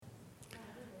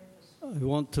I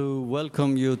want to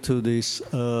welcome you to this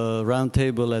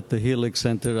roundtable at the Helix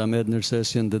Center. I'm Ed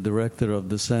Nersessian, the director of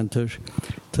the center.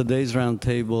 Today's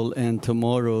roundtable and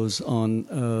tomorrow's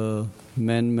on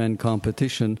men-men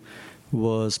competition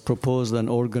was proposed and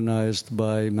organized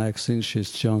by Maxine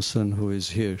Schiss-Johnson, who is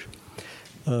here.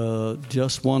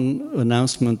 Just one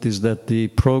announcement is that the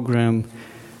program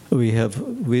we have,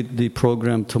 with the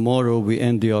program tomorrow, we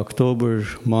end the October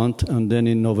month, and then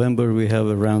in November we have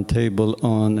a roundtable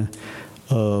on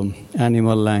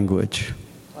animal language.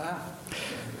 Wow.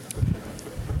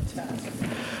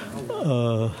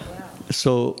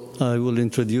 So I will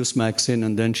introduce Maxine,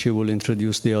 and then she will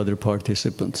introduce the other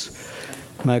participants.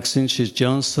 Maxine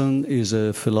Schiss-Johnson is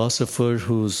a philosopher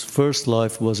whose first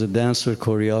life was a dancer,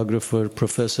 choreographer,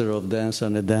 professor of dance,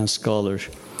 and a dance scholar.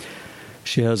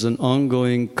 She has an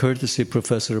ongoing courtesy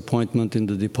professor appointment in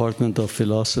the Department of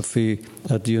Philosophy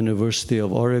at the University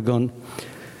of Oregon,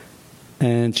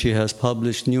 and she has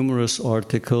published numerous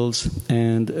articles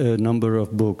and a number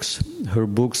of books. Her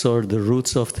books are The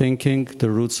Roots of Thinking,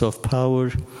 The Roots of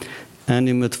Power,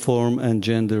 Animate Form and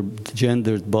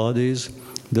Gendered Bodies,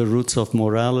 The Roots of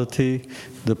Morality,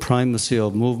 The Primacy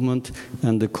of Movement,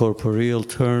 and The Corporeal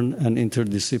Turn, an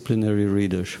Interdisciplinary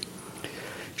Reader.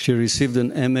 She received an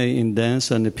MA in dance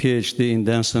and a PhD in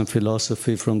dance and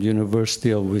philosophy from the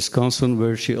University of Wisconsin,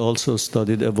 where she also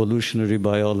studied evolutionary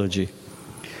biology.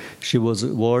 She was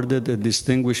awarded a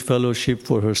distinguished fellowship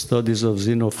for her studies of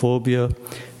xenophobia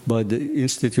by the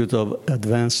Institute of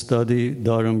Advanced Study,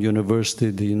 Durham University,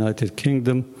 the United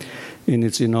Kingdom, in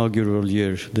its inaugural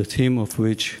year, the theme of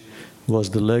which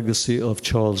was the legacy of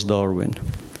Charles Darwin.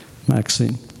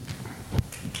 Maxine.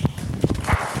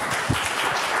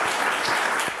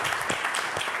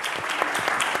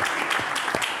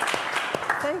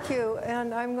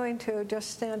 And I'm going to just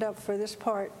stand up for this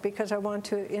part because I want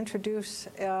to introduce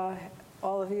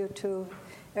all of you to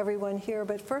everyone here.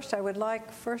 But first, I would like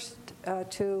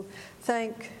to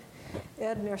thank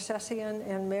Ed Nersessian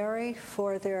and Mary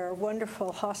for their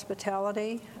wonderful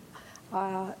hospitality.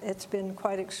 It's been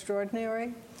quite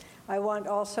extraordinary. I want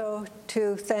also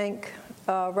to thank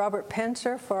Robert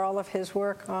Penzer for all of his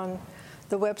work on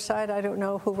the website. I don't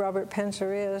know who Robert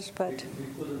Penzer is, but... We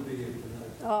couldn't be here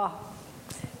tonight.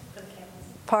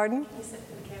 Pardon? You sit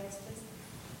for the cameras, please.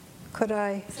 Could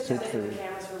I? Sit for the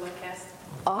cameras for webcast.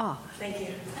 Ah. Thank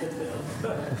you.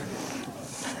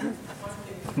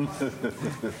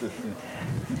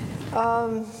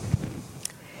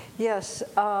 Yes,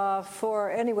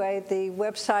 for anyway, the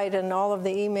website and all of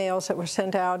the emails that were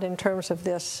sent out in terms of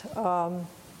this,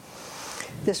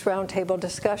 this roundtable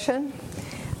discussion.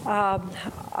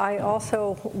 I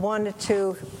also wanted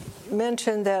to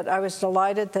mention that I was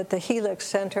delighted that the Helix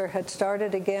Center had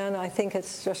started again. I think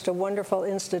it's just a wonderful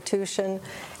institution,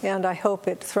 and I hope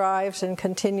it thrives and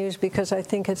continues because I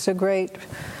think it's a great,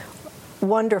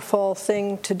 wonderful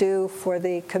thing to do for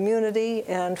the community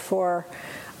and for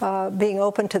being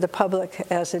open to the public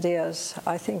as it is.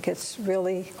 I think it's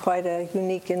really quite a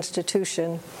unique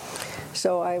institution.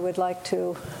 So I would like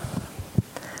to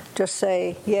just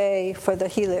say yay for the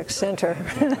Helix Center.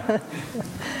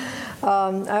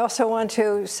 I also want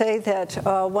to say that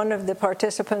one of the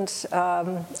participants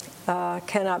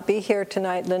cannot be here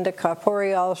tonight, Linda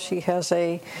Corporeal. She has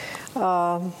a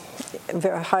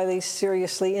very highly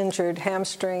seriously injured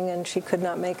hamstring, and she could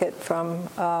not make it from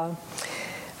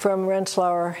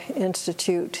Rensselaer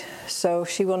Institute, so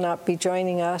she will not be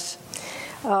joining us.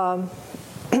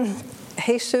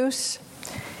 Jesus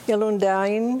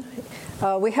Ilundain.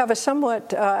 We have a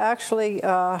somewhat, I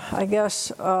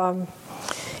guess,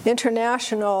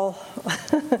 international,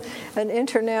 an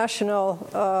international,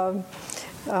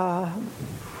 at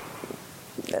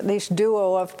least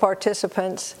duo of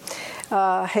participants.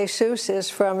 Jesus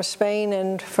is from Spain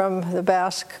and from the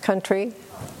Basque country.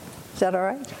 Is that all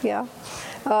right? Yeah.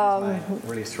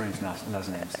 Really strange last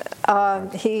names.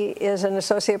 He is an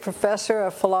associate professor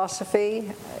of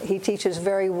philosophy. He teaches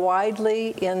very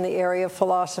widely in the area of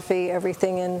philosophy,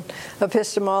 everything in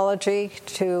epistemology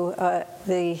to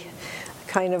the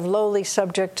kind of lowly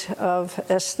subject of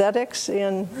aesthetics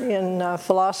in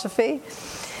philosophy.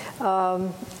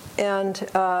 And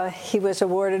he was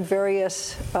awarded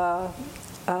various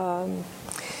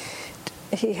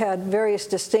he had various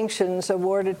distinctions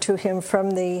awarded to him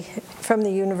from the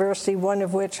university, one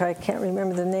of which I can't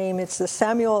remember the name. It's the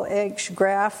Samuel H.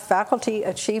 Graff Faculty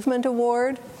Achievement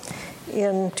Award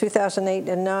in 2008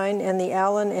 and 2009, and the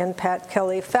Alan and Pat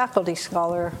Kelly Faculty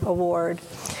Scholar Award.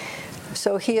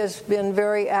 So he has been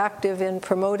very active in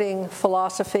promoting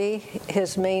philosophy.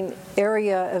 His main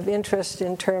area of interest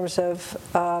in terms of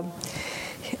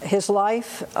his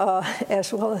life,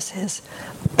 as well as his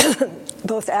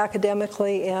both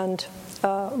academically and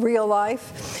real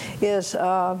life, is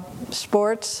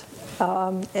sports.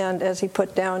 And as he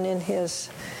put down in his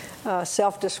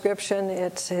self-description,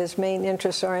 his main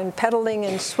interests are in pedaling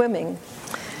and swimming.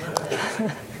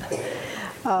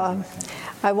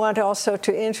 I want also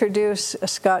to introduce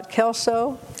Scott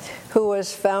Kelso, who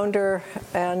was founder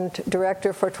and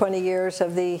director for 20 years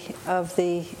of the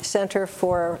Center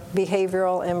for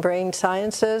Behavioral and Brain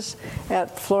Sciences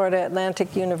at Florida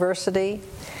Atlantic University.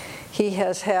 He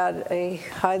has had a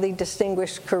highly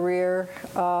distinguished career,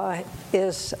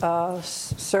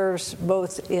 serves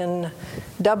both in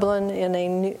Dublin in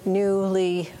a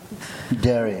newly...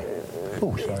 Derry.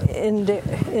 Oh, sorry. In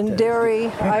Derry,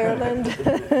 Ireland.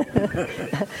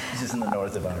 This is in the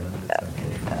north of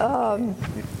Ireland.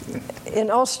 In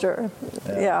Ulster,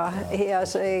 yeah. He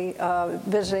has a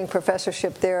visiting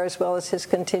professorship there, as well as his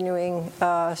continuing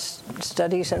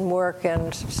studies and work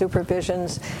and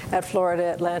supervisions at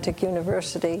Florida Atlantic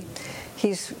University.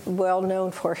 He's well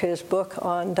known for his book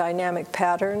on dynamic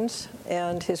patterns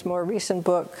and his more recent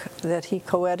book that he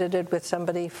co-edited with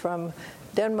somebody from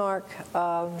Denmark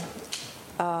on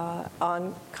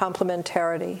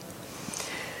complementarity.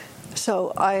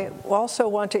 So I also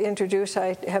want to introduce,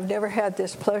 I have never had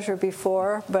this pleasure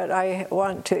before, but I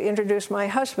want to introduce my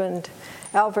husband,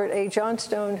 Albert A.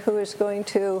 Johnstone, who is going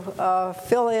to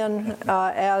fill in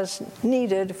as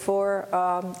needed for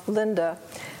Linda.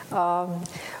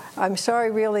 I'm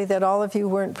sorry, really, that all of you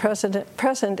weren't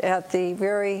present at the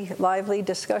very lively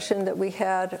discussion that we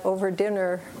had over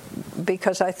dinner,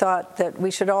 because I thought that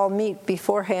we should all meet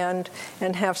beforehand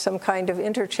and have some kind of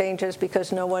interchanges,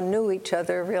 because no one knew each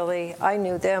other, really. I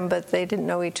knew them, but they didn't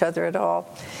know each other at all.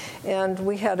 And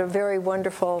we had a very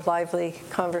wonderful, lively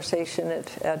conversation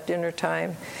at dinner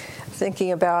time,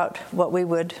 thinking about what we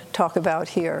would talk about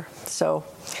here. So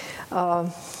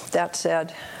that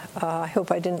said, I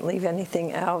hope I didn't leave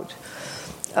anything out.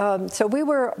 So we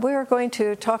were going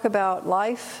to talk about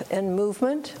life and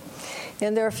movement,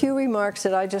 and there are a few remarks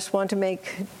that I just want to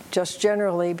make just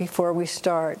generally before we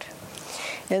start.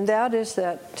 And that is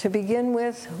that, to begin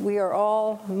with, we are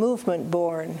all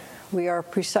movement-born. We are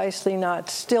precisely not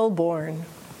stillborn.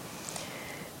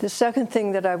 The second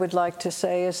thing that I would like to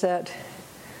say is that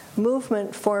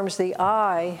movement forms the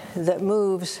I that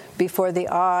moves before the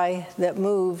I that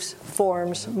moves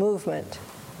forms movement.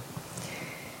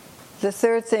 The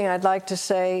third thing I'd like to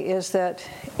say is that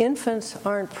infants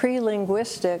aren't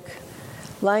pre-linguistic.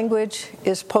 Language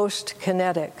is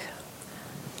post-kinetic.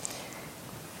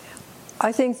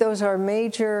 I think those are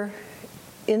major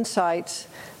insights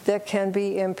that can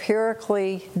be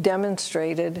empirically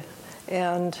demonstrated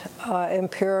and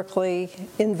empirically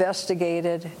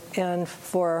investigated, and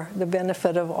for the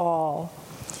benefit of all.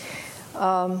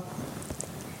 I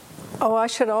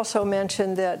should also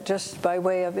mention that, just by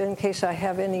way of, in case I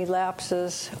have any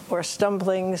lapses or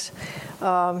stumblings,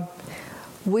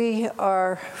 we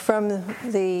are from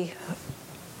the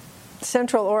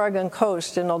Central Oregon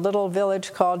coast in a little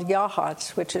village called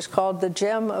Yachats, which is called the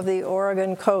gem of the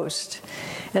Oregon coast.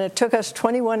 And it took us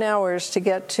 21 hours to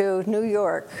get to New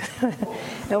York.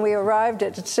 And we arrived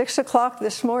at 6 o'clock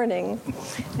this morning,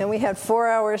 and we had 4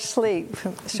 hours sleep.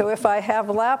 So if I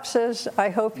have lapses, I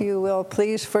hope you will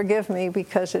please forgive me,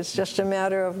 because it's just a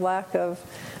matter of lack of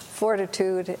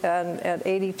fortitude, and at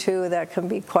 82 that can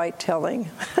be quite telling.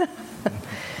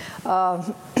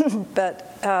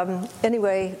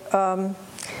 Anyway,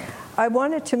 I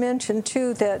wanted to mention,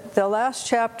 too, that the last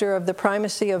chapter of The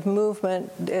Primacy of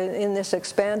Movement in this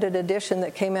expanded edition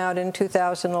that came out in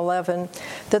 2011,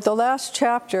 that the last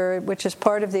chapter, which is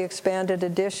part of the expanded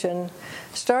edition,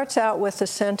 starts out with the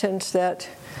sentence that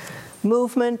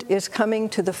movement is coming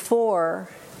to the fore,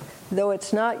 though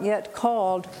it's not yet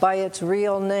called by its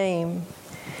real name.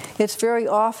 It's very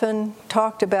often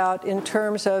talked about in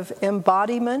terms of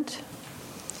embodiment,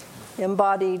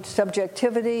 embodied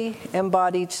subjectivity,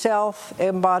 embodied self,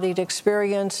 embodied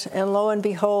experience, and lo and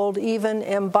behold, even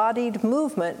embodied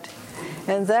movement.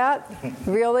 And that,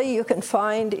 really, you can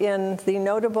find in the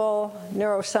notable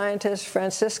neuroscientist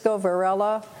Francisco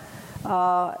Varela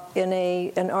in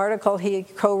an article he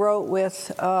co-wrote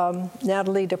with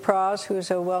Nathalie Depraz,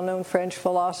 who's a well-known French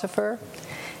philosopher.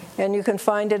 And you can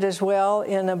find it as well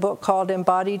in a book called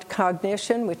Embodied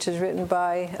Cognition, which is written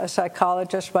by a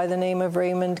psychologist by the name of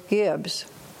Raymond Gibbs.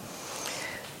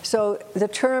 So the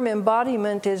term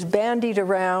embodiment is bandied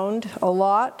around a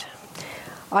lot.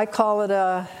 I call it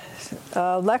a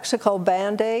lexical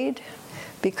band-aid,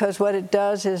 because what it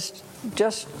does is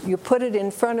just you put it in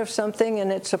front of something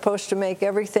and it's supposed to make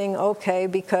everything okay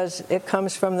because it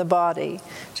comes from the body.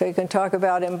 So you can talk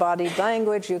about embodied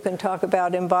language, you can talk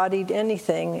about embodied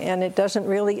anything, and it doesn't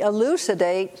really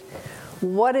elucidate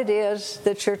what it is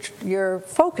that you're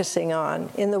focusing on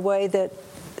in the way that,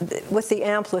 with the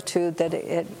amplitude that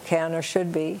it can or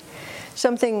should be.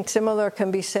 Something similar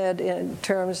can be said in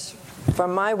terms,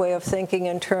 from my way of thinking,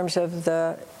 in terms of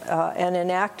an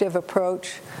inactive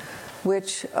approach,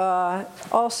 which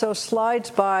also slides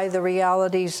by the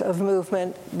realities of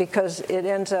movement because it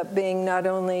ends up being not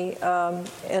only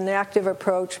an active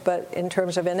approach, but in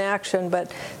terms of inaction,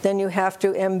 but then you have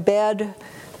to embed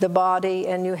the body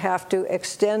and you have to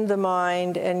extend the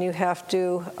mind and you have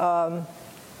to,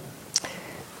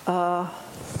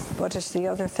 what is the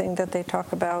other thing that they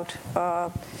talk about?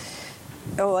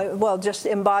 Just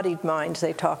embodied minds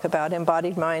they talk about,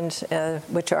 embodied minds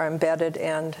which are embedded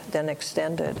and then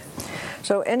extended.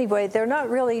 So anyway, they're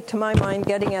not really, to my mind,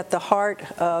 getting at the heart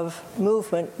of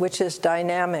movement, which is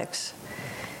dynamics.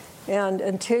 And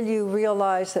until you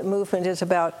realize that movement is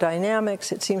about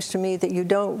dynamics, it seems to me that you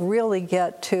don't really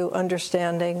get to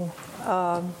understanding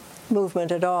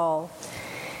movement at all.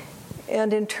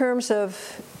 And in terms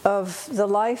of the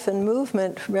life and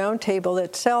movement roundtable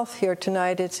itself here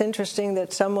tonight, it's interesting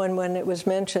that someone, when it was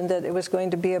mentioned that it was going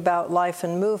to be about life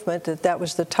and movement, that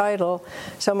was the title,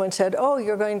 someone said, "Oh,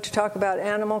 you're going to talk about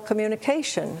animal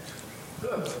communication."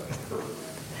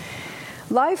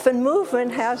 Life and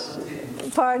movement has,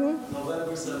 pardon?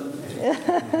 November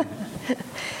 17th.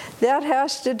 That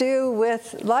has to do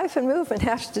with, life and movement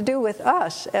has to do with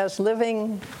us as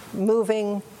living,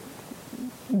 moving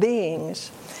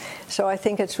beings. So I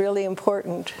think it's really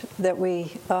important that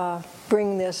we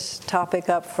bring this topic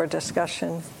up for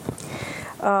discussion.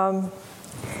 Then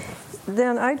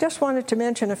I just wanted to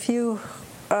mention a few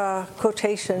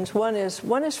quotations. One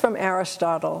is from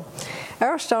Aristotle.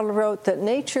 Aristotle wrote that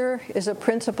nature is a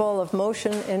principle of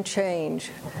motion and change.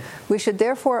 We should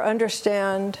therefore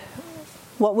understand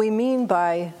what we mean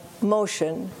by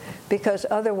motion, because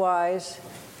otherwise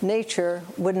nature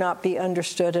would not be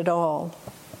understood at all.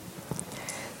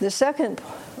 The second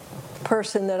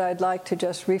person that I'd like to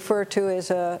just refer to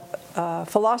is a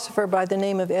philosopher by the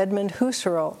name of Edmund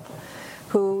Husserl,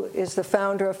 who is the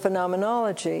founder of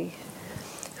phenomenology,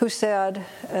 who said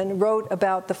and wrote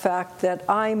about the fact that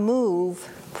I move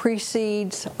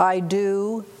precedes I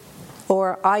do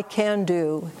or I can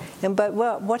do. But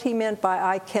what he meant by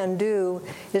I can do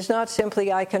is not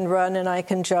simply I can run and I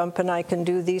can jump and I can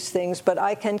do these things, but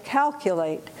I can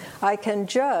calculate, I can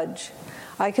judge,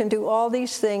 I can do all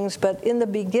these things, but in the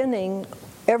beginning,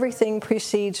 everything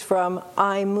proceeds from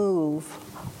I move.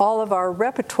 All of our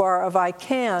repertoire of I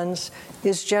cans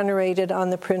is generated on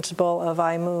the principle of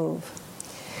I move.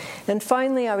 And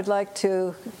finally, I would like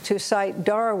to cite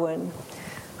Darwin,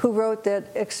 who wrote that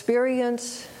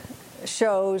experience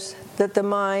shows that the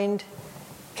mind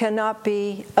cannot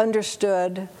be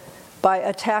understood by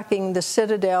attacking the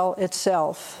citadel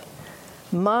itself.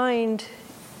 Mind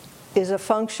is a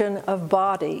function of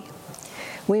body.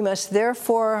 We must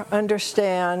therefore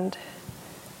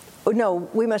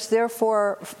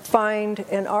find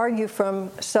and argue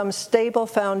from some stable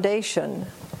foundation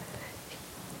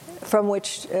from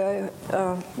which, wait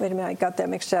a minute, I got that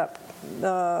mixed up.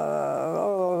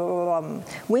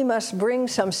 We must bring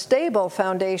some stable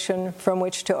foundation from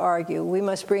which to argue. We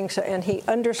must bring, and he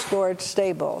underscored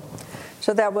stable.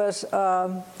 So that was,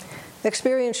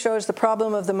 experience shows the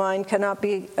problem of the mind cannot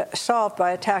be solved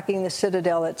by attacking the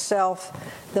citadel itself.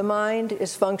 The mind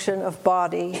is function of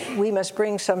body. We must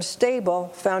bring some stable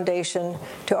foundation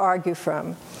to argue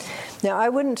from. Now, I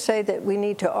wouldn't say that we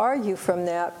need to argue from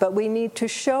that, but we need to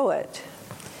show it.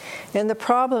 And the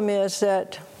problem is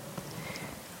that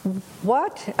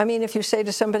if you say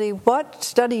to somebody, what,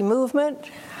 study movement?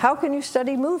 How can you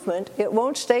study movement? It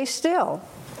won't stay still.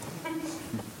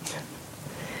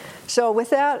 So with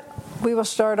that, we will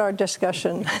start our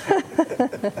discussion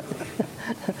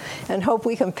and hope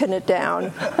we can pin it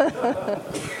down.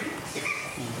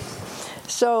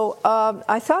 So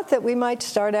I thought that we might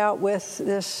start out with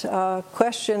this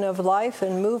question of life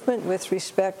and movement with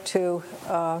respect to,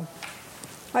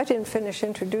 I didn't finish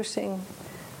introducing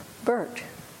Bert.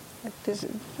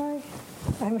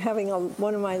 I'm having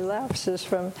one of my lapses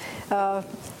from,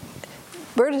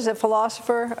 Bert is a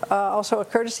philosopher, also a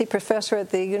courtesy professor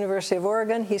at the University of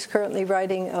Oregon. He's currently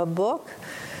writing a book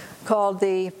called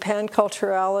The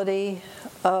Panculturality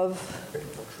on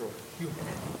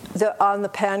the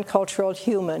Pancultural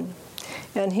Human.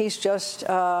 And he's just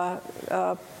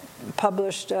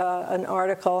published an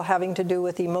article having to do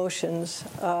with emotions,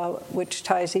 which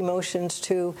ties emotions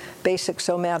to basic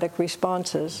somatic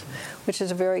responses, which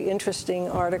is a very interesting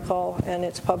article, and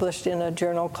it's published in a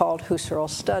journal called Husserl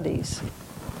Studies.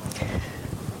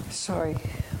 Sorry.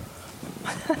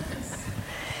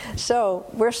 So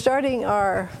we're starting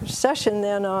our session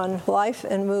then on life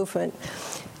and movement.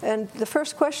 And the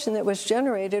first question that was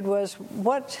generated was,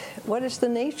 what is the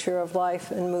nature of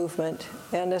life and movement?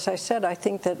 And as I said, I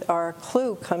think that our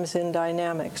clue comes in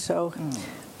dynamics. So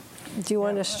do you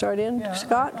want to start in,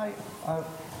 Scott?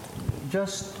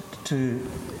 Just to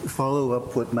follow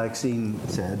up what Maxine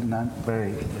said, and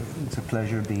it's a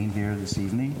pleasure being here this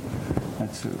evening.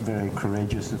 It's very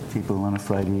courageous of people on a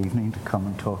Friday evening to come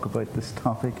and talk about this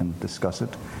topic and discuss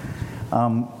it.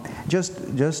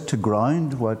 Just to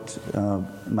ground what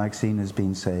Maxine has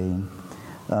been saying,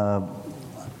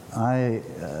 I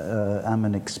am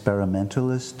an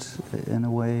experimentalist in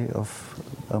a way of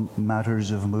matters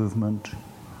of movement.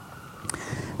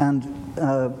 And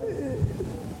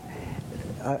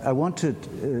I want to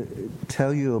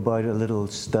tell you about a little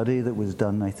study that was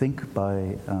done, I think,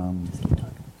 by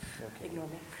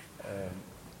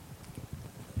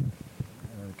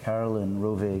Caroline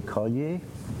Rovay-Collier.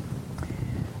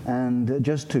 And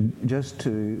just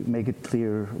to make it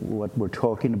clear what we're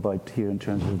talking about here in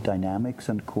terms of dynamics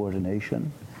and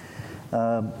coordination,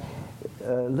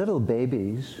 little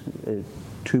babies,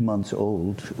 2 months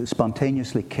old,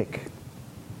 spontaneously kick.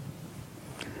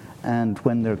 And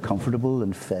when they're comfortable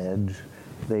and fed,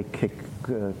 they kick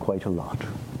quite a lot.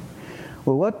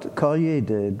 Well, what Collier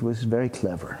did was very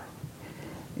clever.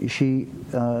 She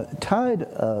tied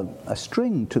a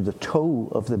string to the toe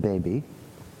of the baby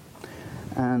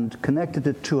and connected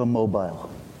it to a mobile.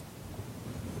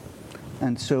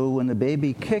 And so when the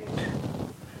baby kicked,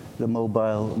 the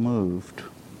mobile moved.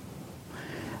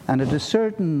 And at a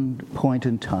certain point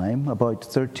in time, about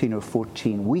 13 or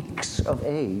 14 weeks of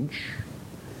age,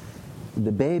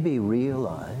 the baby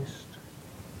realized,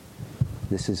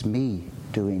 this is me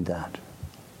doing that.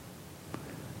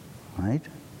 Right?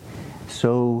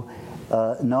 So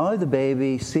now the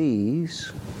baby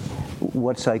sees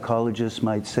what psychologists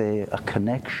might say a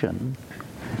connection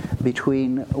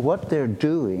between what they're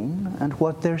doing and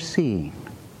what they're seeing.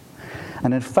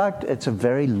 And in fact, it's a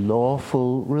very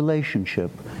lawful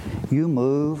relationship. You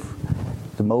move,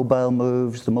 the mobile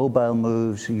moves,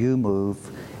 you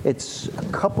move. It's a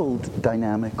coupled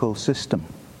dynamical system.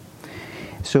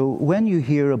 So when you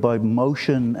hear about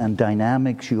motion and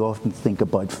dynamics, you often think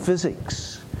about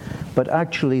physics. But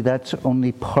actually, that's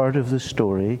only part of the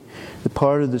story. The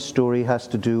part of the story has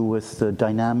to do with the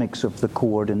dynamics of the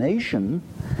coordination.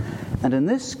 And in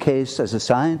this case, as a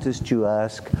scientist, you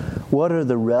ask, what are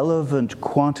the relevant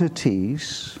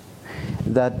quantities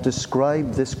that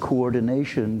describe this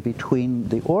coordination between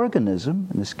the organism,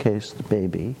 in this case the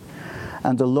baby,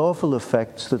 and the lawful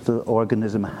effects that the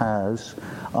organism has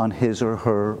on his or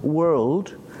her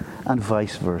world, and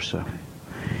vice versa.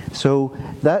 So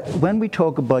that when we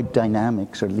talk about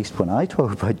dynamics, or at least when I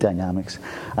talk about dynamics,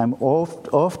 I'm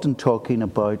often talking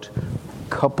about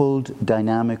coupled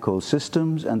dynamical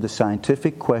systems, and the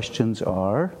scientific questions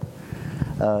are,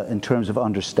 in terms of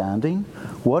understanding,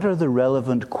 what are the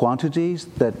relevant quantities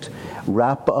that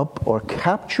wrap up or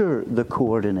capture the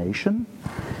coordination?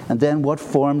 And then what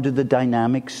form do the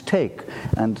dynamics take?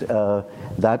 And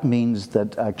that means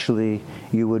that actually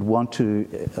you would want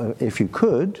to, if you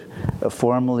could,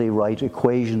 formally write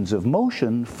equations of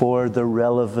motion for the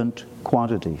relevant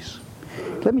quantities.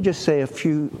 Let me just say a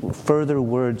few further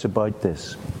words about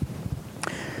this.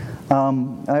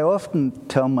 I often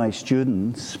tell my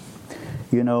students,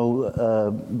 you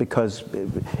know, because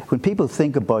when people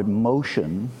think about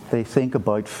motion, they think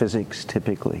about physics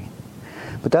typically.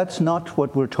 But that's not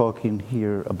what we're talking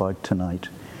here about tonight.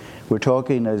 We're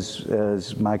talking,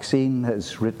 as Maxine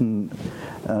has written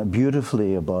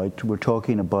beautifully about, we're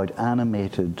talking about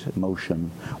animated motion.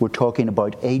 We're talking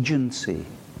about agency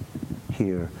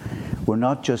here. We're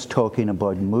not just talking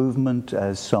about movement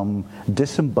as some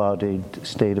disembodied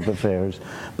state of affairs,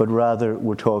 but rather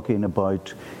we're talking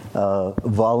about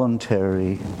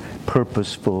voluntary,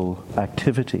 purposeful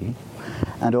activity.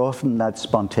 And often that's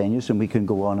spontaneous, and we can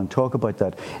go on and talk about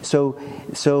that. So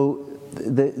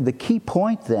the key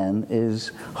point then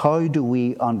is, how do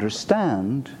we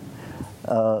understand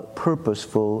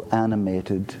purposeful,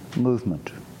 animated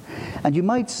movement? And you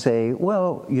might say,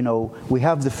 well, you know, we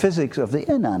have the physics of the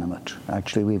inanimate.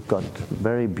 Actually, we've got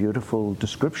very beautiful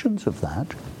descriptions of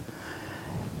that.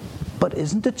 But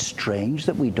isn't it strange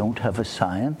that we don't have a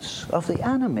science of the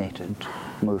animated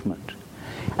movement?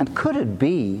 And could it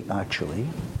be, actually,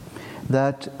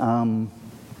 that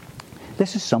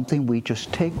this is something we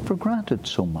just take for granted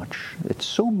so much. It's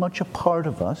so much a part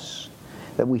of us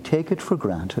that we take it for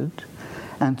granted,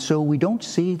 and so we don't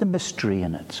see the mystery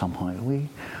in it somehow.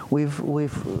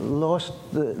 We've lost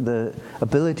the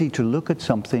ability to look at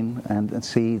something and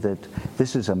see that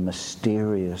this is a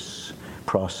mysterious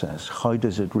process. How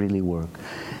does it really work?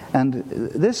 And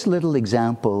this little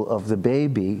example of the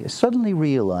baby suddenly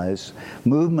realized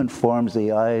movement forms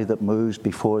the eye that moves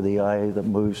before the eye that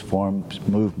moves forms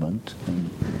movement, in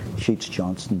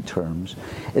Sheets-Johnson terms,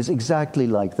 is exactly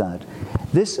like that.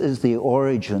 This is the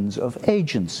origins of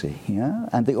agency, yeah?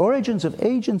 And the origins of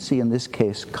agency in this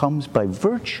case comes by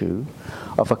virtue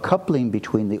of a coupling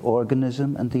between the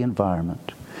organism and the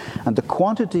environment. And the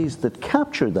quantities that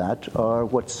capture that are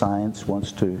what science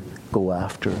wants to go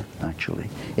after, actually,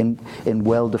 in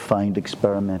well-defined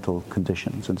experimental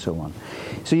conditions and so on.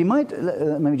 So you might,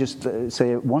 let me just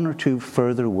say one or two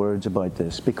further words about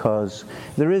this, because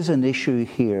there is an issue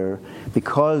here,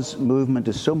 because movement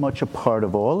is so much a part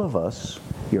of all of us,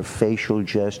 your facial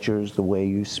gestures, the way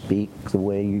you speak, the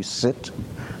way you sit,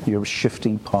 your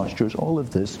shifting postures, all of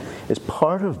this is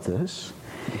part of this.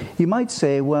 You might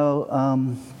say, well,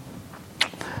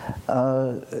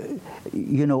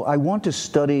 I want to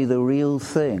study the real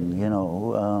thing,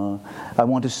 I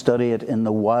want to study it in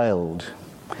the wild,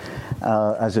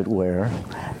 as it were.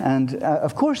 And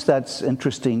of course that's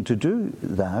interesting to do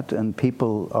that, and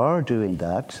people are doing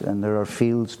that, and there are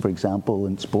fields, for example,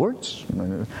 in sports,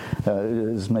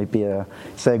 this might be a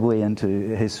segue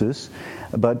into Jesus,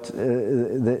 but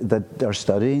that are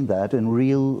studying that in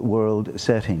real world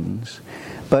settings.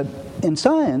 But in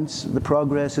science, the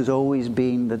progress has always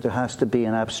been that there has to be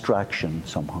an abstraction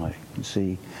somehow. You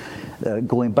see,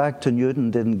 going back to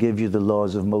Newton didn't give you the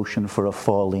laws of motion for a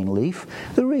falling leaf.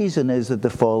 The reason is that the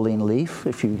falling leaf,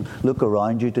 if you look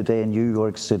around you today in New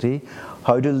York City,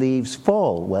 how do leaves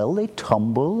fall? Well, they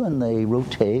tumble and they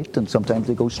rotate, and sometimes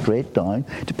they go straight down,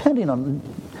 depending on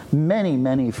many,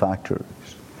 many factors.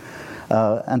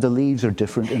 And the leaves are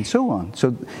different and so on.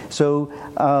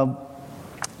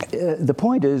 The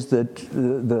point is that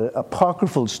the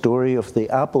apocryphal story of the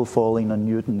apple falling on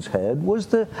Newton's head was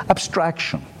the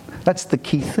abstraction. That's the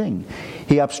key thing.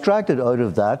 He abstracted out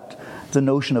of that the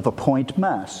notion of a point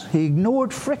mass. He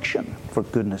ignored friction, for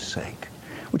goodness sake,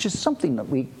 which is something that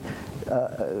we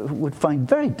would find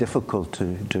very difficult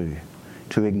to do,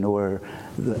 to ignore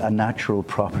a natural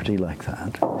property like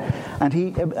that.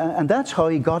 And that's how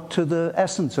he got to the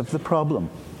essence of the problem,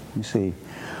 you see.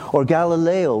 Or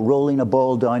Galileo rolling a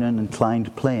ball down an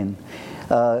inclined plane.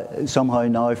 Somehow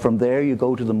now from there you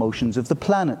go to the motions of the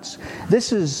planets.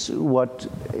 This is what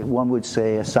one would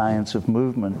say a science of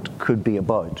movement could be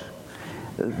about.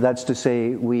 That's to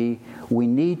say we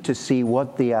need to see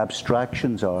what the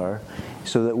abstractions are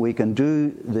so that we can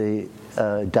do the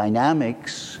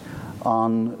dynamics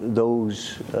on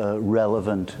those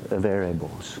relevant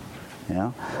variables.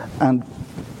 Yeah? And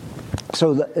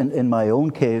so in my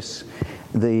own case,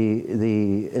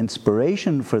 the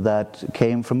inspiration for that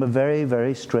came from a very,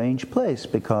 very strange place,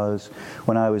 because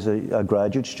when I was a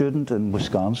graduate student in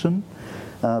Wisconsin,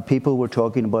 people were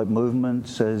talking about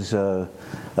movements as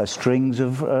strings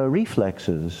of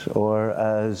reflexes, or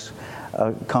as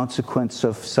a consequence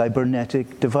of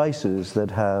cybernetic devices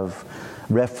that have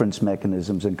reference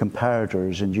mechanisms and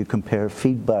comparators, and you compare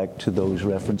feedback to those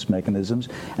reference mechanisms,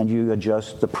 and you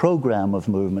adjust the program of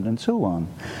movement and so on.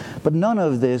 But none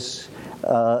of this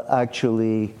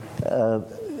actually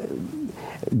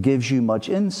gives you much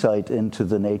insight into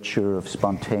the nature of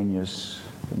spontaneous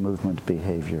movement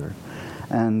behavior.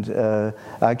 And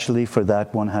actually for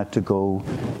that one had to go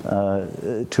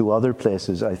to other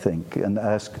places, I think, and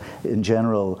ask in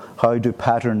general, how do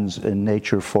patterns in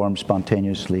nature form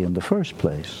spontaneously in the first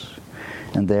place?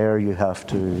 And there you have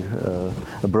to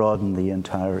broaden the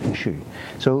entire issue.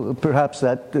 So perhaps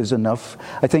that is enough.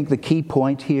 I think the key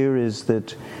point here is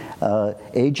that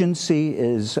agency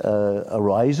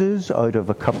arises out of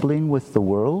a coupling with the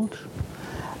world,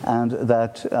 and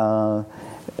that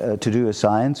to do a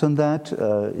science on that,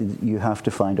 you have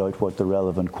to find out what the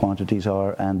relevant quantities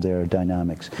are and their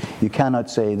dynamics. You cannot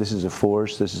say this is a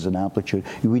force, this is an amplitude.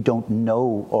 We don't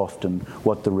know often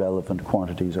what the relevant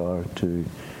quantities are to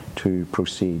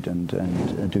proceed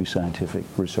and do scientific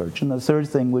research. And the third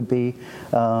thing would be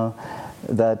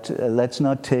that let's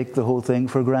not take the whole thing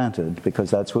for granted,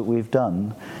 because that's what we've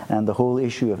done. And the whole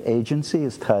issue of agency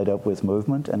is tied up with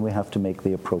movement, and we have to make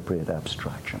the appropriate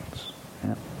abstractions.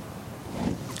 Yeah.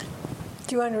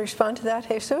 Do you want to respond to that,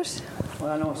 Jesus?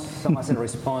 Well, I know someone said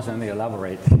response, let me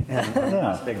elaborate. And an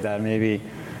aspect that maybe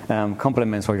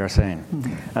complements what you're saying.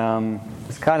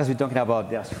 It's kind of as we're talking about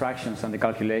the abstractions and the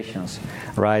calculations,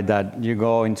 right? That you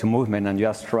go into movement and you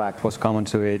abstract what's common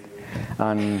to it,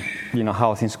 and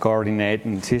how things coordinate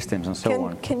in systems and so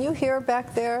on. Can you hear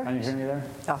back there? Can you hear me there?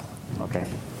 Oh. Okay.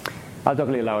 I'll talk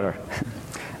a little louder.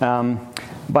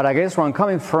 But I guess where I'm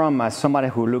coming from, as somebody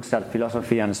who looks at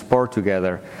philosophy and sport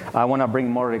together, I want to bring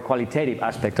more the qualitative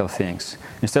aspect of things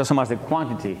instead of so much the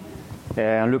quantity,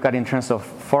 and look at it in terms of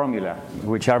formula,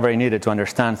 which are very needed to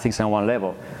understand things on one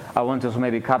level. I want to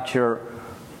maybe capture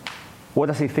what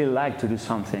does it feel like to do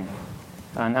something,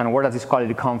 and where does this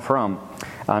quality come from,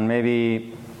 and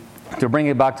maybe to bring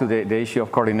it back to the issue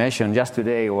of coordination. Just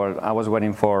today, while I was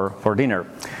waiting for dinner,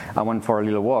 I went for a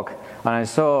little walk, and I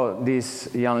saw this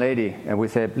young lady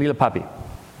with a little puppy.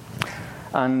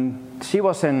 And she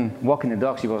wasn't walking the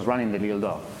dog, she was running the little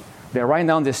dog. They're running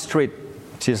down the street,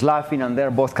 she's laughing, and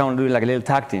they're both kind of doing like a little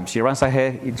tag team. She runs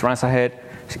ahead, it runs ahead,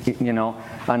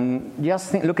 And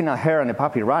just looking at her and the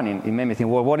puppy running, it made me think,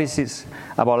 well, what is this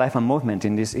about life and movement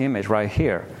in this image right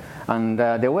here? And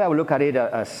the way I would look at it,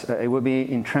 as it would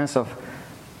be in terms of,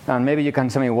 and maybe you can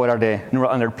tell me what are the neural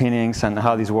underpinnings and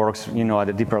how this works, at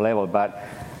a deeper level. But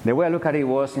the way I look at it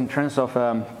was in terms of,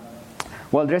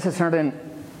 there's a certain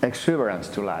exuberance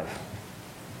to life,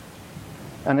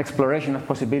 an exploration of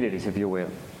possibilities, if you will,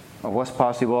 of what's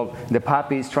possible. The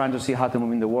puppy is trying to see how to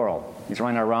move in the world. He's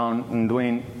running around and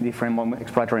doing different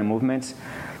exploratory movements.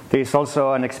 There is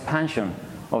also an expansion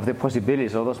of the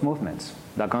possibilities of those movements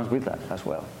that comes with that as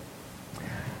well.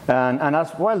 And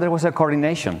as well, there was a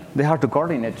coordination. They had to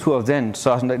coordinate, two of them,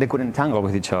 so they couldn't tangle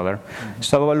with each other.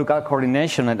 So we look at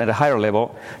coordination at a higher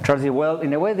level, try to say, well,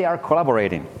 in a way they are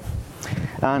collaborating.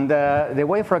 And the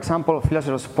way, for example,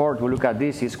 philosophy of sport will look at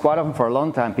this is quite often for a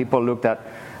long time people looked at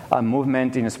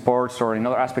movement in sports or in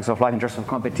other aspects of life in terms of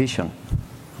competition,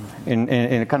 in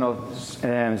a kind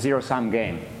of zero-sum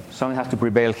game. Someone has to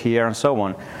prevail here and so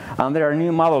on. And there are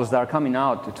new models that are coming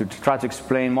out to try to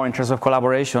explain more in terms of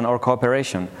collaboration or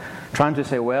cooperation, trying to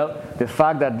say, well, the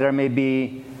fact that there may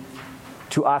be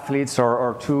two athletes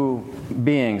or two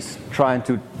beings trying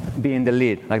to be in the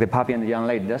lead, like the puppy and the young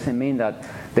lady, doesn't mean that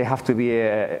there has to be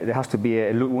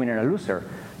a winner and a loser.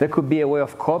 There could be a way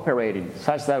of cooperating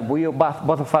such that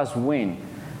both of us win.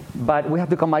 But we have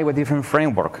to come up with a different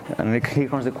framework. And here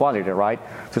comes the quality, right,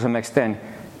 to some extent.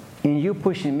 In you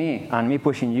pushing me and me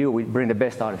pushing you, we bring the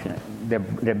best out of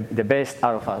the best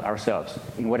out of ourselves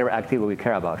in whatever activity we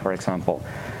care about, for example.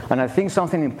 And I think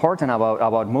something important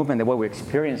about movement, the way we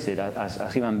experience it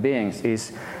as human beings,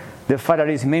 is the fact that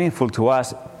it's meaningful to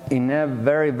us in a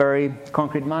very, very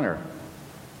concrete manner.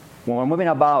 When we're moving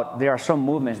about, there are some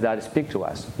movements that speak to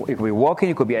us. It could be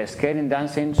walking, it could be skating,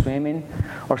 dancing, swimming,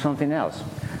 or something else.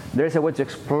 There's a way to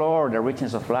explore the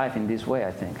richness of life in this way,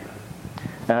 I think.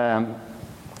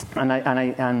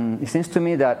 And it seems to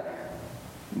me that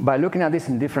by looking at this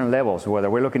in different levels, whether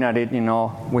we're looking at it,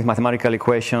 with mathematical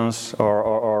equations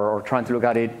or trying to look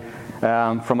at it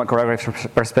from a choreographer's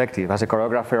perspective, as a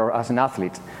choreographer or as an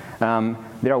athlete,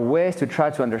 there are ways to try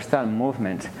to understand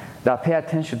movement that pay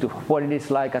attention to what it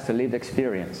is like as a lived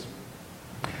experience.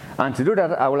 And to do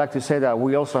that, I would like to say that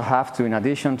we also have to, in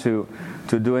addition to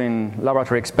doing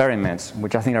laboratory experiments,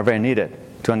 which I think are very needed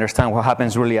to understand what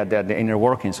happens really at the inner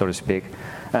working, so to speak,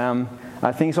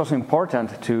 I think it's also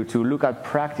important to look at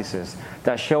practices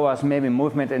that show us maybe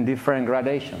movement in different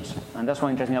gradations. And that's what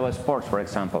interests me about sports, for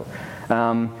example.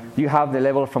 You have the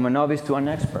level from a novice to an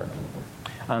expert.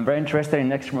 I'm very interested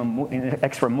in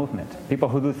expert movement, people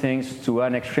who do things to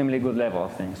an extremely good level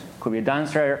of things. Could be a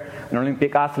dancer, an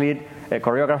Olympic athlete, a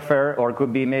choreographer, or it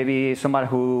could be maybe somebody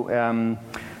who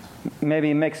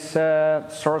maybe makes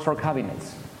swords or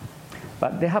cabinets.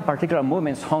 But they have particular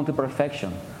movements honed to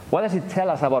perfection. What does it tell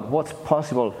us about what's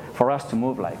possible for us to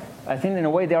move like? I think in a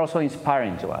way they're also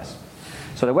inspiring to us.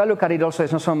 So the way I look at it also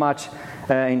is not so much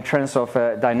in terms of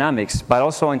dynamics, but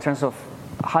also in terms of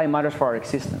how it matters for our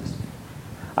existence.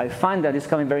 I find that it's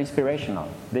becoming very inspirational.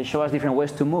 They show us different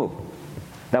ways to move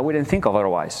that we didn't think of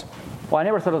otherwise. Well, I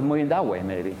never thought of moving that way,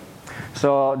 maybe.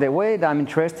 So the way that I'm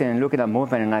interested in looking at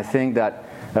movement, and I think that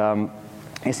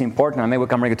it's important, and maybe we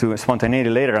can bring it to spontaneity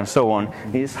later and so on,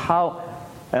 is how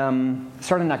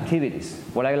certain activities,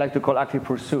 what I like to call active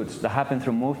pursuits that happen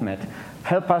through movement,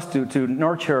 help us to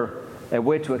nurture a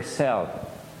way to excel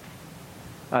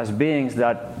as beings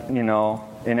that, in a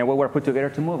way we're put together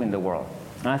to move in the world.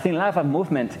 And I think life and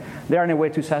movement, they are in a way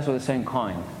two sides of the same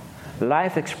coin.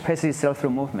 Life expresses itself through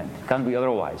movement. It can't be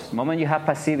otherwise. The moment you have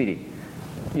passivity,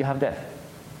 you have death.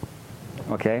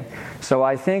 Okay? So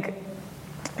I think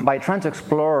by trying to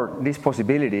explore these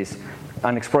possibilities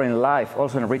and exploring life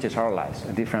also enriches our lives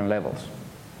at different levels.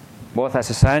 both as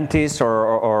a scientist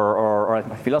or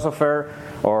a philosopher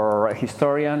or a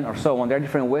historian or so on. There are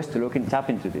different ways to look and tap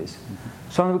into this.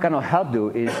 Something we cannot help do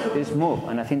is move,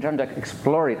 and I think trying to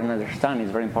explore it and understand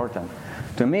is very important.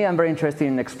 To me, I'm very interested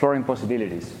in exploring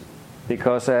possibilities,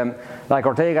 because like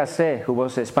Ortega y Gasset, who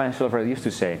was a Spanish philosopher, used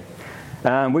to say,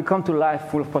 we come to life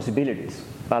full of possibilities,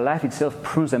 but life itself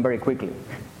prunes them very quickly.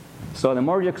 So the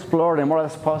more you explore, the more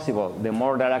that's possible, the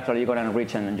more that actually you're going to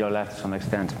enrich and enjoy life to some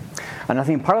extent. And I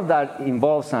think part of that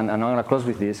involves, and I'm going to close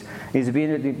with this, is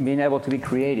being able to be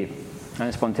creative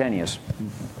and spontaneous.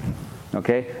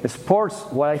 Okay? The sports,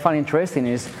 what I find interesting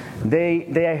is they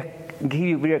give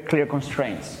you very clear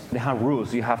constraints. They have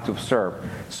rules you have to observe.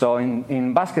 So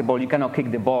in basketball, you cannot kick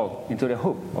the ball into the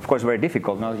hoop. Of course, very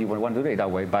difficult. Not that you want to do it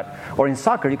that way. Or in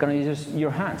soccer, you cannot use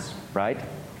your hands, right?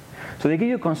 So they give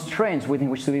you constraints within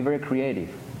which to be very creative,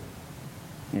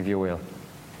 if you will.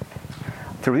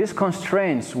 Through these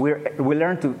constraints, we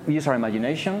learn to use our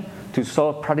imagination to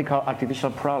solve practical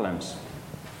artificial problems.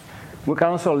 We can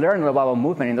also learn about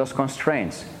movement in those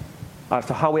constraints, as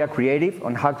to how we are creative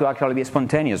and how to actually be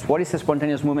spontaneous. What is a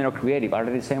spontaneous movement or creative? Are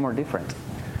they the same or different?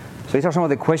 So these are some of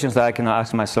the questions that I can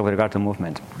ask myself with regard to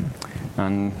movement.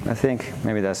 And I think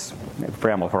maybe that's a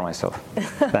preamble for myself.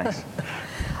 Thanks.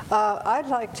 I'd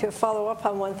like to follow up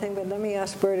on one thing, but let me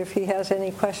ask Bert if he has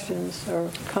any questions or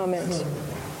comments.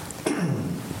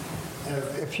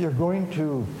 If you're going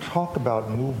to talk about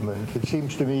movement, it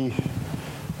seems to me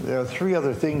there are three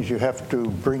other things you have to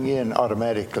bring in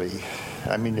automatically.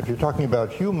 I mean, if you're talking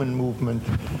about human movement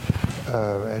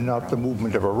and not the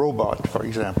movement of a robot, for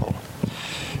example,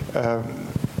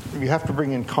 you have to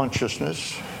bring in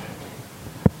consciousness.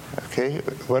 Okay,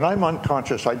 when I'm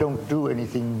unconscious, I don't do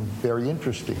anything very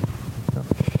interesting,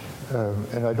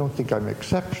 and I don't think I'm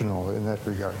exceptional in that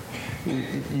regard.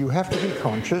 You have to be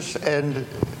conscious, and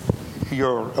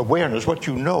your awareness, what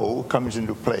you know, comes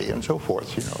into play, and so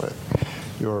forth. You know,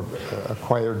 your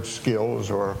acquired skills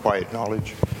or acquired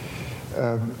knowledge.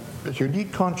 But you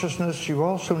need consciousness. You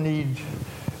also need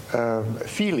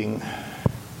feeling.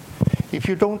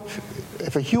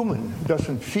 If a human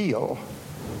doesn't feel,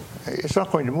 it's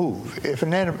not going to move. If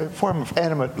a form of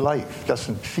animate life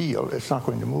doesn't feel, it's not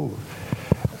going to move.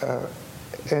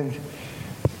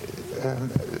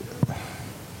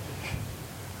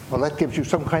 Well, that gives you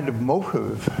some kind of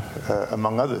motive,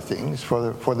 among other things,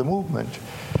 for the movement.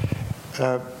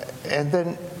 And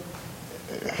then,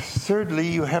 thirdly,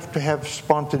 you have to have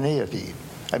spontaneity.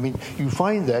 I mean, you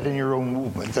find that in your own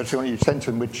movement. That's the only sense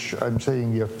in which I'm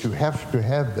saying you have to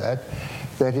have that.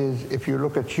 That is, if you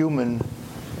look at human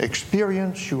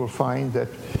experience, you will find that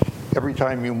every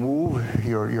time you move,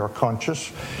 you're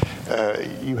conscious,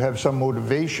 you have some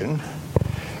motivation,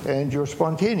 and you're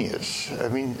spontaneous. I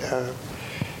mean,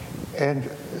 and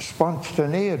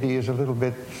spontaneity is a little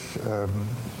bit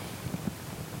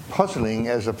puzzling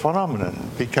as a phenomenon,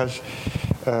 because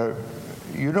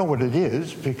you know what it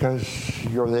is because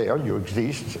you're there, you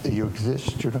exist,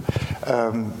 you know.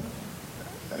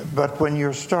 But when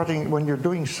you're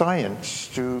doing science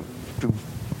to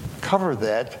cover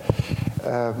that,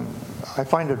 I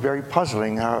find it very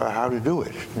puzzling how to do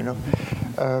it, you know.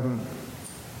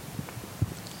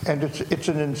 And it's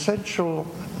an essential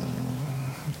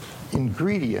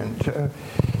ingredient.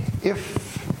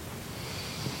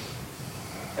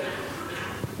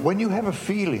 When you have a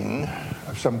feeling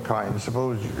of some kind,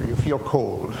 suppose you feel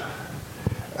cold,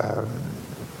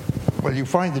 well, you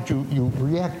find that you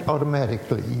react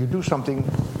automatically. You do something,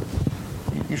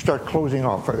 you start closing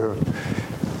off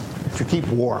to keep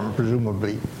warm,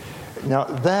 presumably. Now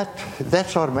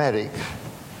that's automatic,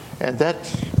 and that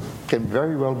can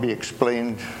very well be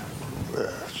explained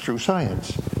through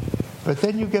science. But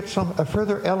then you get a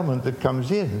further element that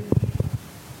comes in.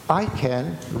 I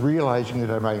can, realizing that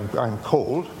I'm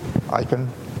cold, I can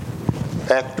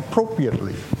act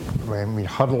appropriately. I mean,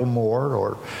 huddle more,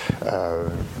 or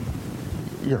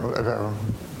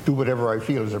do whatever I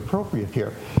feel is appropriate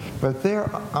here. But there,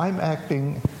 I'm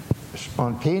acting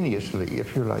spontaneously,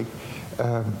 if you like,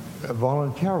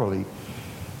 voluntarily,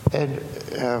 and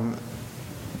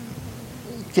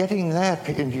getting that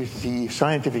into the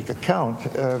scientific account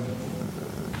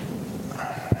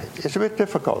is a bit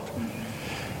difficult.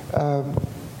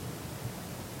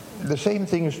 The same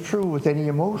thing is true with any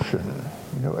emotion.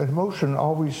 You know, an emotion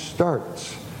always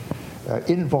starts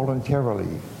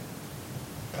involuntarily.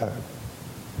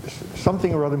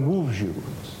 Something or other moves you.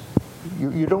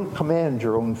 You don't command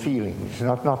your own feelings,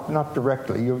 not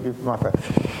directly. You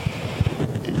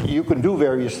can do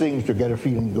various things to get a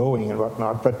feeling going and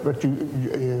whatnot, but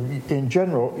in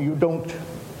general, you don't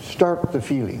start the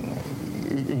feeling.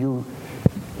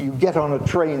 you get on a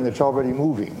train that's already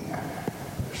moving.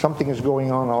 Something is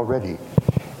going on already.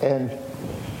 And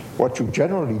what you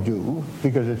generally do,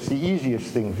 because it's the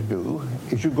easiest thing to do,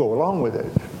 is you go along with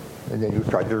it. And then you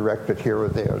try to direct it here or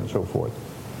there and so forth.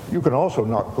 You can also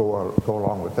not go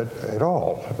along with it at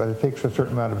all, but it takes a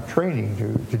certain amount of training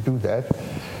to do that.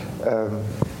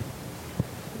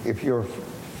 If you're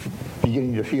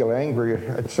beginning to feel angry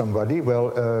at somebody,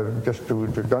 well, just to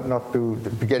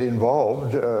get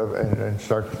involved and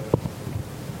start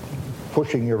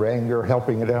pushing your anger,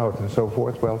 helping it out, and so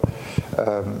forth. Well,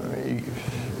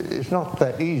 it's not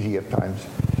that easy at times.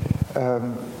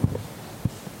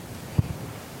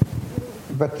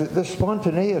 But the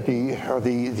spontaneity or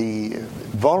the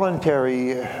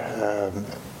voluntary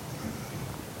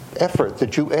effort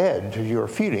that you add to your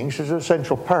feelings is an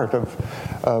essential part of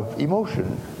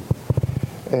emotion.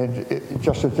 And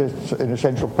just as it's an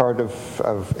essential part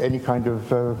of any kind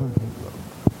of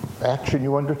action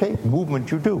you undertake, movement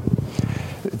you do.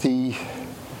 The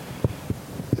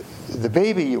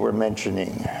baby you were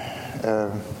mentioning,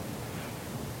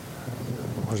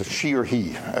 was it she or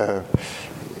he?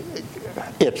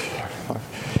 It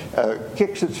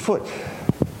kicks its foot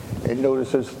and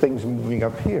notices things moving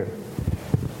up here.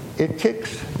 It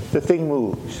kicks, the thing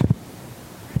moves.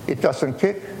 It doesn't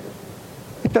kick,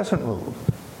 it doesn't move.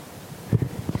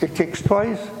 It kicks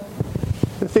twice,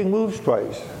 the thing moves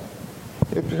twice.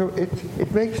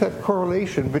 It makes that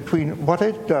correlation between what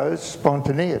it does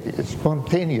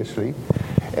spontaneously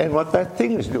and what that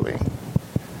thing is doing.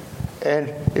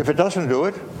 And if it doesn't do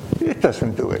it, it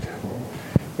doesn't do it.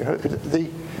 You know, the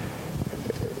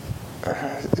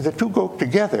two go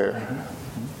together,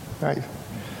 right?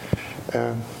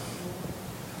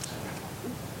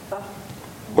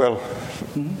 Well,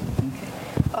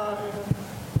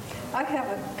 I have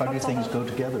a how do things go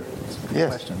together? That's a good Yes.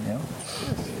 question. Yeah.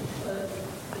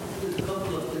 There's a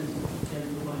couple of things that came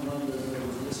to my mind as I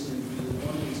was listening to you.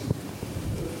 One is,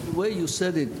 the way you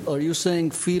said it, are you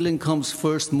saying feeling comes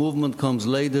first, movement comes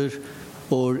later,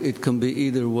 or it can be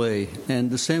either way? And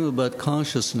the same about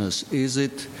consciousness. Is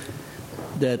it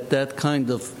that kind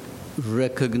of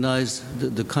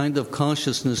the kind of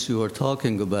consciousness you are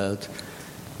talking about,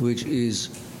 which is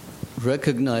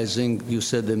recognizing, you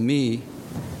said, the me,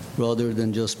 rather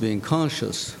than just being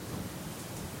conscious?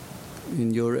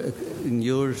 In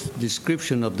your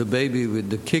description of the baby with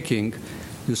the kicking,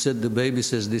 you said the baby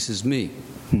says, "This is me."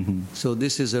 Mm-hmm. So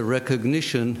this is a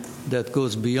recognition that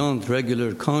goes beyond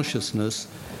regular consciousness.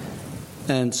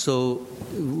 And so,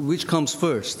 which comes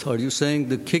first? Are you saying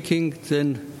the kicking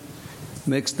then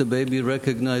makes the baby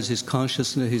recognize his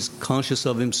consciousness, he's conscious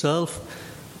of himself,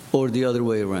 or the other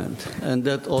way around? And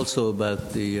that also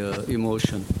about the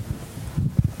emotion.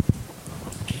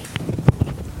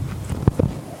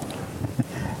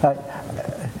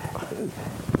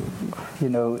 You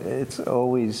know, it's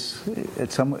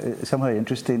somehow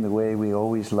interesting the way we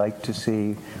always like to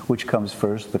see which comes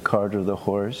first, the cart or the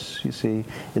horse. You see,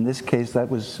 in this case,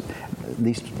 that was at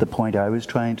least the point I was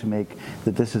trying to make,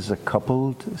 that this is a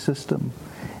coupled system.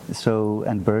 So,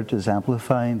 and Bert is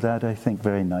amplifying that, I think,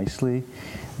 very nicely,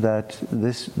 that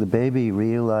the baby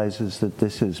realizes that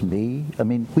this is me. I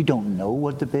mean, we don't know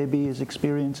what the baby is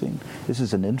experiencing. This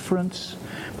is an inference.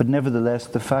 But nevertheless,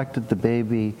 the fact that the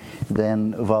baby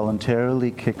then voluntarily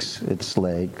kicks its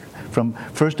leg, from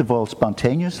first of all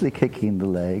spontaneously kicking the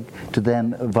leg, to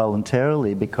then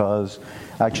voluntarily, because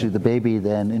actually the baby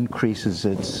then increases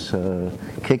its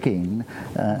kicking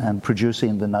and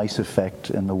producing the nice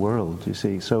effect in the world, you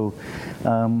see. So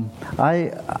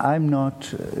I'm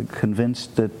not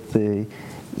convinced that the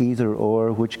either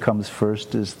or, which comes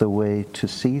first, is the way to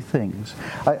see things.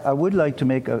 I would like to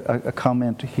make a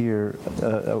comment here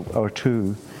or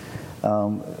two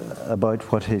about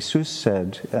what Jesus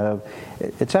said.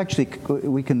 It's actually,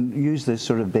 we can use this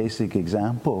sort of basic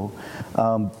example.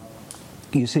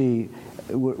 You see,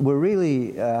 we're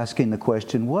really asking the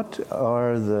question, what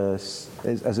are the,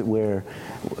 as it were,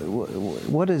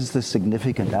 what is the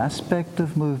significant aspect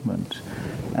of movement?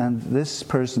 And this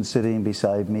person sitting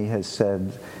beside me has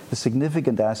said the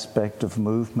significant aspect of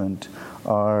movement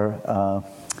are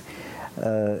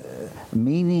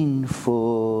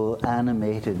meaningful,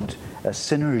 animated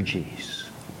synergies.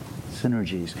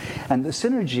 And the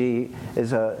synergy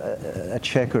is a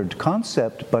checkered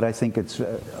concept, but I think it's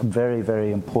very,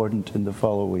 very important in the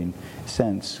following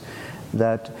sense,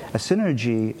 that a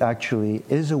synergy actually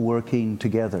is a working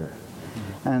together.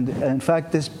 And in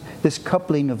fact, this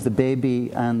coupling of the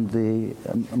baby and the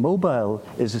mobile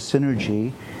is a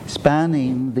synergy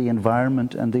spanning the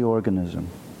environment and the organism.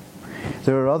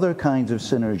 There are other kinds of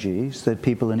synergies that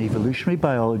people in evolutionary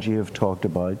biology have talked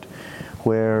about,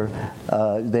 where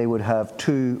they would have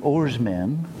two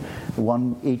oarsmen,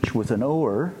 one each with an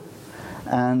oar,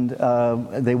 and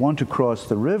they want to cross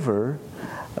the river.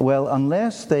 Well,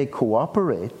 unless they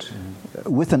cooperate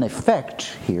with an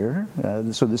effect here,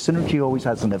 so the synergy always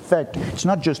has an effect. It's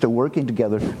not just a working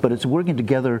together, but it's working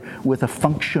together with a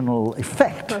functional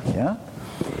effect. Yeah.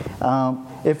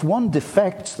 If one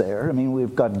defects there, I mean,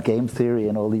 we've got game theory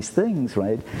and all these things,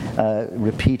 right?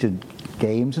 Repeated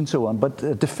games and so on.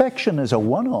 But defection is a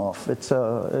one-off.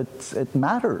 It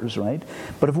matters, right?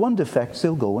 But if one defects,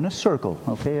 they'll go in a circle.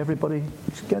 Okay, everybody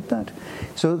get that?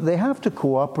 So they have to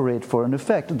cooperate for an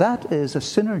effect. That is a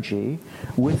synergy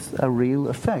with a real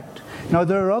effect. Now,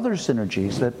 there are other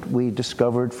synergies that we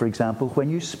discovered, for example, when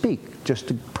you speak, just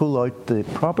to pull out the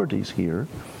properties here.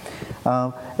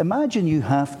 Imagine you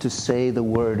have to say the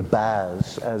word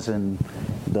Baz, as in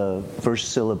the first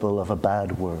syllable of a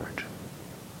bad word.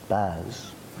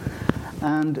 Baz.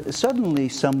 And suddenly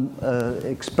some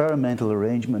experimental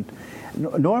arrangement.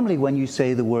 Normally when you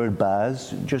say the word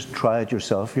Baz, just try it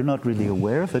yourself. You're not really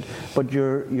aware of it, but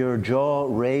your jaw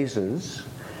raises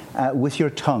with your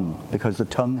tongue, because the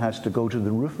tongue has to go to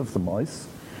the roof of the mouth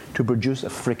to produce a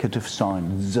fricative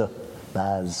sound. Z,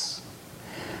 Baz.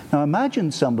 Now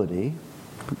imagine somebody,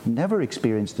 never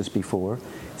experienced this before,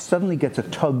 suddenly gets a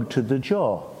tug to the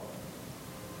jaw.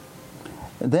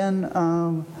 Then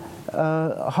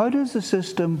how does the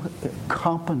system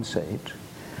compensate?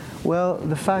 Well,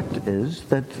 the fact is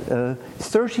that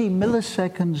 30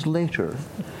 milliseconds later,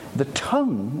 the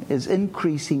tongue is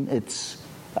increasing its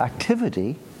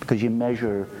activity, because you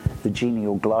measure the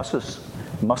genioglossus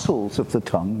muscles of the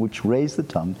tongue, which raise the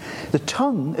tongue. The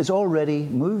tongue is already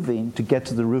moving to get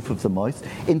to the roof of the mouth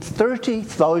in 30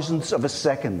 thousandths of a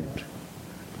second.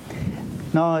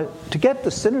 Now, to get the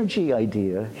synergy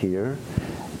idea here,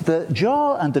 the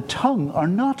jaw and the tongue are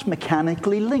not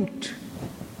mechanically linked.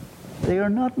 They are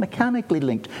not mechanically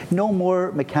linked. No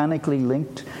more mechanically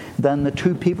linked than the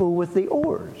two people with the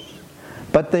oars.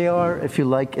 But they are, if you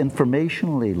like,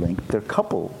 informationally linked. They're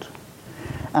coupled.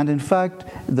 And in fact,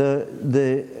 the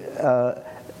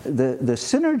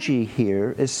synergy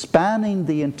here is spanning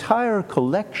the entire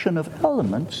collection of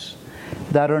elements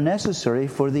that are necessary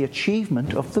for the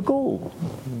achievement of the goal,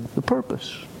 the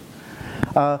purpose.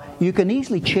 You can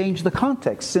easily change the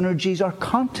context. Synergies are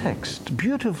context,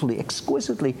 beautifully,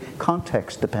 exquisitely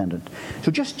context dependent.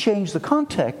 So just change the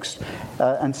context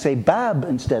and say Bab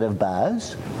instead of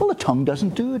Baz. Well, the tongue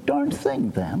doesn't do a darn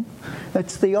thing then.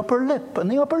 It's the upper lip, and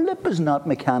the upper lip is not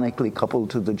mechanically coupled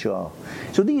to the jaw.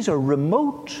 So these are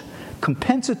remote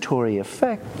compensatory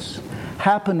effects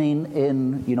happening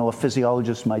in, a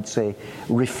physiologist might say,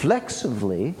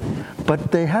 reflexively,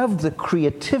 but they have the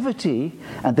creativity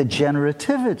and the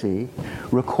generativity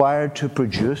required to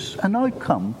produce an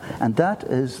outcome, and that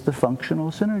is the functional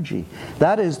synergy.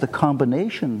 That is the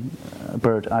combination,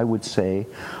 Bert, I would say,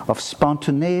 of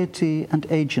spontaneity and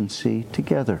agency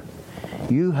together.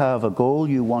 You have a goal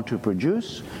you want to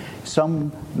produce,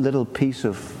 some little piece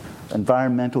of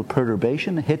environmental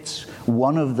perturbation hits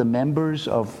one of the members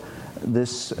of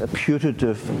this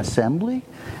putative assembly,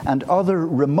 and other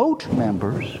remote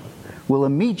members will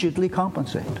immediately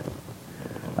compensate.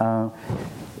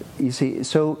 You see,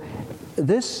 so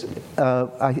this,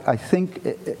 I think,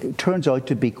 it turns out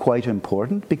to be quite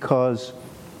important, because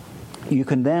you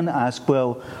can then ask,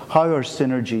 well, how are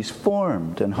synergies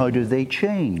formed and how do they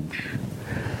change?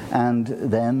 And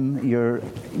then you're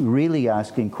really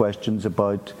asking questions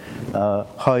about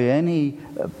how any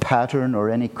pattern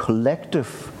or any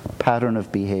collective pattern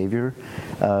of behavior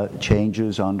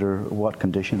changes under what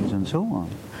conditions and so on.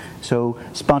 So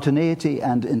spontaneity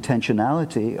and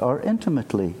intentionality are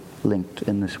intimately linked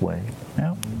in this way.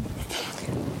 Yeah.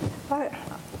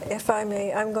 If I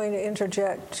may, I'm going to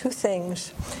interject two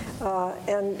things,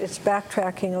 and it's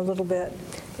backtracking a little bit.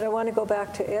 But I want to go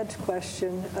back to Ed's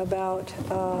question about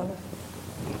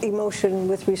emotion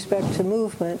with respect to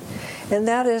movement, and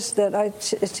that is that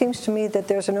it seems to me that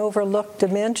there's an overlooked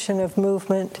dimension of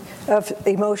movement, of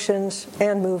emotions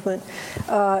and movement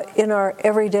in our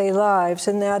everyday lives,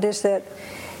 and that is that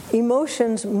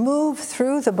emotions move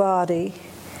through the body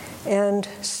and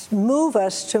move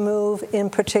us to move in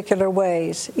particular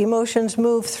ways. Emotions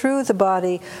move through the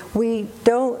body.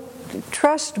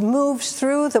 Trust moves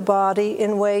through the body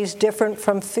in ways different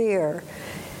from fear.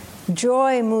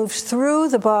 Joy moves through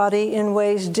the body in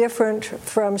ways different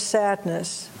from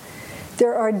sadness.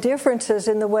 There are differences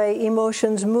in the way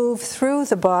emotions move through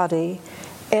the body,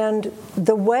 and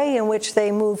the way in which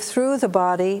they move through the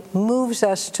body moves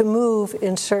us to move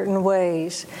in certain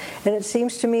ways. And it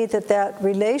seems to me that that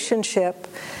relationship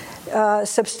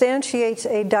substantiates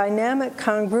a dynamic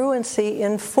congruency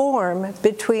in form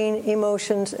between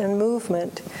emotions and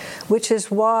movement, which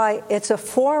is why it's a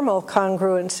formal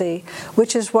congruency,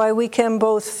 which is why we can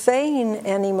both feign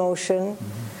an emotion.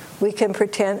 We can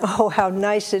pretend, oh, how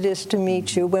nice it is to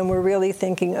meet you, when we're really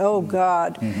thinking, oh,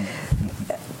 God.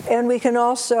 And we can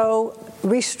also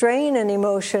restrain an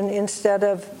emotion instead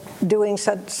of doing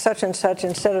such and such.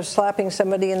 Instead of slapping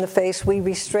somebody in the face, we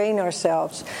restrain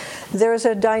ourselves. There's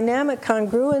a dynamic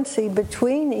congruency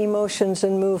between emotions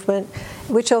and movement,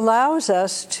 which allows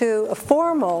us to, a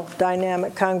formal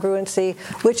dynamic congruency,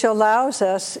 which allows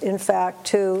us, in fact,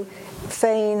 to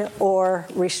feign or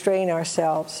restrain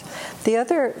ourselves. The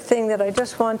other thing that I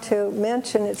just want to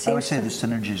mention, it seems... I would say the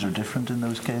synergies are different in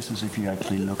those cases if you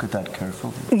actually look at that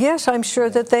carefully. Yes, I'm sure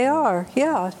that they are,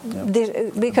 yeah.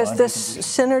 Because the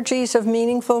synergies of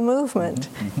meaningful movement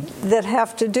that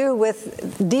have to do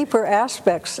with deeper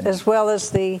aspects as well as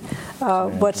the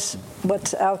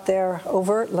what's out there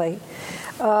overtly.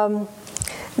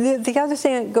 The other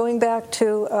thing, going back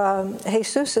to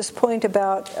Jesus's point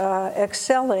about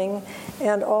excelling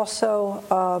and also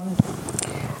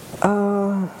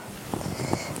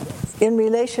in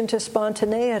relation to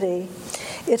spontaneity,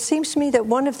 it seems to me that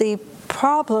one of the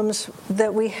problems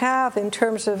that we have in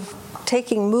terms of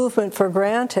taking movement for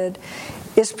granted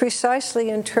is precisely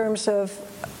in terms of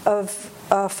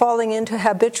falling into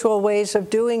habitual ways of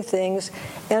doing things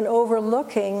and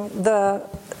overlooking the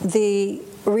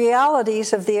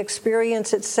realities of the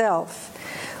experience itself.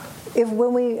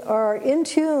 When we are in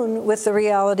tune with the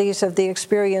realities of the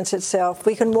experience itself,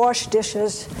 we can wash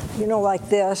dishes, like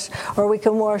this, or we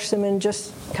can wash them and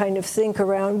just kind of think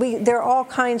around. There are all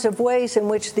kinds of ways in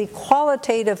which the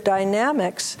qualitative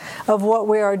dynamics of what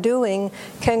we are doing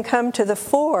can come to the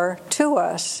fore to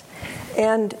us.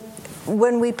 And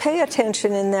when we pay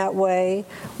attention in that way,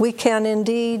 we can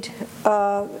indeed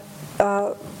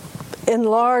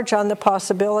enlarge on the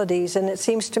possibilities. And it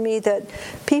seems to me that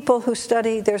people who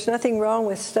study, there's nothing wrong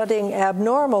with studying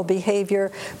abnormal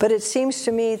behavior, but it seems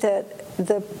to me that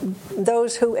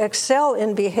those who excel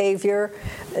in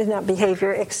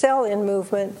excel in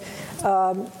movement,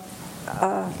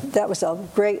 that was a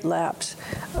great lapse,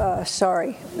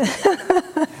 sorry.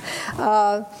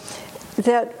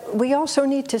 That we also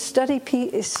need to study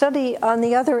on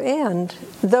the other end,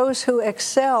 those who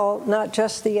excel, not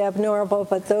just the abnormal,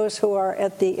 but those who are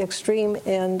at the extreme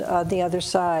end on the other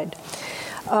side.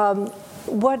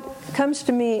 What comes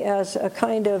to me as a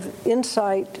kind of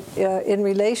insight in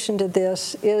relation to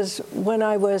this is when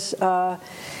I was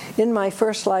in my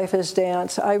first life as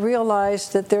dance, I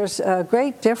realized that there's a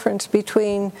great difference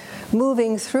between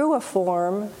moving through a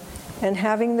form and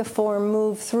having the form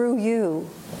move through you.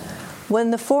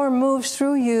 When the form moves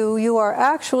through you, you are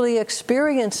actually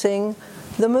experiencing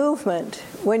the movement.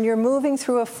 When you're moving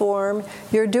through a form,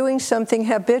 you're doing something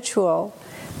habitual.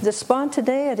 The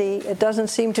spontaneity, it doesn't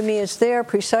seem to me, is there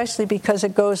precisely because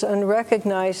it goes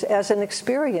unrecognized as an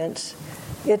experience.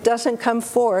 It doesn't come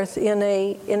forth in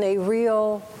a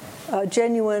real,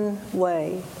 genuine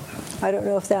way. I don't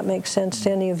know if that makes sense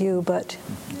to any of you, but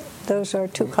those are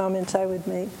two comments I would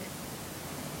make.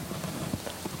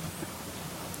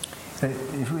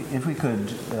 If we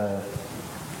could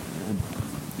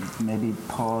maybe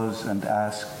pause and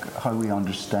ask how we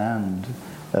understand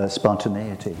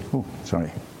spontaneity.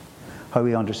 How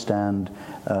we understand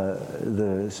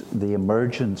the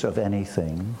emergence of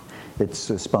anything, its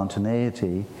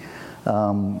spontaneity.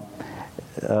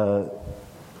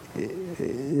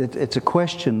 It's a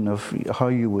question of how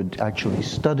you would actually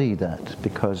study that,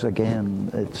 because again,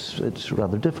 it's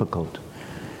rather difficult.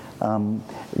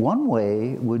 One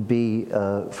way would be,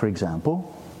 for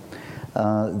example,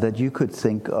 that you could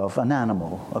think of an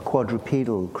animal, a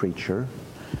quadrupedal creature,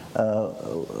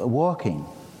 walking.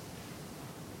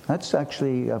 That's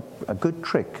actually a good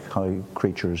trick, how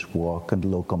creatures walk and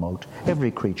locomote. Every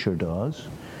creature does,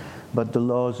 but the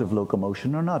laws of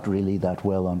locomotion are not really that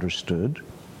well understood.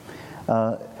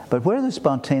 But where the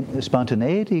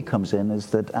spontaneity comes in is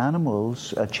that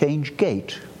animals change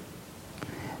gait.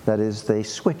 That is, they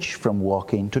switch from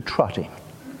walking to trotting,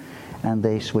 and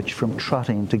they switch from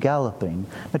trotting to galloping.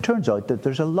 It turns out that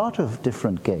there's a lot of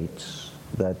different gaits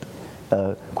that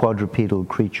quadrupedal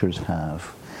creatures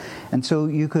have. And so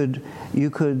you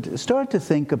could start to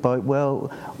think about, well,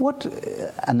 what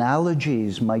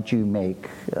analogies might you make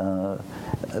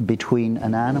between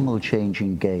an animal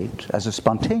changing gait as a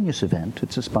spontaneous event,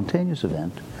 it's a spontaneous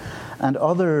event, and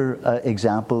other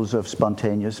examples of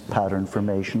spontaneous pattern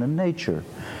formation in nature.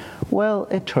 Well,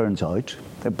 it turns out,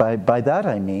 by that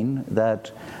I mean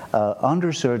that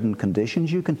under certain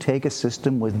conditions you can take a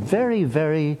system with very,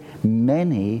 very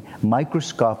many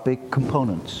microscopic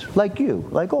components, like you,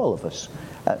 like all of us,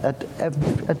 at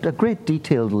a great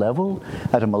detailed level,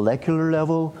 at a molecular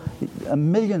level,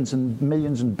 millions and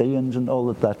millions and billions and all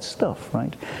of that stuff,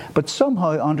 right? But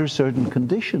somehow under certain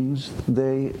conditions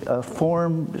they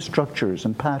form structures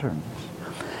and patterns.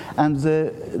 And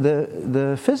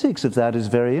the physics of that is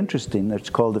very interesting. It's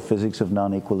called the physics of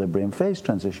non-equilibrium phase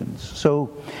transitions. So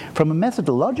from a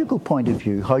methodological point of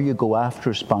view, how you go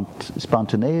after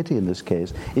spontaneity in this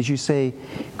case is you say,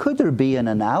 could there be an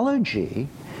analogy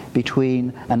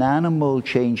between an animal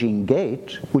changing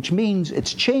gait, which means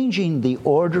it's changing the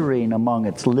ordering among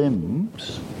its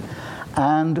limbs,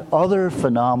 and other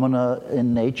phenomena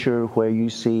in nature where you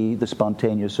see the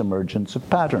spontaneous emergence of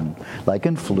pattern, like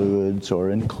in fluids or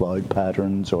in cloud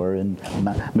patterns or in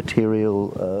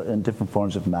material, in different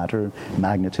forms of matter,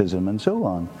 magnetism, and so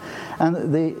on.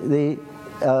 And the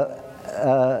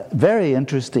very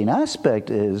interesting aspect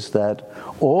is that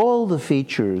all the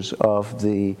features of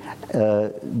the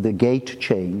gait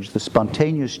change, the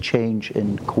spontaneous change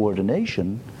in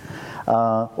coordination,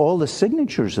 all the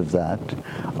signatures of that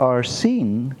are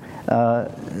seen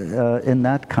in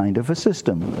that kind of a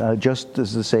system, just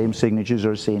as the same signatures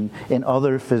are seen in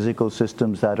other physical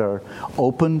systems that are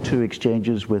open to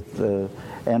exchanges with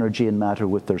energy and matter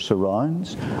with their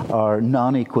surrounds, are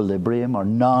non-equilibrium, are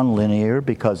non-linear,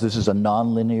 because this is a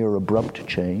non-linear abrupt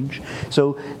change.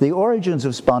 So the origins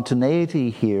of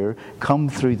spontaneity here come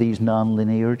through these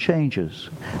non-linear changes.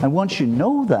 And once you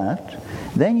know that,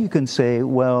 then you can say,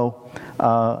 well,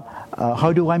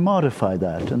 how do I modify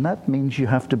that? And that means you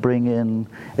have to bring in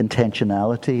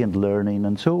intentionality and learning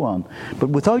and so on. But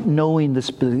without knowing this,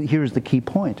 here's the key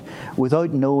point, without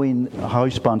knowing how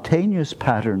spontaneous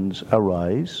patterns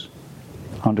arise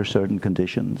under certain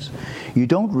conditions, you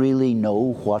don't really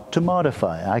know what to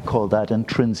modify. I call that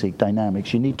intrinsic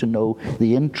dynamics. You need to know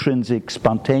the intrinsic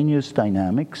spontaneous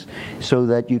dynamics so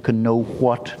that you can know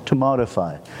what to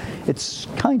modify. It's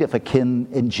kind of akin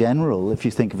in general, if you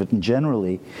think of it in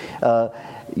generally.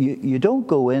 You don't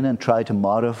go in and try to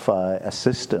modify a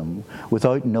system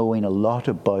without knowing a lot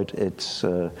about its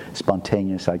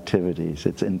spontaneous activities,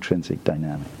 its intrinsic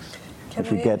dynamics. If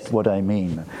you get what I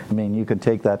mean. I mean, you can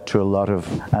take that to a lot of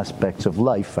aspects of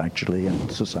life, actually, in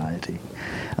society.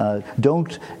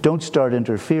 Don't start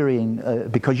interfering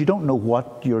because you don't know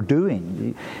what you're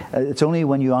doing. It's only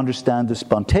when you understand the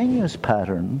spontaneous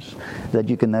patterns that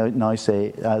you can now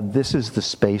say, this is the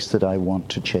space that I want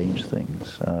to change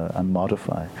things and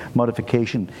modify.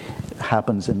 Modification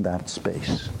happens in that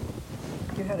space.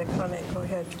 You had a comment, go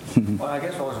ahead. Well, I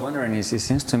guess what I was wondering is, it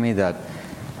seems to me that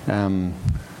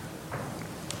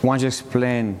once you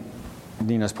explain,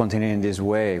 spontaneity in this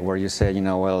way, where you say,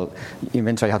 well,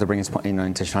 eventually you have to bring in,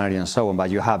 intentionality and so on,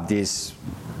 but you have these,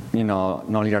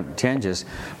 non-linear changes.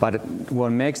 But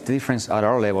what makes the difference at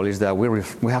our level is that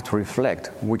we have to reflect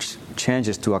which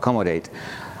changes to accommodate.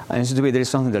 And it seems to be there is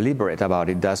something deliberate about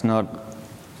it that's not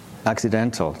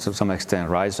accidental to some extent,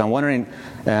 right? So I'm wondering,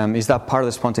 is that part of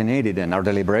the spontaneity then, our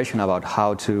deliberation about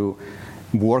how to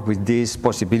work with this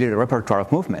possibility repertoire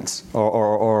of movements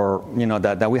or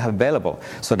that we have available,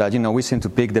 so that we seem to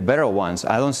pick the better ones.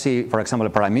 I don't see, for example, a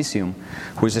paramecium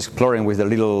who is exploring with the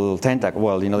little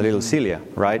tentacle, the little cilia,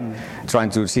 right?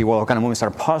 Trying to see what kind of movements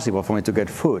are possible for me to get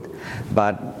food.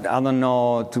 But I don't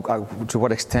know to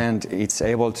what extent it's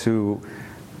able to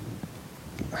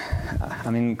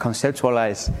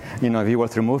conceptualize, if you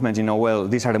work through movement, well,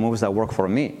 these are the moves that work for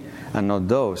me and not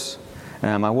those.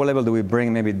 At what level do we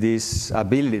bring maybe this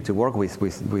ability to work with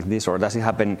this, or does it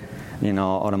happen,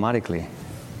 automatically?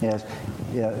 Yes,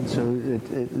 yeah. So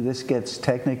this gets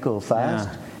technical fast.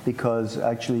 Yeah. Because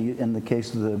actually, in the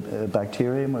case of the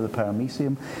bacterium or the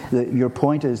paramecium, your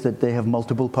point is that they have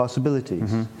multiple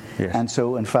possibilities, yes. And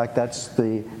so, in fact, that's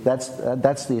the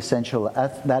essential.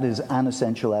 That is an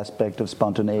essential aspect of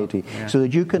spontaneity, yeah. So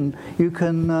that you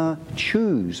can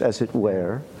choose, as it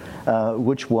were,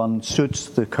 which one suits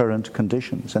the current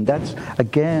conditions, and that's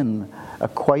again a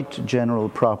quite general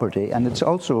property, and it's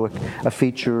also a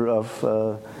feature of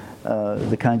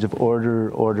the kinds of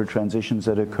order transitions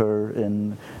that occur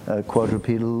in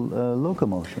quadrupedal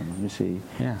locomotion, you see.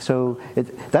 Yeah. So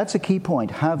that's a key point,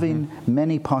 having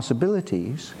many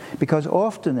possibilities, because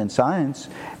often in science,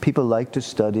 people like to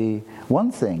study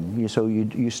one thing. So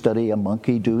you study a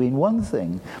monkey doing one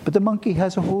thing, but the monkey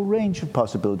has a whole range of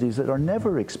possibilities that are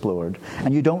never explored,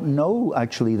 and you don't know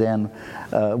actually then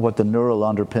what the neural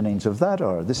underpinnings of that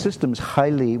are. The system's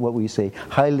highly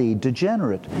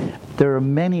degenerate. There are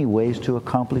many ways to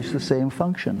accomplish the same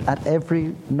function at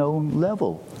every known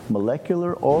level,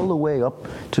 molecular all the way up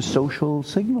to social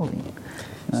signaling.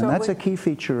 And So that's a key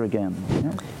feature again.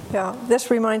 Yeah. Yeah, this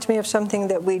reminds me of something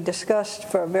that we discussed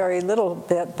for a very little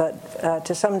bit, but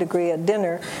to some degree at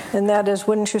dinner, and that is,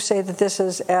 wouldn't you say that this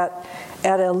is at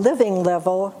a living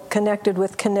level connected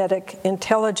with kinetic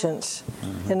intelligence?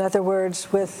 Mm-hmm. In other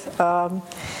words, with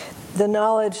the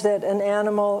knowledge that an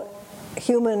animal,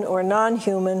 human or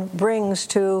non-human, brings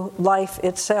to life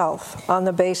itself on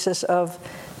the basis of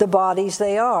the bodies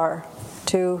they are,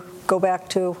 to go back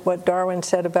to what Darwin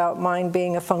said about mind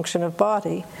being a function of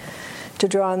body, to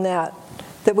draw on that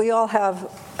we all have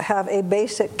a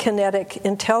basic kinetic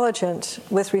intelligence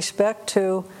with respect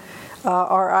to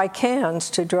our I cans,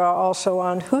 to draw also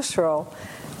on Husserl,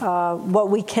 what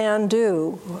we can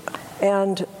do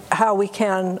and how we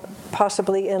can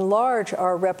possibly enlarge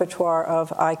our repertoire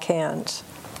of I cans.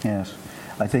 Yes.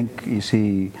 I think, you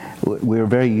see, we're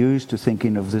very used to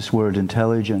thinking of this word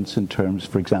intelligence in terms,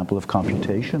 for example, of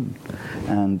computation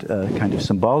and kind of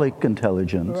symbolic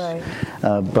intelligence. Right.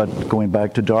 But going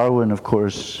back to Darwin, of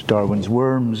course, Darwin's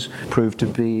worms proved to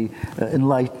be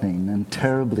enlightening and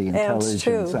terribly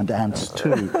intelligent. And ants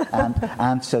too. And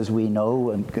ants, as we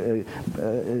know, and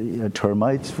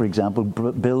termites, for example,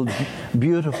 build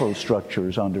beautiful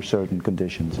structures under certain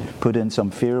conditions. Put in some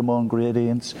pheromone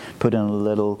gradients, put in a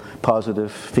little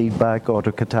positive feedback,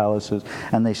 autocatalysis,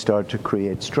 and they start to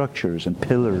create structures and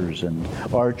pillars and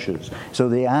arches. So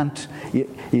the ant,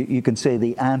 you can say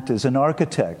the ant is an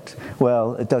architect.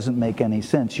 Well, it doesn't make any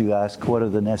sense. You ask, what are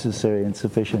the necessary and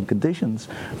sufficient conditions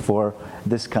for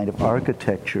this kind of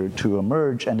architecture to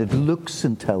emerge? And it looks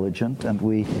intelligent, and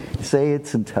we say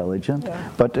it's intelligent,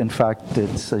 but in fact,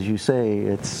 it's, as you say,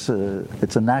 it's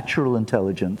a natural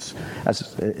intelligence,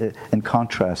 as in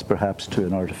contrast, perhaps, to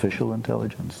an artificial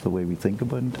intelligence, the way we think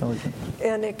about intelligence.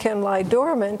 And it can lie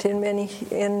dormant in many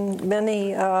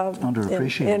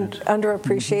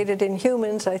underappreciated in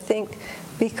humans, I think,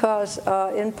 because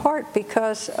in part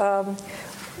because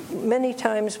many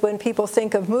times when people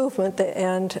think of movement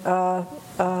and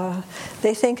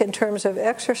they think in terms of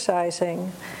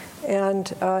exercising.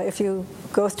 And if you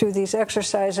go through these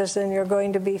exercises, then you're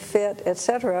going to be fit,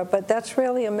 etc. But that's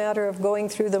really a matter of going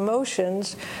through the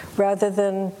motions rather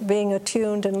than being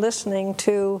attuned and listening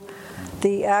to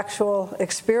the actual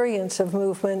experience of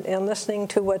movement and listening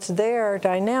to what's there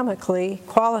dynamically,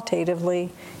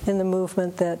 qualitatively in the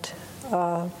movement that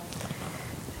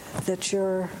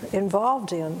you're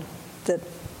involved in, that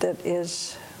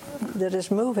is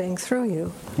moving through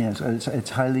you. Yes, it's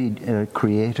highly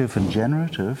creative and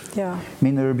generative. Yeah. I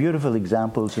mean, there are beautiful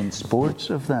examples in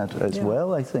sports of that as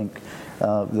well, I think.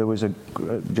 There was I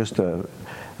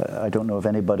don't know if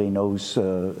anybody knows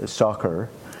soccer,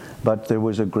 but there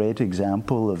was a great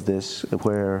example of this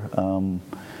where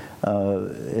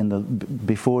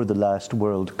before the last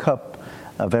World Cup,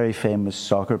 a very famous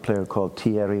soccer player called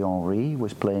Thierry Henry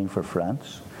was playing for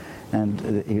France. And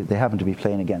they happened to be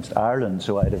playing against Ireland,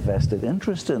 so I had a vested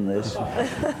interest in this.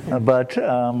 But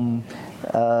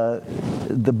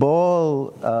the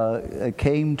ball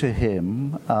came to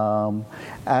him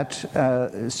at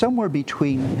somewhere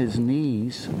between his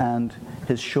knees and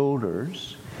his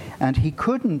shoulders, and he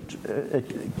couldn't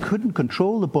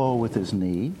control the ball with his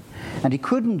knee, and he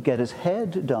couldn't get his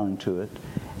head down to it.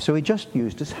 So he just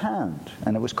used his hand,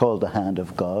 and it was called the hand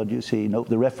of God. You see, no,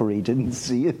 the referee didn't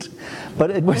see it, but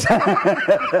it was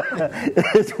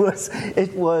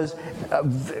it was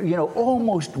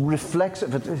almost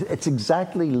reflexive. It's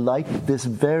exactly like this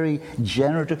very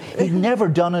generative. He'd never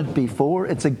done it before.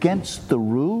 It's against the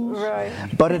rules, right.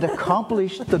 But it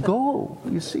accomplished the goal.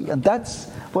 You see, and that's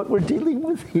what we're dealing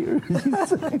with here.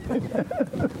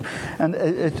 And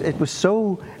it was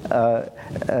so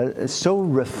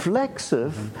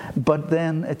reflexive. But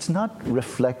then it's not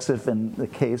reflexive in the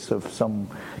case of some,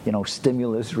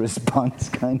 stimulus response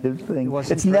kind of thing.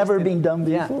 It's never been done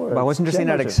before. Yeah. But what's interesting in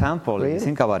that example, if you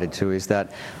think about it too, is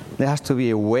that there has to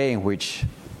be a way in which,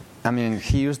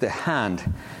 he used the hand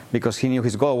because he knew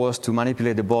his goal was to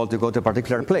manipulate the ball to go to a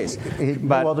particular place.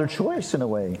 No other choice in a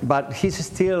way. But he's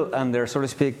still under, so to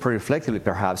speak, pre-reflectively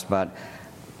perhaps, but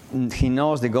he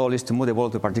knows the goal is to move the ball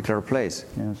to a particular place.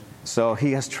 Yes. So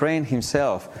he has trained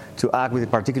himself to act with a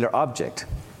particular object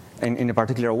in a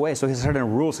particular way. So he has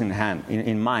certain rules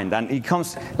in mind. And it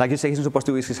comes, like you say, he's not supposed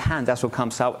to use his hand. That's what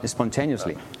comes out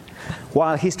spontaneously.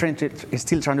 While he's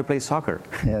still trying to play soccer.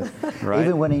 Yes. Right?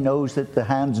 Even when he knows that the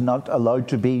hand's not allowed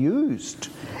to be used.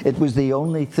 It was the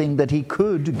only thing that he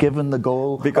could, given the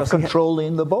goal of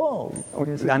controlling the ball.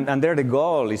 And there the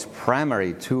goal is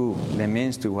primary to the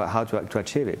means to how to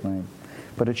achieve it. Right.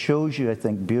 But it shows you, I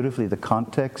think, beautifully the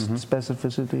context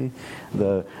specificity,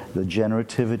 the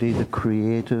generativity, the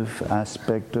creative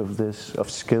aspect of this, of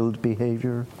skilled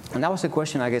behavior. And that was a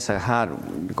question I guess I had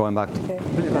going back to... Okay.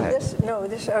 Go ahead.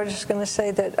 I was just going to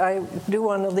say that I do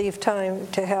want to leave time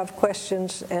to have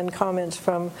questions and comments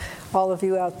from all of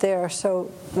you out there,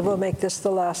 so we'll make this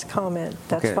the last comment.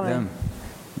 That's okay, fine. Then,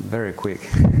 very quick.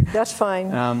 That's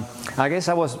fine. I guess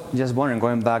I was just wondering,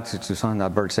 going back to something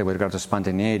that Bert said with regard to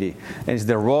spontaneity, is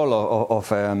the role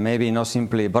of maybe not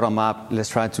simply bottom-up, let's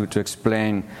try to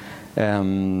explain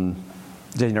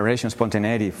generation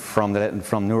spontaneity from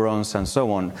neurons and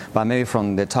so on, but maybe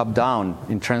from the top down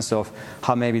in terms of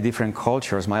how maybe different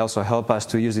cultures might also help us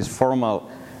to use this formal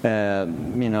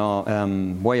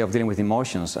way of dealing with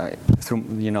emotions through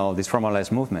these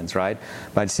formalized movements, right?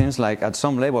 But it seems like at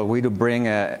some level we do bring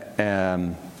a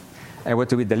way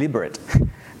to be deliberate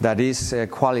that is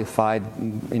qualified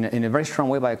in a very strong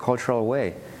way by a cultural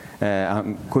way.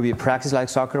 Could be a practice like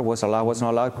soccer, what's allowed, what's not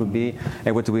allowed. Could be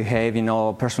a way to behave,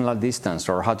 personal distance,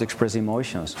 or how to express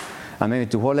emotions. And maybe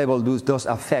to what level those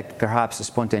affect perhaps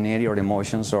spontaneity or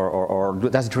emotions, or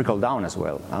does it trickle down as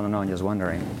well? I don't know, I'm just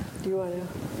wondering. Do you want to?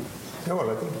 No,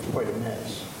 well, I think it's quite a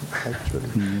mess, actually.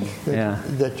 Yeah.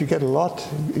 That you get a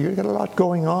lot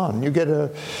going on. You get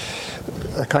a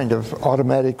kind of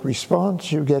automatic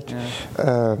response. You get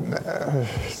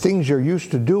things you're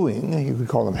used to doing. You could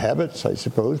call them habits, I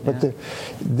suppose. But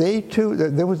they too,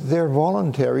 they're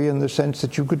voluntary in the sense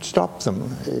that you could stop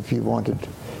them if you wanted.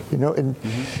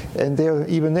 And there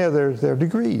are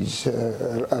degrees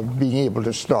of being able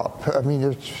to stop. I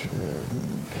mean,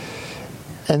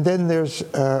 and then there's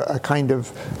a kind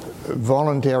of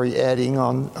voluntary adding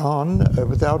on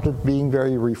without it being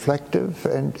very reflective,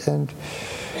 and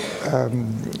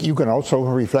you can also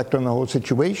reflect on the whole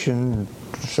situation,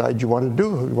 decide you want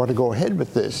to go ahead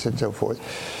with this, and so forth.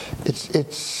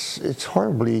 It's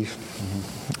horribly,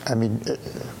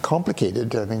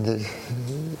 complicated. I mean,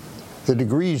 the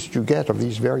degrees you get of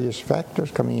these various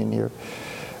factors coming in here.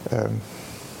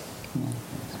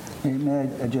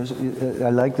 I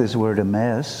like this word, a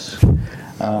mess.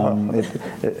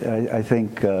 I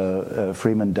think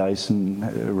Freeman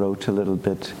Dyson wrote a little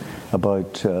bit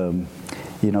about, when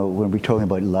we're talking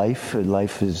about life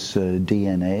is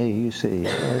DNA, you see.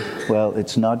 Well,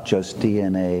 it's not just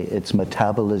DNA, it's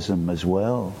metabolism as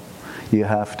well. You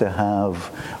have to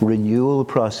have renewal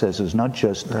processes, not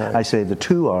just, I say, the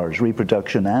two R's,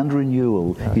 reproduction and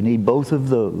renewal. You need both of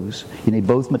those. You need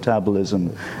both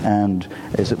metabolism and,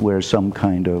 as it were, some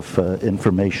kind of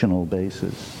informational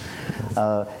basis.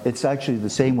 It's actually the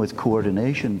same with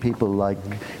coordination. People like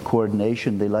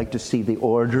coordination. They like to see the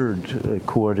ordered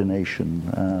coordination.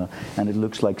 And it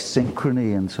looks like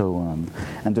synchrony and so on.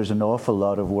 And there's an awful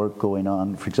lot of work going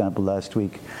on. For example, last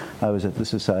week I was at the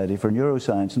Society for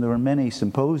Neuroscience, and there were many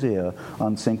symposia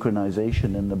on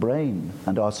synchronization in the brain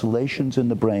and oscillations in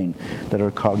the brain that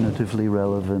are cognitively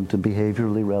relevant and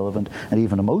behaviorally relevant and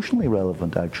even emotionally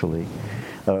relevant, actually.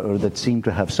 Or that seem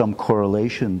to have some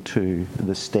correlation to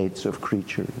the states of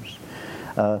creatures.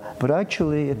 But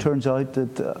actually, it turns out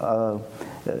that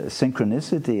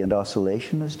synchronicity and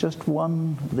oscillation is just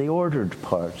the ordered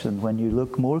part. And when you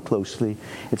look more closely,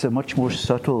 it's a much more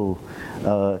subtle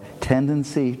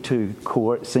tendency to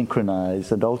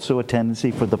synchronize, and also a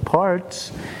tendency for the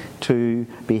parts to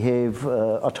behave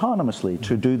autonomously,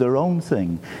 to do their own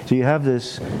thing. So you have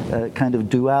this kind of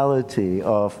duality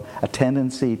of a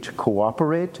tendency to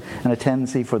cooperate and a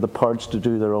tendency for the parts to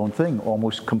do their own thing,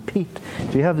 almost compete.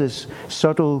 So you have this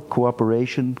subtle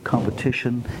cooperation,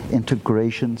 competition,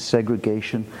 integration,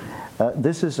 segregation.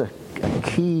 This is a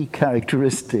key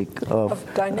characteristic of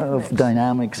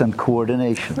dynamics and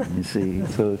coordination, you see.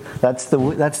 So that's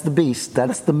the beast,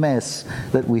 that's the mess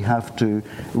that we have to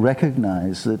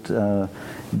recognize, that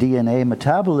DNA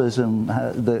metabolism,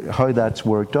 how that's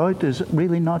worked out, is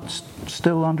really not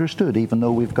still understood, even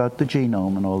though we've got the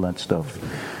genome and all that stuff.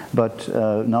 But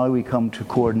now we come to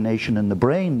coordination in the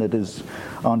brain that is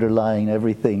underlying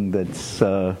everything that's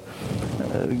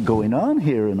going on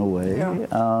here in a way.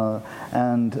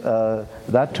 And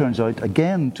that turns out,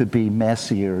 again, to be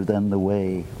messier than the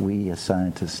way we as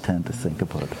scientists tend to think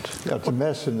about it. Yeah, it's a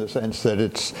mess in the sense that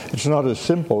it's not as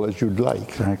simple as you'd like.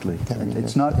 Exactly.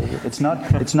 It's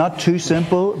not too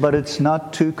simple, but it's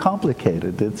not too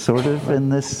complicated. It's sort of in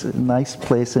this nice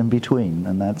place in between,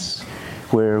 and that's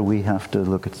where we have to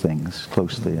look at things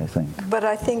closely, I think. But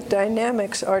I think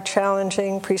dynamics are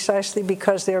challenging precisely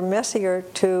because they're messier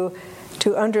to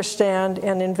understand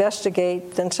and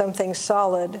investigate than something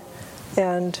solid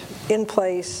and in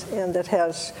place, and that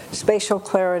has spatial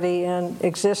clarity and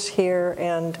exists here,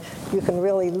 and you can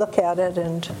really look at it,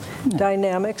 and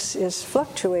dynamics is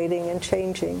fluctuating and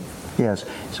changing. Yes.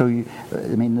 So,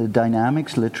 the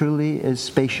dynamics literally is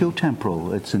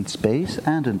spatio-temporal. It's in space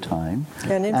and in time.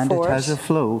 And in force. It has a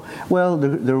flow. Well,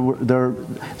 there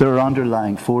are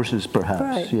underlying forces, perhaps,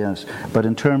 right. Yes. But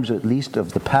in terms, at least,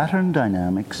 of the pattern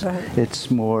dynamics, right. It's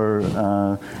more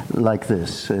like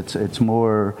this. It's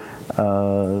more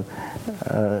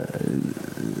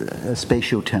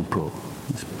spatio-temporal.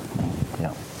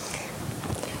 Yeah.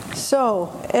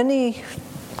 So, any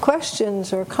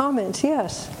questions or comments?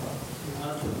 Yes.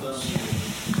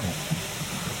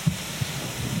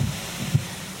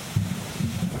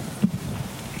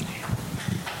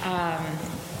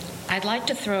 I'd like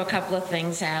to throw a couple of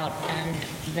things out, and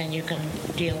then you can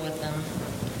deal with them.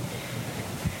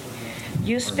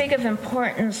 You speak of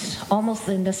importance, almost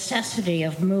the necessity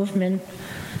of movement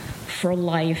for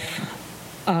life.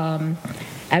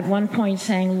 At one point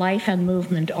saying life and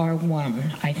movement are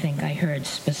one, I think I heard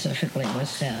specifically was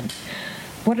said.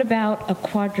 What about a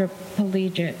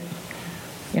quadriplegic,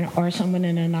 or someone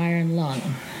in an iron lung?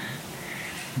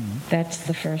 Mm-hmm. That's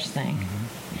the first thing. Mm-hmm.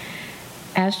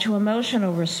 As to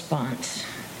emotional response,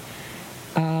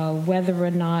 whether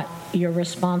or not you're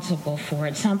responsible for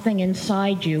it, something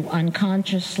inside you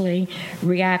unconsciously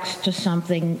reacts to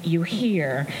something you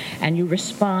hear, and you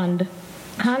respond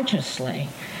consciously.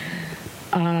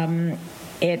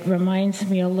 It reminds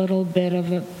me a little bit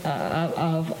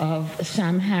of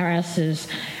Sam Harris's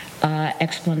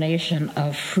explanation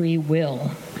of free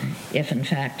will, if in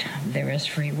fact there is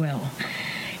free will.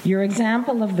 Your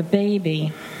example of the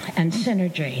baby and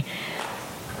synergy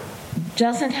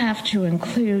doesn't have to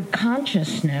include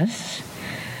consciousness.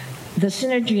 The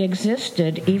synergy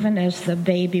existed even as the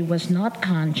baby was not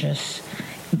conscious,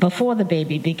 before the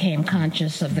baby became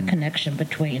conscious of the connection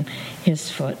between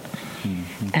his foot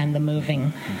and the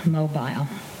moving mobile.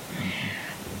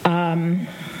 And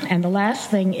the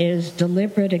last thing is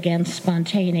deliberate against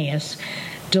spontaneous.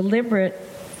 Deliberate,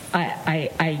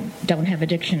 I don't have a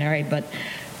dictionary, but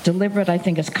deliberate, I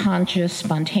think, is conscious.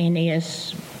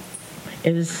 Spontaneous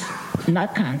is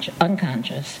not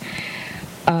unconscious.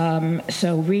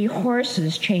 So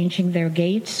horses changing their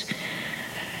gaits.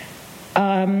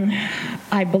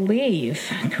 I believe,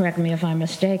 correct me if I'm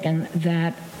mistaken,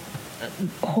 that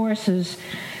horses'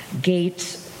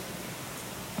 gaits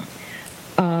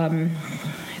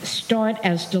start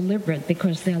as deliberate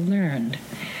because they're learned,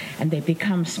 and they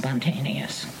become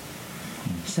spontaneous.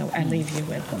 So I leave you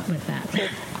with that.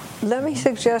 Let me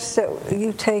suggest that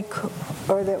you take,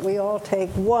 or that we all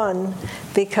take one,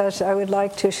 because I would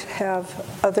like to have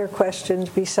other questions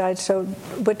besides. So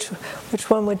which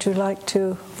one would you like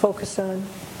to focus on?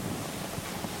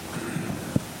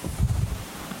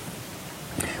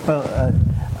 Well,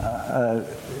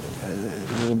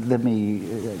 let me.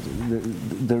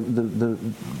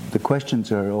 The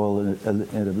questions are all a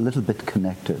little bit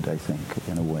connected, I think,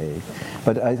 in a way.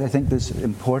 But I think this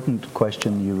important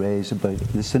question you raise about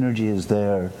the synergy is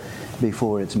there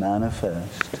before it's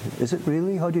manifest. Is it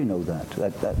really? How do you know that?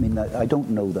 I don't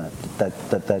know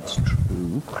that's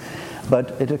true.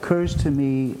 But it occurs to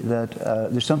me that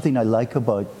there's something I like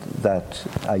about that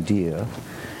idea.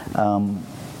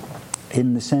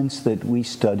 In the sense that we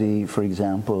study, for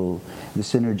example, the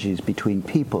synergies between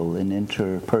people in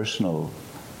interpersonal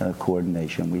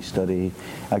coordination. We study,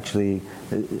 actually,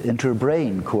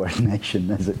 interbrain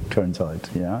coordination, as it turns out,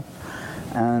 yeah?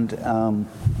 And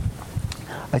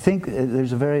I think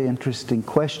there's a very interesting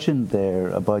question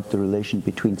there about the relation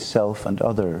between self and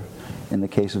other. In the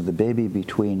case of the baby,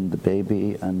 between the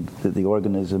baby and the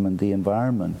organism and the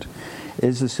environment.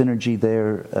 Is the synergy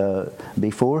there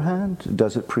beforehand?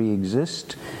 Does it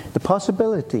pre-exist? The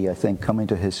possibility, I think, coming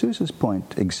to Jesus'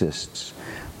 point, exists.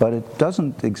 But it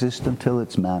doesn't exist until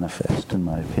it's manifest, in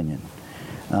my opinion.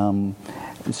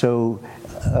 So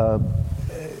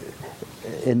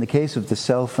in the case of the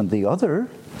self and the other,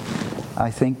 I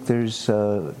think there's...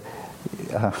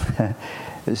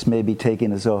 this may be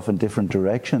taking us off in different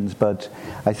directions, but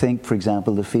I think, for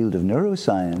example, the field of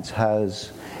neuroscience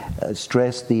has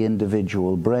stressed the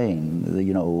individual brain.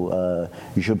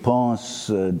 Je pense,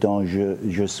 donc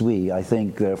je suis, I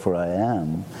think, therefore I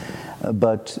am.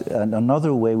 But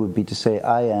another way would be to say,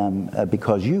 I am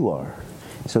because you are.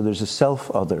 So there's a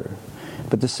self-other.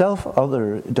 But the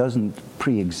self-other doesn't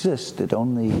pre-exist. It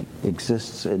only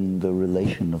exists in the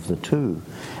relation of the two.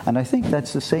 And I think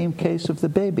that's the same case of the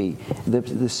baby. The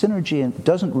synergy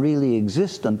doesn't really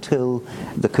exist until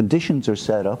the conditions are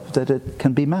set up that it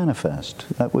can be manifest.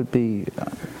 That would be...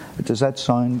 does that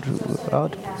sound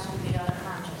odd?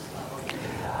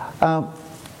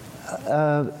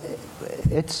 I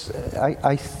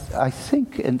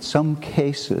think in some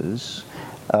cases,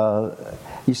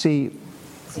 you see,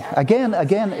 again,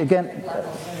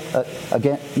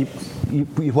 you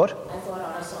what? I thought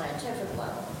on a scientific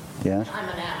level. Yes. I'm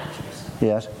an amateur. So.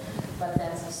 Yes. But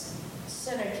that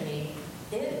synergy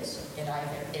it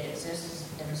exists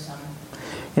in some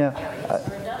areas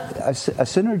or it doesn't. A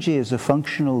synergy is a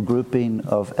functional grouping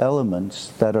of elements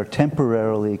that are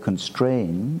temporarily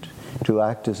constrained to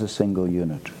act as a single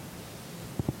unit.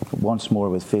 Once more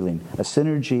with feeling. A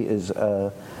synergy is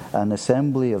an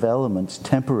assembly of elements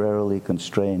temporarily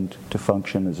constrained to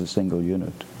function as a single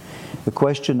unit. The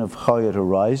question of how it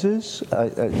arises,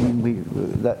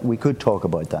 we could talk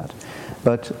about that.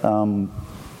 But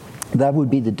that would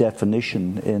be the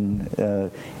definition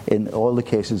in all the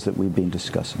cases that we've been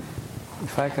discussing.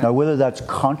 Now, whether that's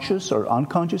conscious or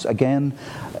unconscious, again,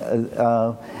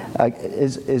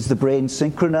 is the brain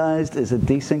synchronized? Is it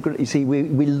desynchronized? You see,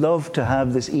 we love to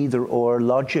have this either-or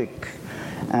logic.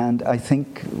 And I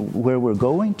think where we're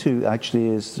going to actually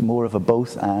is more of a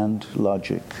both-and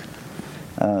logic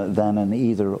than an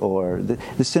either-or. The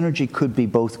synergy could be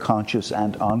both conscious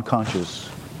and unconscious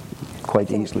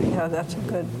quite easily. Yeah, that's a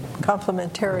good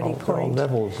complementarity point.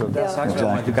 Levels of That's actually what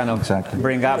I wanted to kind of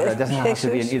bring up. It doesn't have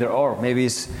to be an either-or. Maybe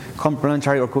it's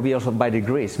complementary or could be also by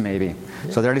degrees, maybe.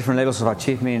 So there are different levels of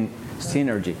achieving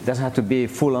synergy. It doesn't have to be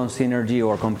full-on synergy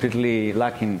or completely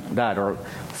lacking that, or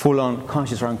full-on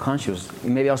conscious or unconscious.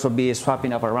 It may also be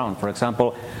swapping up around. For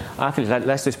example, athletes,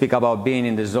 let's speak about being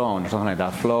in the zone, or something like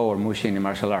that, flow or mushin in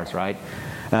martial arts, right?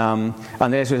 And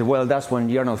they say, well, that's when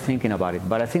you're not thinking about it.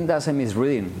 But I think that's a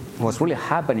misreading. What's really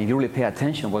happening, if you really pay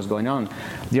attention what's going on,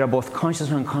 they are both conscious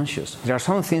and unconscious. There are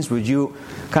some things which you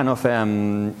kind of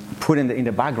put in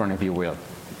the background, if you will.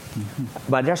 Mm-hmm.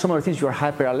 But there are some other things you are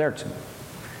hyper alert to.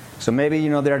 So maybe,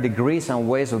 there are degrees and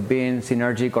ways of being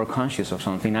synergic or conscious of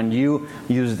something, and you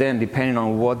use them depending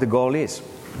on what the goal is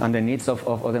and the needs of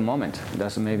the moment.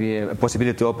 That's maybe a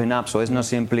possibility to open up. So it's not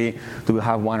simply to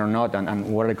have one or not,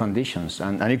 and what are the conditions.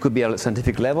 And it could be a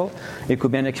scientific level. It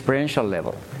could be an experiential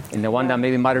level, in the one that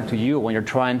maybe matters to you when you're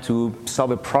trying to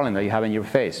solve a problem that you have in your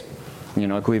face.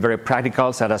 It could be very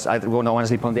practical, such as I don't want to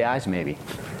sleep on the ice, maybe.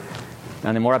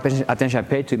 And the more attention I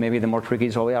pay to it, maybe the more tricky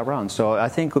it's all the way around. So I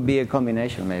think it could be a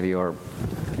combination, maybe, or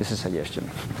this is a suggestion.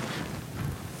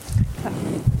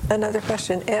 Another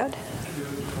question, Ed?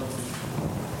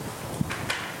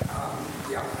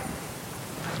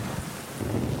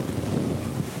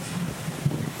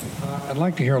 I'd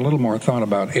like to hear a little more thought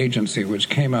about agency, which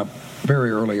came up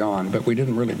very early on, but we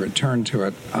didn't really return to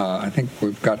it. I think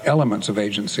we've got elements of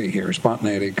agency here,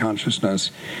 spontaneity,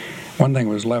 consciousness. One thing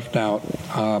was left out.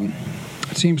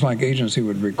 It seems like agency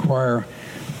would require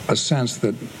a sense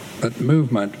that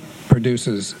movement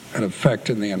produces an effect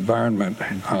in the environment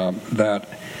that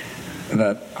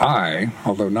I,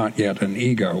 although not yet an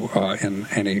ego in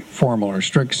any formal or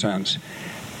strict sense,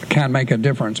 can make a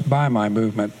difference by my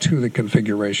movement to the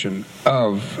configuration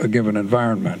of a given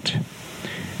environment.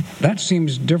 That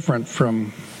seems different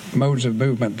from modes of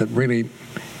movement that really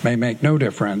may make no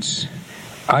difference.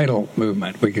 Idle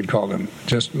movement, we could call them,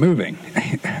 just moving,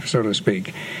 so to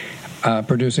speak,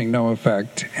 producing no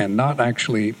effect and not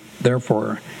actually,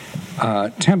 therefore,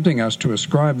 tempting us to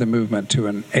ascribe the movement to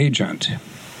an agent.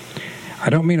 I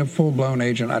don't mean a full-blown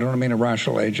agent. I don't mean a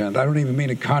rational agent. I don't even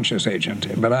mean a conscious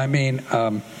agent. But I mean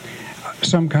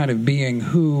some kind of being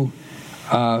who,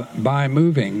 by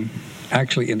moving,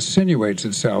 actually insinuates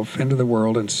itself into the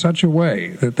world in such a way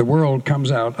that the world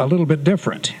comes out a little bit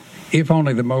different, if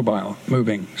only the mobile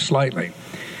moving slightly.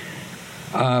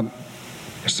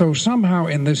 So somehow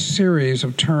in this series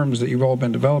of terms that you've all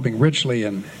been developing richly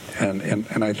and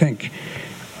I think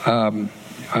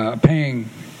paying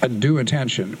due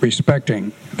attention,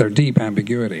 respecting their deep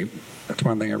ambiguity. That's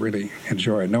one thing I really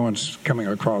enjoy. No one's coming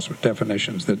across with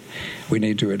definitions that we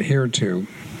need to adhere to.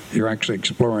 You're actually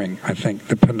exploring, I think,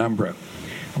 the penumbra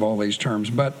of all these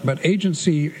terms. But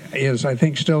agency is, I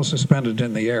think, still suspended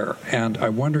in the air. And I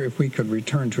wonder if we could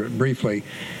return to it briefly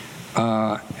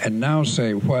and now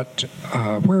say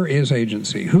where is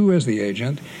agency? Who is the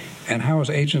agent? And how is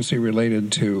agency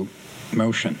related to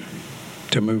motion,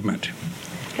 to movement?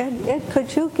 Ed,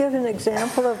 could you give an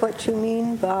example of what you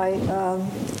mean by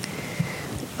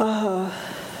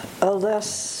a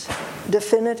less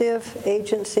definitive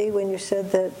agency when you said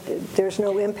that there's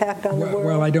no impact on the world?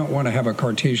 Well, I don't want to have a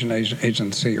Cartesian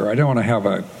agency, or I don't want to have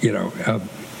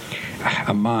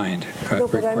a mind. No,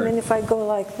 but I mean if I go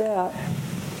like that.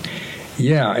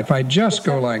 Yeah, if I just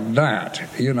go like that,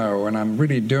 and I'm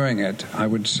really doing it, I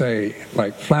would say,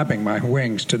 like flapping my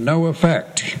wings to no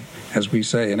effect, as we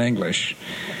say in English,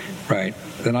 right,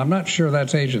 then I'm not sure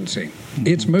that's agency. Mm-hmm.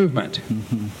 It's movement.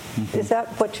 Mm-hmm. Is that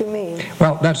what you mean?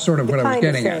 Well, that's sort of what I was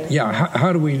getting at. Yeah,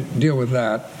 how do we deal with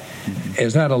that? Mm-hmm.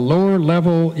 Is that a lower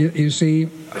level, you see?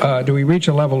 Do we reach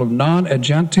a level of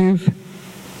non-agentive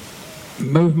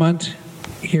movement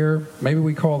here? Maybe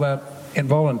we call that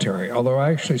involuntary, although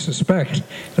I actually suspect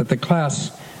that that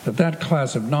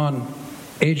class of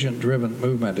non-agent-driven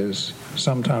movement is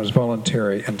sometimes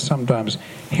voluntary and sometimes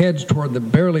heads toward the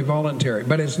barely voluntary,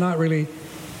 but it's not really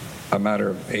a matter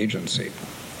of agency.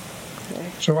 Okay.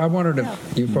 So I wondered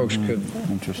if you folks could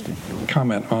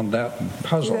comment on that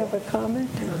puzzle. Do you have a comment?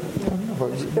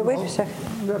 Wait a second.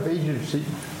 You have agency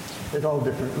at all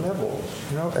different levels.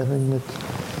 I mean,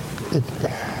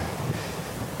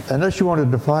 unless you want to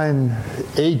define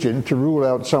agent to rule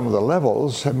out some of the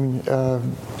levels, I mean,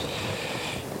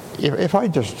 if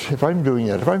I'm doing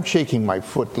it, if I'm shaking my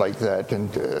foot like that,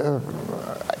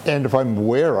 and if I'm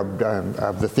aware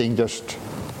of the thing, just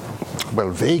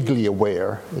vaguely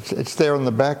aware, it's there in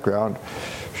the background.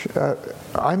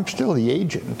 I'm still the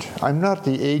agent. I'm not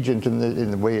the agent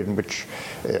in the way in which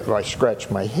I scratch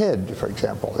my head, for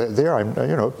example. There,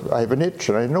 I have an itch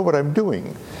and I know what I'm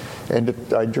doing. And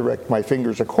I direct my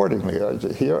fingers accordingly.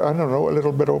 Here, I don't know, a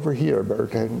little bit over here,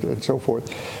 and so forth.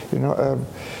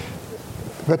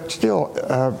 But still,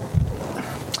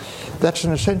 that's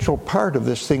an essential part of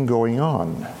this thing going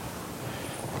on.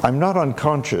 I'm not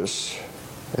unconscious,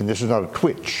 and this is not a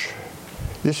twitch.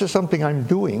 This is something I'm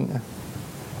doing,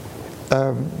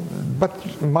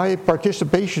 but my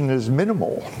participation is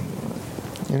minimal.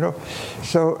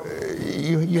 So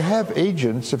you have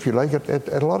agents, if you like, at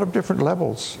a lot of different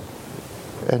levels.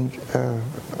 And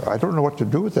I don't know what to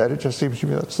do with that. It just seems to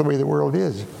me that's the way the world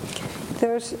is.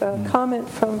 There's a comment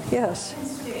from, yes. I can't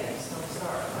stand, so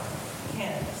sorry.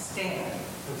 Can't stand.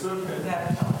 It's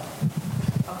okay.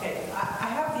 Okay, I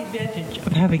have the advantage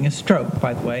of having a stroke,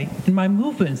 by the way, in my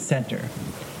movement center.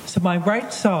 So my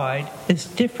right side is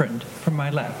different from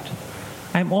my left.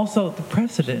 I'm also the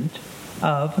president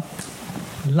of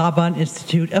Laban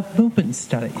Institute of Movement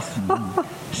Studies.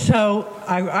 So,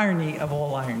 irony of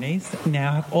all ironies,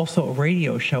 now I have also a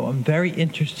radio show. I'm very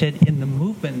interested in the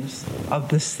movements of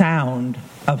the sound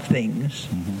of things.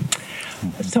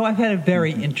 So I've had a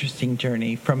very interesting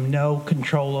journey from no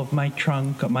control of my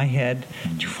trunk or my head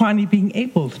to finally being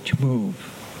able to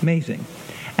move. Amazing.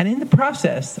 And in the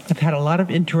process, I've had a lot of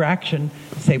interaction,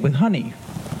 say, with Honey,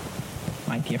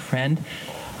 my dear friend,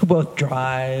 who both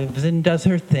drives and does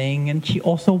her thing, and she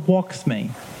also walks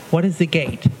me. What is the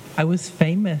gait? I was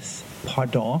famous,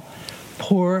 pardon,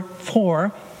 for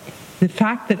the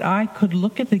fact that I could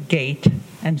look at the gait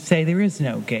and say there is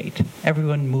no gait.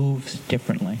 Everyone moves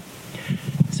differently.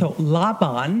 So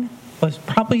Laban was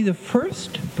probably the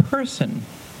first person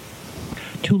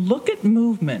to look at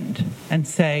movement and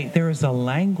say there is a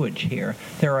language here.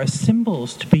 There are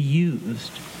symbols to be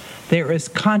used. There is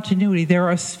continuity. There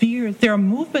are spheres. There are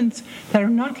movements that are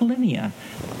not linear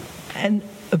and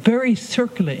very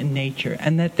circular in nature.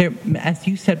 And that there, as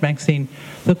you said, Maxine,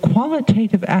 the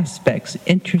qualitative aspects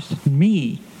interested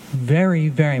me very,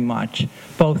 very much,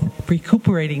 both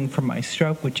recuperating from my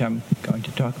stroke, which I'm going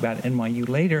to talk about at NYU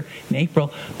later in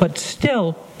April, but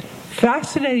still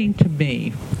fascinating to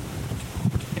me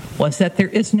was that there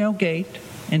is no gait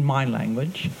in my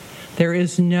language. There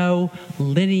is no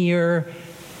linear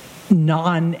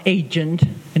non-agent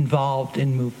involved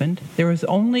in movement. There is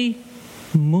only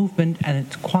movement and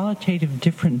its qualitative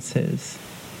differences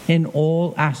in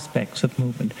all aspects of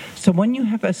movement. So when you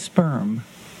have a sperm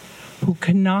who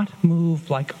cannot move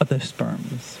like other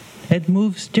sperms, it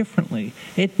moves differently.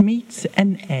 It meets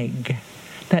an egg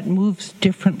that moves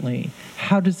differently.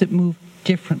 How does it move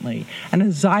differently? And a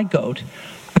zygote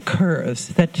occurs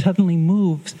that suddenly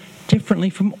moves differently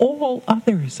from all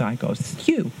other zygotes. It's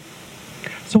you.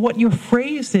 So what your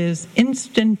phrase is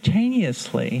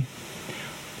instantaneously,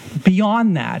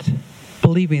 beyond that,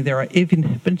 believe me, there are even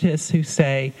hypnotists who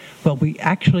say, well, we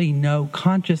actually know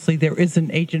consciously there is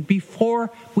an agent before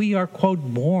we are,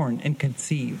 quote, born and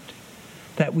conceived,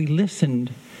 that we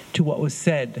listened to what was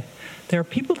said. There are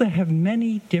people that have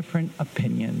many different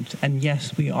opinions, and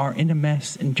yes, we are in a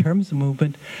mess in terms of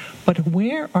movement, but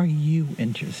where are you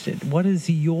interested? What is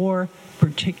your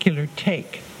particular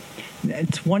take?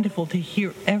 It's wonderful to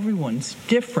hear everyone's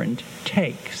different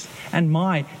takes and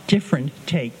my different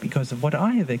take because of what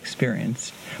I have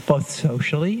experienced, both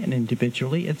socially and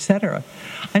individually, etc.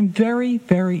 I'm very,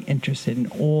 very interested in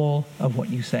all of what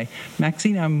you say.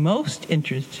 Maxine, I'm most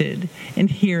interested in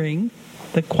hearing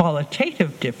the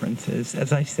qualitative differences,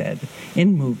 as I said,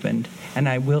 in movement. And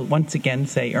I will once again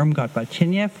say Irmgard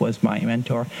Bachinyev was my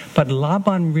mentor, but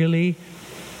Laban really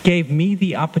gave me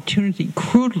the opportunity,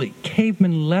 crudely,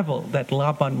 caveman level that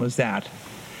Laban was at,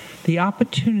 the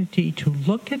opportunity to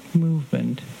look at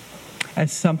movement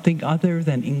as something other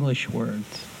than English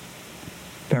words.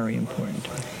 Very important.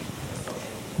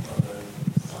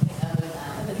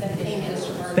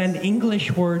 Than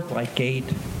English words like gait,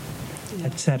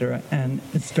 etc., and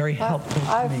it's very helpful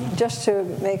to me. Just to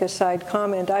make a side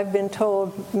comment, I've been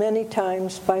told many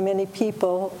times by many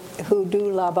people who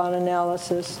do Laban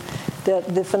analysis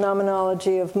that the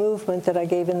phenomenology of movement that I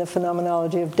gave in the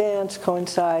phenomenology of dance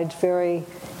coincides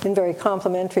in very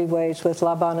complementary ways with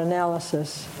Laban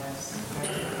analysis.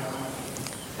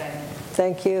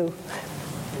 Thank you.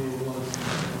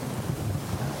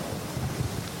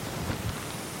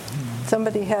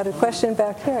 Somebody had a question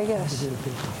back there, yes.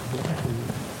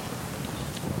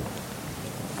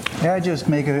 May I just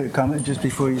make a comment just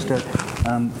before you start?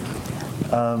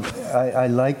 I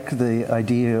like the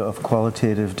idea of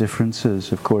qualitative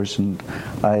differences, of course, and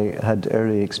I had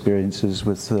early experiences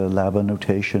with Laban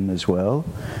notation as well.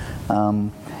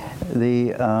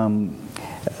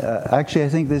 Actually, I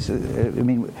think this,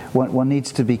 one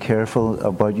needs to be careful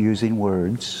about using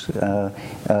words.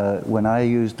 When I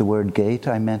used the word gait,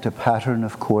 I meant a pattern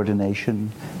of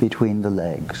coordination between the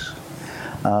legs.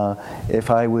 If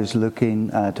I was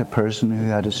looking at a person who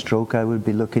had a stroke, I would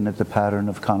be looking at the pattern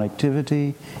of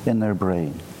connectivity in their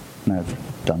brain. And I've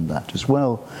done that as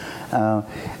well.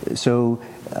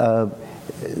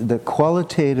 The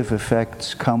qualitative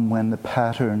effects come when the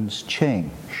patterns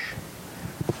change.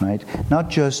 Right? Not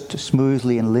just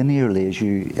smoothly and linearly, as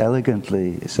you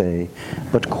elegantly say,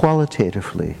 but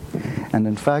qualitatively. And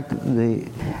in fact, the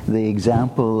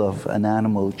example of an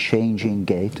animal changing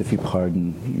gait, if you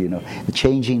pardon,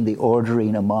 changing the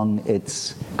ordering among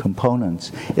its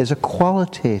components, is a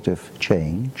qualitative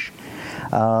change.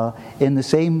 In the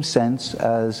same sense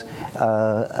as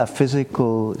a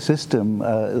physical system,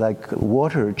 like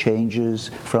water changes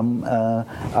from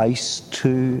ice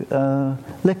to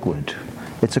liquid.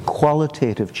 It's a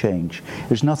qualitative change.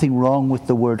 There's nothing wrong with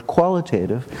the word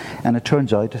qualitative, and it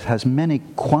turns out it has many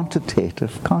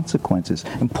quantitative consequences,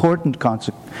 important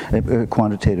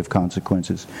quantitative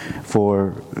consequences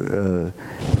for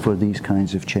these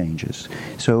kinds of changes.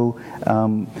 So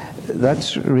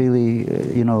that's really,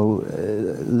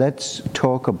 let's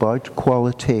talk about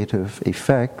qualitative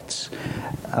effects.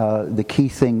 The key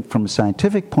thing from a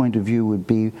scientific point of view would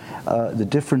be the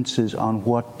differences on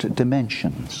what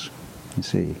dimensions. You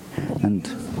see, and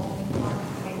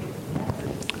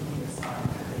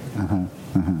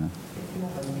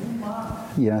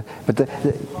yeah, but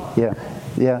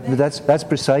but that's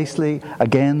precisely,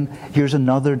 again, here's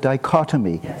another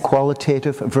dichotomy: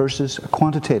 qualitative versus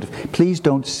quantitative. Please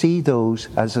don't see those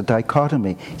as a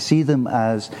dichotomy. See them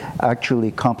as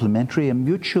actually complementary and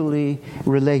mutually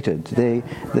related. They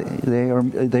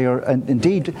are, and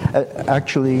indeed,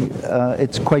 actually,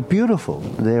 it's quite beautiful.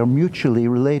 They are mutually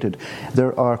related.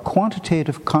 There are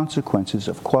quantitative consequences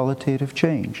of qualitative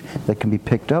change that can be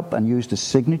picked up and used as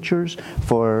signatures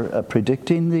for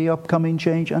predicting the upcoming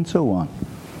change, and so on.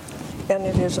 And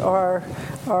it is our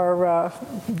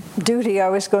duty, I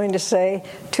was going to say,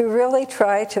 to really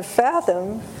try to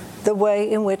fathom the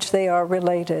way in which they are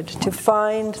related, to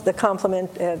find the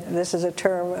this is a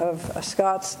term of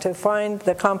Scott's, to find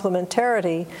the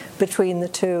complementarity between the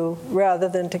two, rather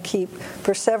than to keep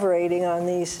perseverating on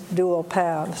these dual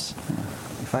paths.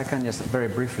 If I can just very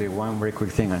briefly, one very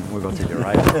quick thing, and we'll go to you,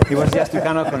 right? It was just to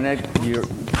kind of connect your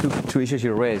two issues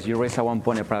you raised. You raised at one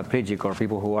point a paraplegic, or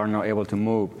people who are not able to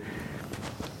move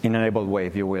in an able way,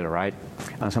 if you will, right?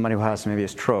 And somebody who has maybe a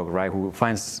stroke, right, who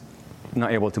finds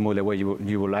not able to move the way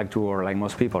you would like to, or like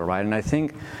most people, right? And I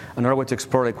think another way to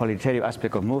explore the qualitative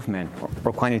aspect of movement,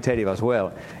 or quantitative as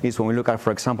well, is when we look at,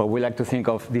 for example, we like to think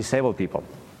of disabled people.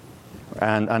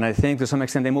 And I think to some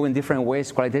extent they move in different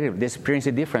ways qualitatively. They experience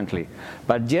it differently.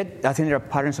 But yet, I think there are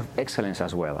patterns of excellence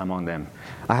as well among them.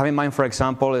 I have in mind, for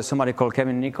example, somebody called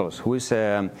Kevin Nichols, who is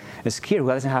a skier who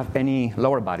doesn't have any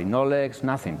lower body, no legs,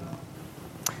 nothing.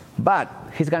 But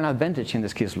he's got an advantage in the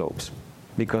ski slopes.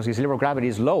 Because his center of gravity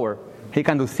is lower, he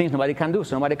can do things nobody can do,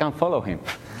 so nobody can follow him.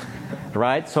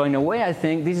 Right? So in a way, I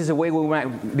think this is a way we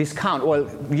might discount. Well,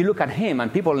 you look at him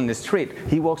and people in the street,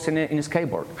 he walks in a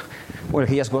skateboard. Well,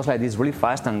 he just goes like this really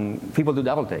fast, and people do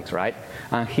double takes, right?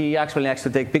 And he actually likes to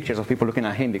take pictures of people looking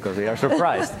at him because they are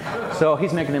surprised. So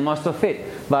he's making the most of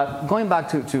it. But going back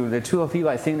to the two of you,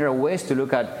 I think there are ways to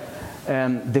look at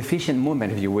deficient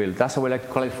movement, if you will. That's how we like to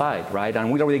qualify it, right?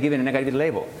 And we're already given a negative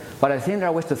label. But I think there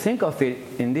are ways to think of it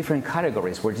in different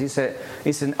categories, where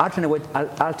it's an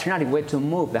alternative way to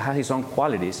move that has its own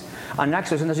qualities. And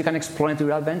actually, sometimes you can exploit it to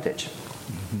your advantage.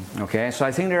 Okay, so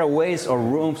I think there are ways or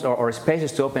rooms or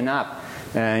spaces to open up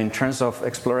in terms of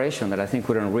exploration that I think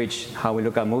would enrich how we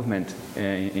look at movement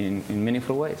in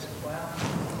meaningful ways.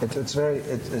 It's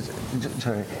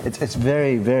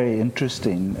very, very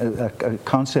interesting. A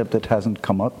concept that hasn't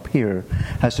come up here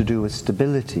has to do with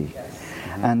stability.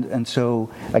 And so,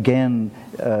 again,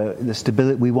 the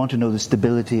stability, we want to know the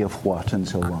stability of what and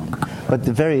so on. But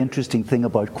the very interesting thing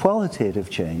about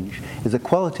qualitative change is that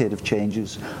qualitative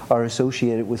changes are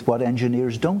associated with what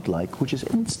engineers don't like, which is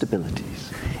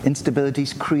instabilities.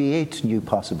 Instabilities create new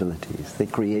possibilities. They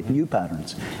create new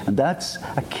patterns. And that's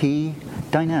a key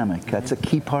dynamic. That's a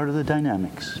key part of the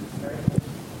dynamics.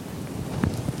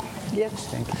 Yes.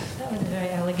 Thank you. That was a very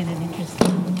elegant and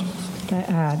interesting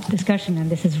discussion, and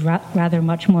this is rather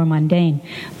much more mundane.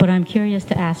 But I'm curious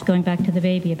to ask, going back to the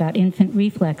baby, about infant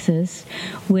reflexes,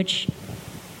 which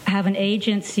have an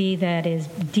agency that is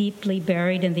deeply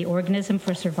buried in the organism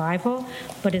for survival,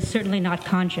 but is certainly not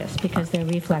conscious because they're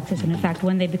reflexes. And in fact,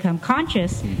 when they become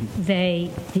conscious, we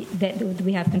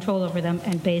have control over them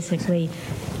and basically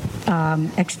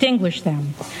extinguish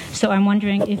them. So I'm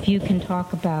wondering if you can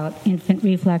talk about infant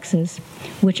reflexes,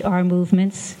 which are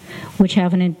movements, which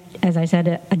have, as I said,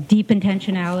 a deep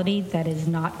intentionality that is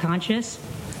not conscious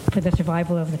for the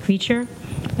survival of the creature.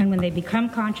 And when they become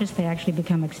conscious, they actually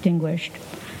become extinguished.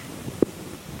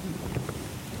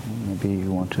 Maybe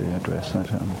you want to address that.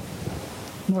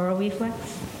 Moral reflex?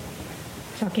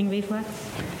 Sucking reflex?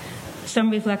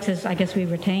 Some reflexes, I guess we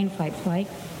retain, fight, flight.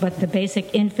 But the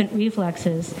basic infant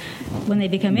reflexes, when they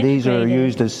become integrated... These are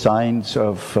used as signs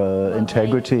of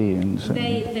integrity.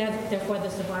 They're for the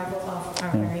survival of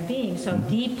our very being. So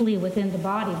deeply within the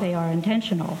body, they are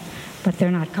intentional, but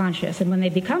they're not conscious. And when they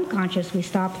become conscious, we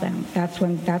stop them. That's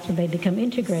when they become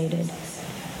integrated.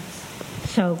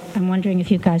 So I'm wondering if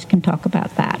you guys can talk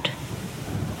about that.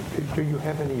 Do you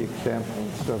have any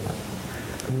examples of...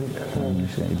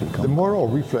 the moral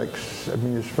reflex,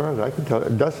 as far as I can tell,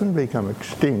 it doesn't become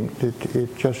extinct.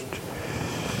 It just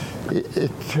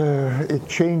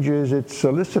changes its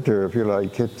solicitor, if you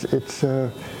like. It's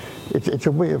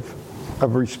a way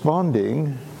of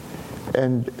responding,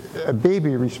 and a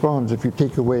baby responds if you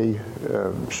take away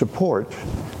support.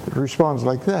 It responds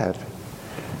like that.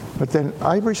 But then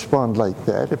I respond like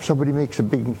that if somebody makes a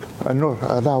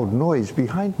loud noise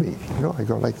behind me. I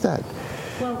go like that.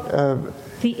 Well,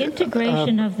 the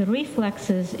integration of the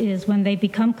reflexes is when they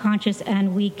become conscious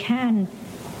and we can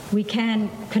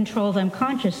control them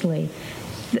consciously.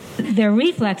 They're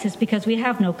reflexes because we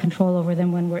have no control over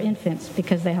them when we're infants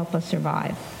because they help us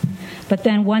survive. But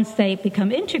then once they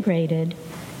become integrated,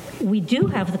 we do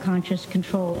have the conscious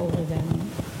control over them.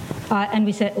 And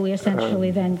we essentially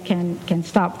then can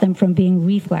stop them from being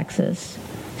reflexes.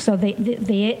 So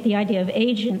the idea of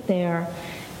agent there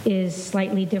is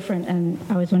slightly different, and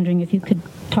I was wondering if you could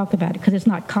talk about it, because it's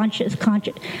not conscious.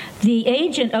 The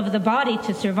agent of the body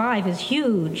to survive is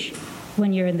huge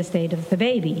when you're in the state of the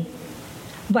baby,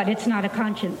 but it's not a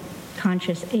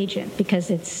conscious agent because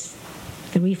it's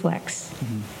the reflex.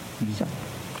 Mm-hmm. So.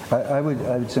 I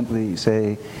would simply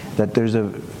say that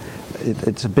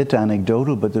it's a bit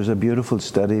anecdotal, but there's a beautiful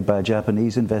study by a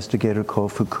Japanese investigator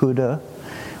called Fukuda,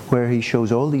 where he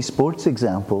shows all these sports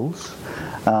examples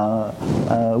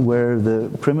where the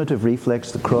primitive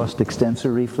reflex, the crossed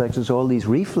extensor reflexes, all these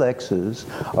reflexes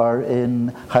are in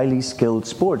highly skilled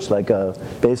sports, like a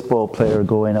baseball player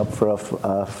going up for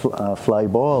a fly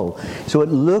ball. So it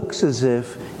looks as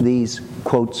if these,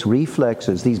 quotes,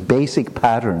 reflexes, these basic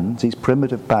patterns, these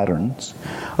primitive patterns,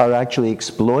 are actually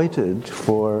exploited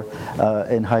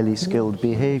in highly skilled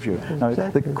behavior. Now,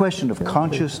 the question of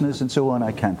consciousness and so on,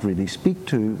 I can't really speak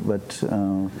to, but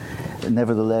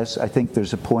nevertheless, I think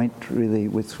there's a point, really,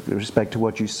 with respect to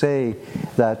what you say,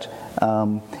 that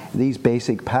these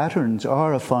basic patterns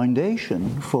are a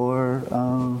foundation for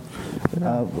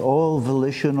all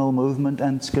volitional movement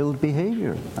and skilled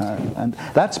behavior. And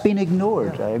that's been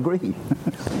ignored, I agree.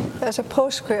 As a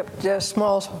postscript, a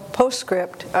small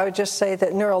postscript, I would just say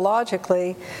that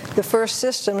neurologically, the first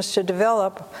systems to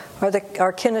develop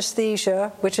are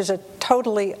kinesthesia, which is a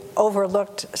totally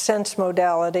overlooked sense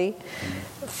modality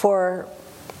for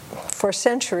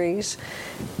centuries,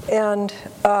 and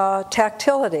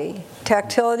tactility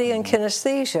and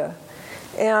kinesthesia.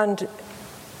 And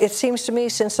it seems to me,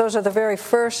 since those are the very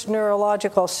first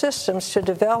neurological systems to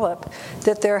develop,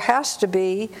 that there has to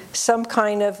be some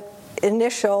kind of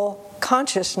initial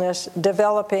consciousness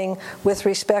developing with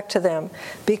respect to them,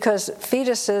 because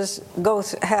fetuses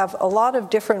have a lot of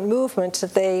different movements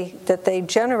that they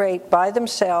generate by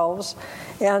themselves,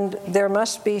 and there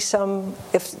must be some,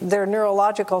 if their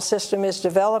neurological system is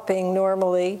developing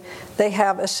normally, they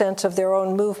have a sense of their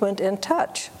own movement and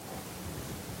touch.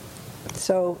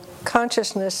 So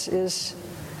consciousness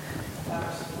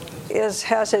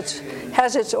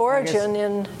has its origin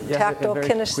in tactile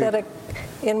kinesthetic,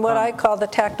 in what I call the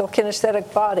tactile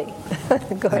kinesthetic body.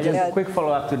 Go ahead. Just a quick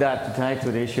follow-up to that, to tie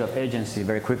to the issue of agency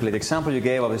very quickly. The example you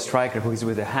gave of the striker who is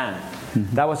with the hand,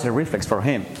 that was a reflex for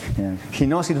him. Yeah. He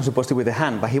knows he's not supposed to with the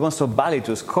hand, but he wants so badly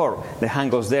to score. The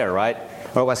hand goes there, right?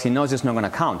 Otherwise, he knows it's not going to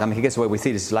count. I mean, he gets away with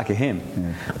it. It's lucky him.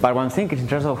 Yeah. But one thing is in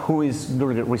terms of who is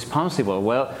responsible.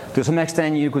 Well, to some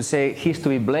extent, you could say he's to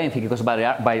be blamed because by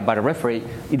the referee,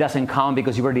 it doesn't count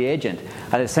because you were the agent.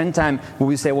 At the same time, we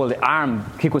would say, well, the arm,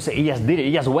 he could say, he just did it.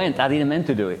 He just went. I didn't mean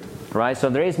to do it, right? So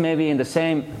there is maybe in the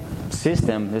same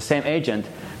system, the same agent,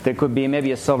 there could be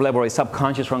maybe a sub-level or a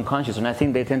subconscious or unconscious, and I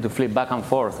think they tend to flip back and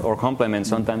forth or complement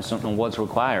sometimes on what's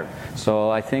required.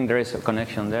 So I think there is a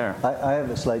connection there. I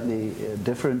have a slightly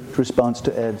different response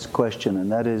to Ed's question,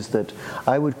 and that is that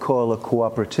I would call a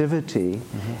cooperativity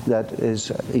that is,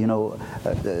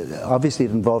 obviously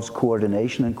it involves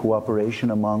coordination and cooperation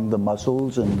among the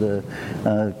muscles and the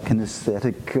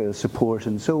kinesthetic support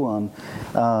and so on.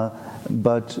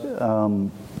 But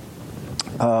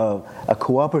a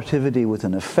cooperativity with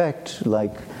an effect,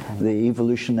 like the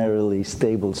evolutionarily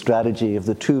stable strategy of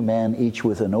the two men, each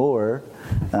with an oar,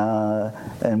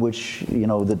 in which,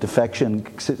 the defection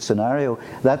scenario,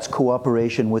 that's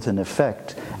cooperation with an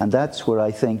effect. And that's where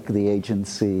I think the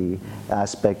agency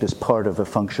aspect is part of a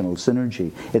functional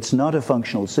synergy. It's not a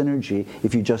functional synergy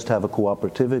if you just have a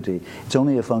cooperativity. It's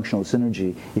only a functional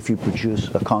synergy if you produce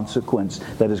a consequence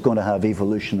that is going to have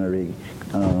evolutionary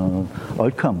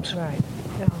outcomes. Right.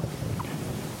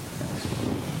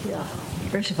 Yeah.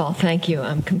 First of all, thank you.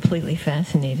 I'm completely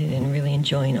fascinated and really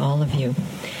enjoying all of you.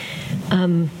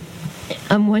 I'm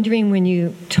wondering, when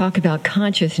you talk about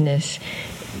consciousness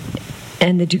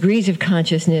and the degrees of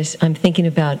consciousness, I'm thinking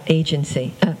about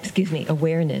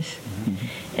awareness.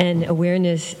 And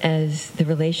awareness as the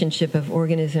relationship of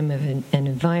organism and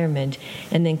environment,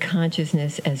 and then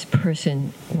consciousness as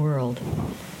person-world.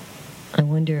 I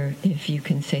wonder if you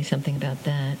can say something about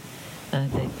that,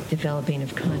 the developing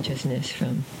of consciousness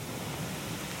from...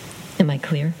 Am I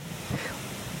clear?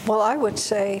 Well, I would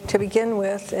say, to begin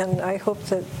with, and I hope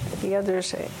that the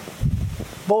others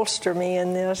bolster me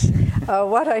in this,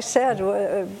 what I said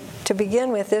to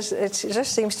begin with is, it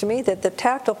just seems to me that the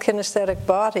tactile kinesthetic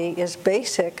body is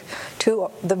basic to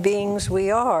the beings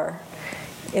we are.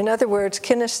 In other words,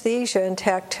 kinesthesia and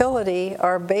tactility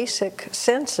are basic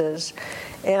senses,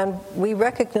 and we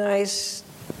recognize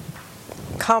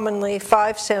commonly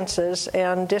 5 senses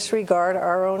and disregard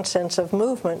our own sense of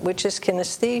movement, which is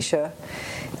kinesthesia.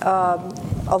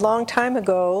 A long time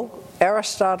ago,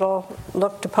 Aristotle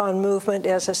looked upon movement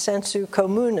as a sensu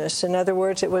communis. In other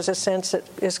words, it was a sense that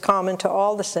is common to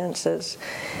all the senses.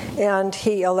 And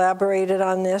he elaborated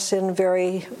on this in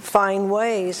very fine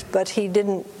ways, but he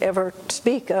didn't ever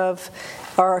speak of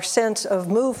our sense of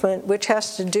movement, which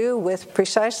has to do with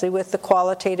precisely with the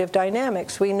qualitative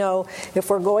dynamics. We know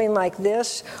if we're going like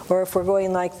this, or if we're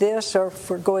going like this, or if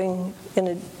we're going in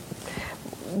a...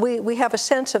 We have a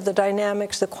sense of the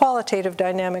dynamics, the qualitative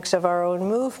dynamics of our own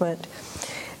movement.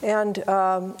 And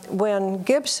when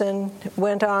Gibson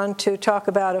went on to talk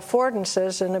about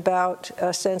affordances and about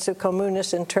sensu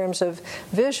communis in terms of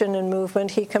vision and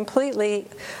movement, he completely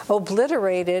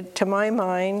obliterated, to my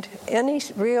mind, any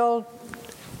real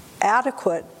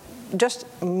adequate, just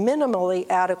minimally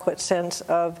adequate sense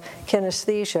of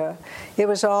kinesthesia. It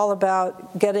was all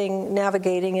about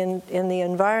navigating in the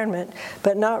environment,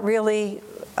 but not really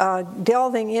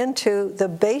delving into the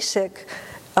basic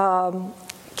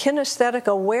kinesthetic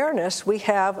awareness we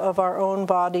have of our own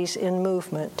bodies in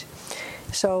movement.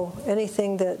 So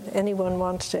anything that anyone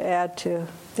wants to add to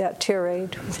that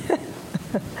tirade?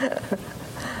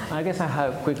 I guess I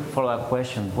have a quick follow-up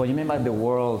question. What do you mean by the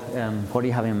world? What do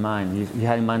you have in mind? You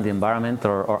have in mind the environment,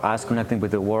 or us connecting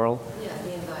with the world? Yeah,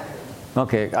 the environment.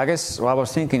 Okay, I guess what I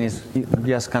was thinking is you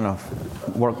just kind of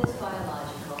work... One is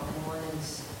biological and one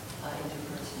is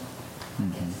interpersonal. I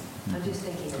guess. I'm just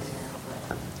thinking this now,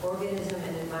 but organism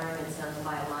and environment sounds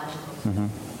biological.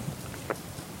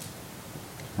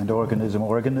 And organism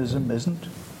isn't?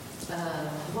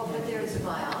 Well, but there's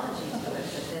biology to it, but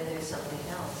then there's something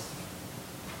else.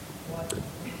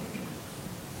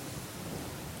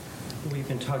 We've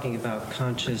been talking about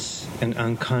conscious and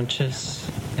unconscious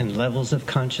and levels of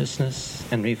consciousness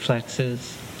and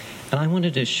reflexes. And I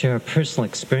wanted to share a personal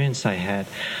experience I had.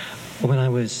 When I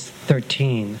was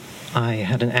 13, I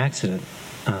had an accident.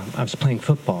 I was playing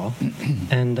football,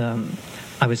 and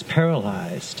I was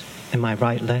paralyzed in my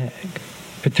right leg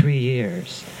for 3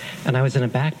 years, and I was in a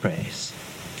back brace.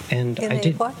 And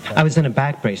I was in a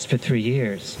back brace for 3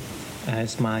 years,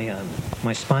 as my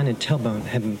spine and tailbone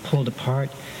had been pulled apart,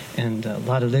 and a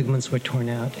lot of ligaments were torn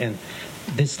out, and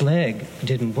this leg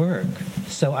didn't work.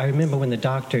 So I remember when the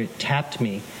doctor tapped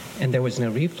me, and there was no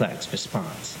reflex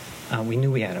response. We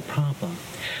knew we had a problem.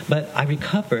 But I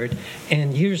recovered,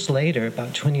 and years later,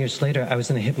 about 20 years later, I was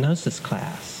in a hypnosis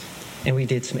class, and we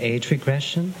did some age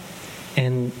regression,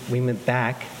 and we went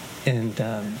back and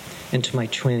into my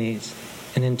 20s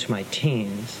and into my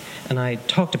teens, and I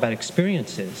talked about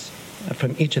experiences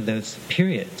from each of those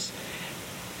periods.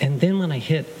 And then when I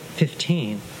hit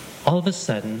 15, all of a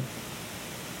sudden,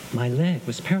 my leg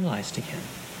was paralyzed again.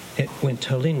 It went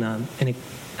totally numb,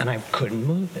 and I couldn't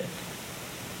move it.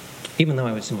 Even though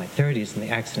I was in my 30s and the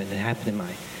accident had happened in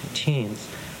my teens,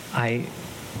 I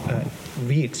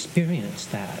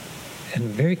re-experienced that in a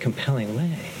very compelling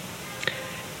way.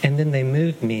 And then they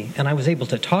moved me, and I was able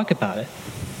to talk about it.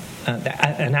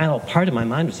 An adult part of my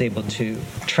mind was able to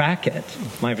track it,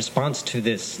 my response to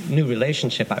this new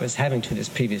relationship I was having to this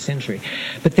previous injury.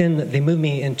 But then they moved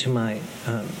me into my,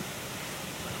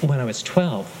 when I was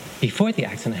 12, before the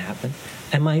accident happened,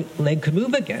 and my leg could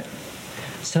move again.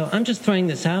 So I'm just throwing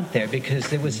this out there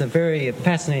because it was a very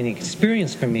fascinating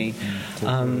experience for me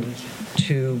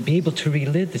to be able to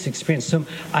relive this experience. So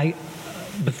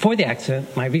before the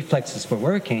accident, my reflexes were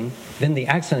working. Then the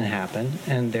accident happened,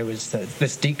 and there was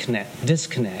this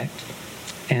disconnect,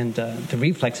 and the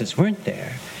reflexes weren't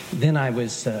there. Then I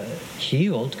was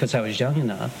healed because I was young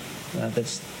enough.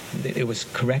 It was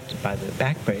corrected by the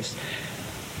back brace.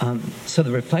 So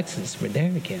the reflexes were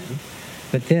there again.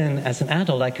 But then, as an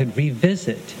adult, I could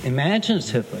revisit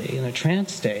imaginatively in a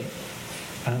trance state,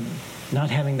 not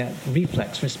having that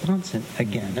reflex response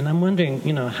again. And I'm wondering,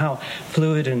 how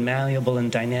fluid and malleable and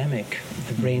dynamic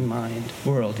the brain-mind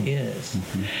world is.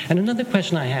 Mm-hmm. And another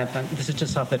question I have, this is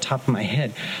just off the top of my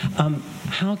head,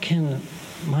 how can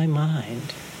my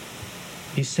mind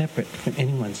be separate from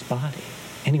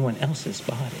anyone else's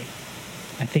body?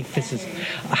 I think this is,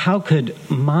 how could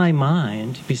my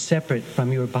mind be separate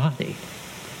from your body?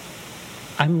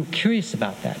 I'm curious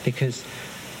about that because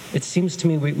it seems to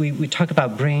me we talk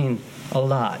about brain a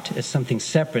lot as something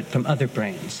separate from other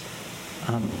brains,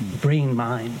 brain,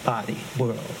 mind, body,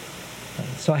 world.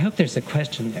 So I hope there's a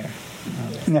question there.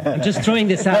 I'm just throwing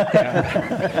this out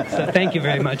there. So thank you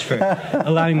very much for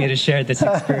allowing me to share this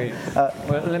experience.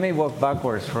 Well, let me walk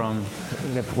backwards from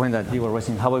the point that you were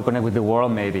raising, how we connect with the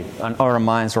world maybe, and our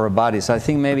minds or our bodies. I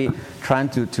think maybe trying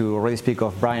to already speak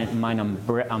of mind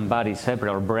and body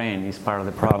separate, or brain, is part of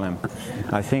the problem.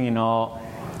 I think,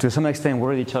 to some extent we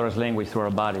read each other's language through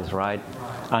our bodies, right?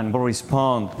 And we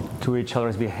respond to each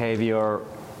other's behavior,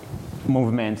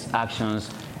 movements, actions,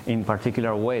 in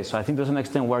particular ways. So I think to some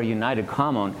extent we're united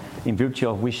common in virtue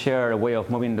of we share a way of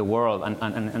moving the world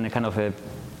and a kind of a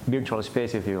virtual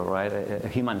space, if you will, right? A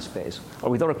human space, or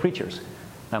with other creatures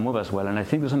that move as well. And I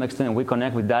think to some extent we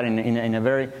connect with that in a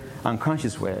very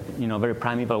unconscious way, very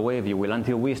primeval way, if you will,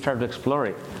 until we start to explore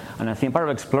it. And I think part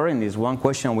of exploring this, one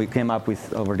question we came up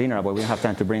with over dinner, but we don't have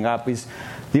time to bring up, is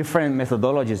different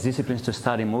methodologies, disciplines to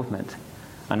study movement.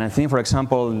 And I think, for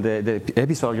example, the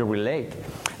episode you relate,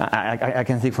 I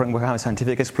can think we have a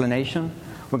scientific explanation,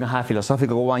 we can have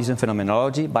philosophical one using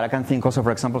phenomenology, but I can think also,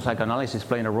 for example, psychoanalysis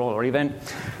playing a role, or even,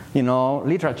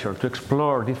 literature to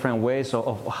explore different ways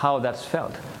of how that's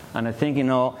felt. And I think,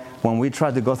 when we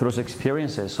try to go through those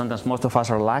experiences, sometimes most of us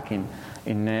are lacking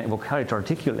in vocabulary to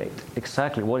articulate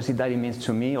exactly what is it that it means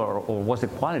to me, or what's the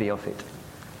quality of it.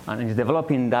 And it's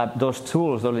developing those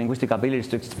tools, those linguistic abilities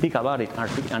to speak about it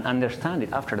and understand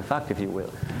it after the fact, if you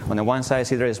will. On the one side, I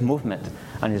see there is movement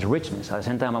and its richness. At the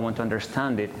same time, I want to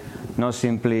understand it, not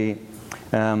simply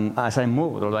as I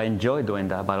move, although I enjoy doing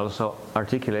that, but also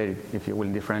articulate it, if you will,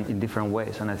 in different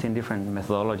ways. And I think different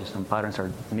methodologies and patterns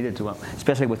are needed to,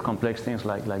 especially with complex things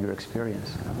like your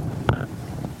experience.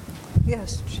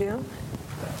 Yes, Jim?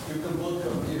 You can both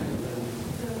come here.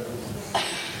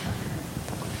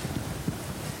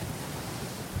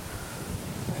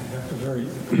 A very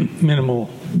minimal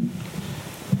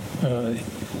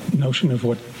notion of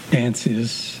what dance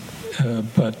is,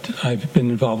 but I've been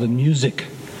involved in music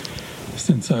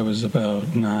since I was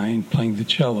about 9, playing the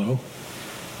cello.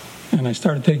 And I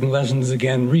started taking lessons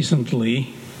again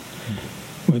recently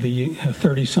with a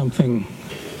 30-something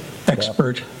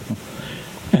expert.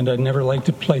 And I'd never liked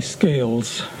to play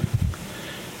scales,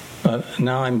 but But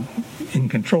now I'm in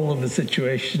control of the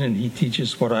situation, and he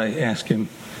teaches what I ask him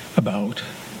about.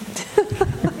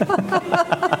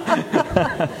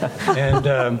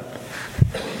 And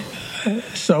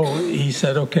so he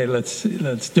said, "Okay, let's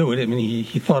do it." I mean,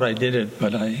 he thought I did it,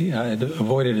 but I had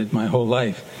avoided it my whole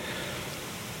life.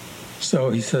 So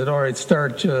he said, "All right,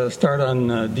 start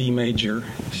on D major."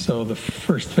 So the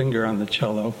first finger on the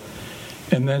cello,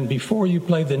 and then before you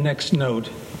play the next note,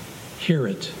 hear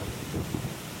it,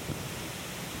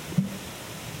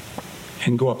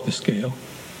 and go up the scale,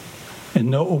 and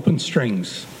no open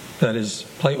strings. That is,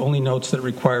 play only notes that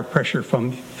require pressure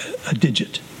from a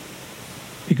digit.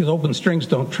 Because open strings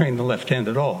don't train the left hand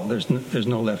at all. There's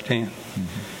no left hand.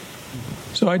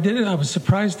 Mm-hmm. So I did it. I was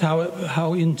surprised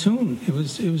how in tune it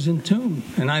was. It was in tune,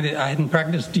 and I hadn't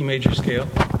practiced D major scale.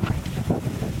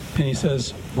 And he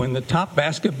says, when the top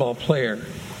basketball player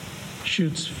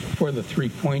shoots for the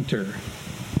three-pointer,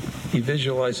 he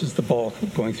visualizes the ball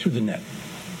going through the net.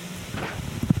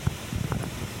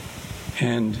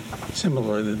 And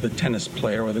similarly, the tennis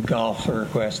player or the golfer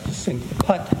who has to sink the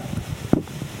putt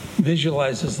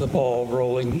visualizes the ball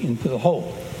rolling into the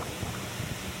hole.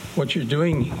 What you're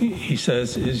doing, he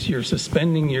says, is you're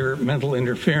suspending your mental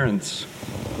interference.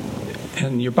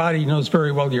 And your body knows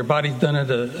very well, your body's done it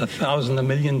 1,000,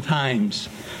 1,000,000 times.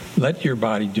 Let your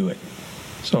body do it.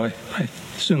 So I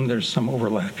assume there's some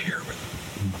overlap here.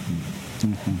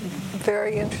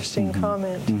 Very interesting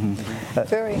comment. Mm-hmm.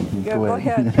 Go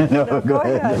ahead. No, go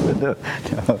ahead.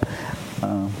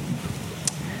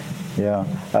 Yeah.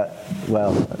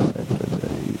 Well,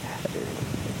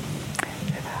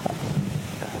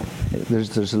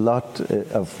 there's a lot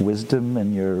of wisdom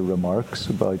in your remarks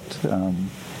about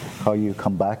how you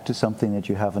come back to something that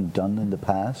you haven't done in the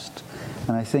past.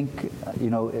 And I think,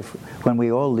 when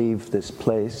we all leave this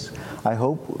place, I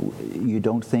hope you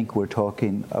don't think we're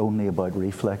talking only about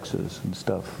reflexes and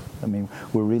stuff. I mean,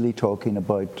 we're really talking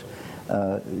about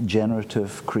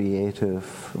generative,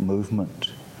 creative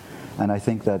movement. And I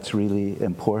think that's really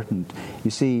important.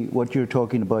 You see, what you're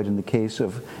talking about in the case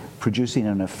of producing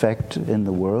an effect in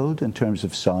the world in terms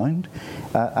of sound,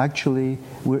 actually,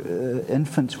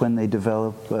 infants, when they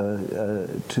develop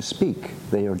to speak,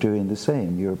 they are doing the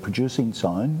same. You're producing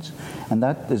sounds, and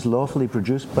that is lawfully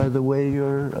produced by the way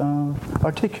your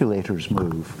articulators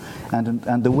move,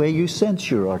 and the way you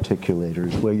sense your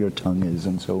articulators, where your tongue is,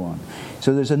 and so on.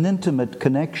 So there's an intimate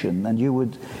connection, and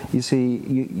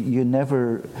you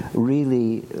never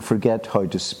really forget how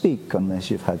to speak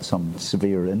unless you've had some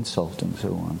severe insult and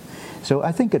so on. So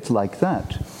I think it's like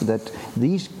that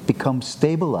these become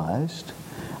stabilized,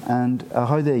 and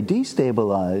how they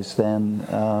destabilize then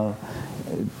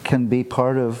can be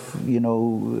part of,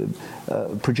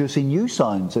 producing new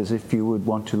sounds, as if you would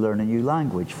want to learn a new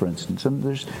language, for instance. And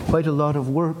there's quite a lot of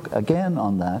work, again,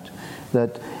 on that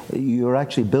you're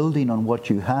actually building on what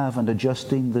you have and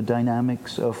adjusting the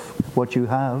dynamics of what you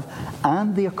have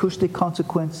and the acoustic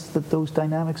consequence that those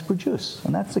dynamics produce.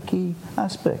 And that's a key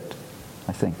aspect,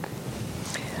 I think.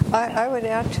 I would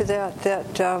add to that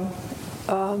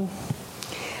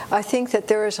I think that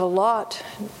there is a lot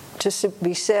to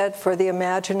be said for the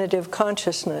imaginative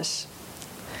consciousness.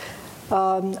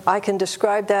 I can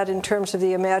describe that in terms of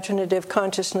the imaginative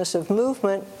consciousness of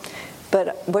movement,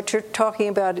 but what you're talking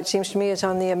about, it seems to me, is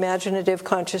on the imaginative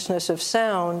consciousness of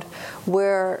sound,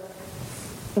 where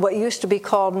what used to be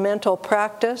called mental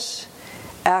practice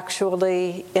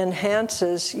actually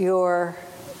enhances your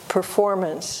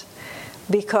performance,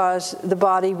 because the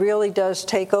body really does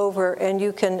take over, and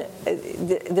you can,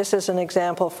 this is an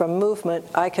example from movement.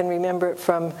 I can remember it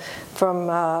from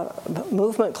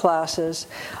movement classes.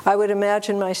 I would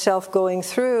imagine myself going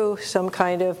through some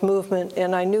kind of movement,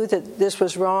 and I knew that this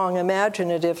was wrong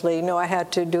imaginatively. No, I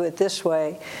had to do it this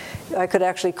way. I could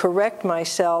actually correct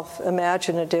myself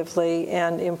imaginatively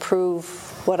and improve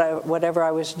whatever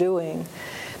I was doing.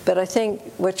 But I think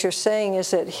what you're saying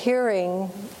is that hearing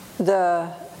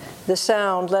the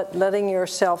sound, letting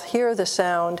yourself hear the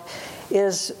sound,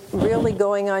 is really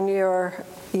going on your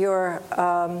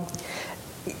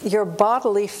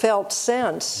bodily felt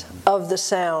sense of the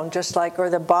sound, just like, or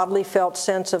the bodily felt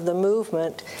sense of the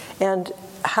movement, and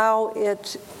how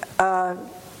it,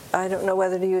 I don't know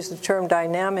whether to use the term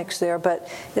dynamics there, but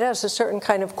it has a certain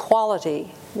kind of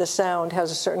quality. The sound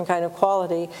has a certain kind of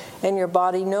quality, and your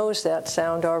body knows that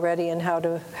sound already, and how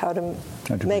to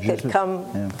make it come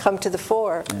to the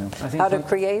fore, how to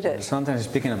create it. Sometimes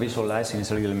speaking of visualizing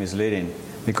is a little misleading,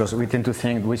 because we tend to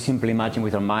think we simply imagine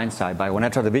with our mind's eye. But when I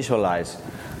try to visualize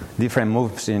different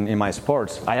moves in my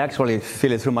sports, I actually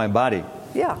feel it through my body.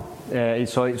 Yeah.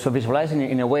 So visualizing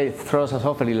in a way throws us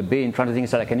off a little bit in trying to think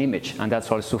it's like an image, and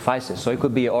that's all suffices. So it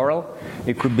could be oral,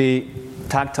 it could be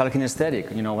tactile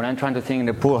kinesthetic. When I'm trying to think in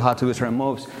the pool how to do certain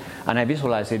moves, and I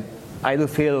visualize it, I do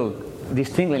feel this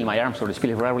tingling in my arms, so to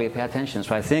speak, if I really pay attention.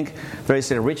 So I think there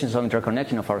is a richness of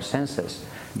interconnection of our senses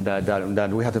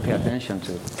that we have to pay attention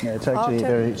to. Yeah, it's actually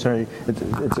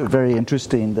it's very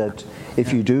interesting that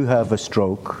if you do have a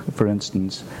stroke, for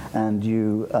instance, and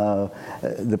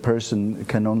the person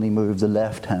can only move the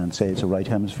left hand, say it's a right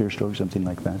hemisphere stroke, something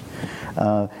like that,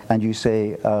 and you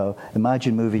say,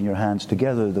 imagine moving your hands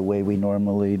together the way we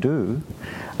normally do,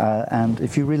 and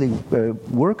if you really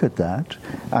work at that,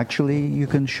 actually you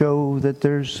can show that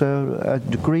there's a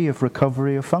degree of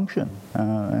recovery of function,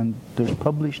 and there's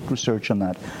published research on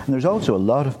that. And there's also a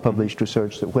lot of published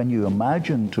research that when you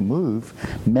imagine to move,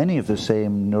 many of the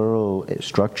same neural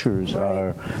structures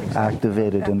are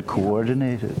activated and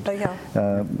coordinated.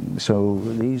 So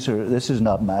this is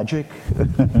not magic.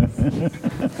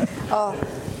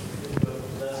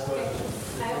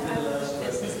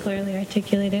 This is clearly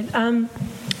articulated.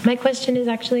 My question is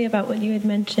actually about what you had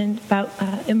mentioned about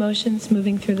emotions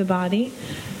moving through the body.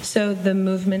 So the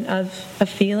movement of a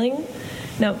feeling.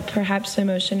 Now, perhaps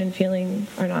emotion and feeling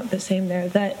are not the same there.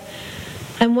 That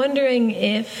I'm wondering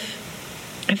if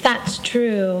that's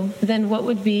true, then what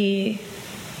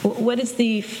is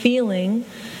the feeling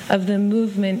of the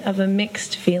movement of a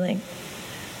mixed feeling,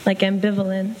 like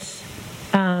ambivalence,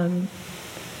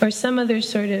 or some other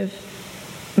sort of,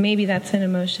 maybe that's an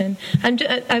emotion.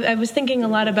 I was thinking a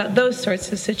lot about those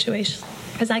sorts of situations,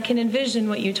 because I can envision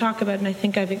what you talk about, and I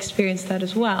think I've experienced that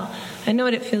as well. I know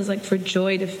what it feels like for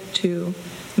joy to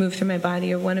move through my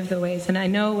body, or one of the ways, and I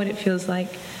know what it feels like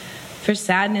for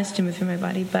sadness to move through my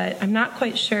body, but I'm not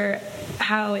quite sure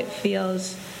how it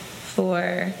feels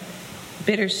for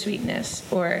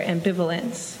bittersweetness or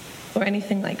ambivalence or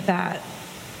anything like that.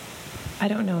 I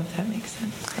don't know if that makes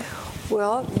sense.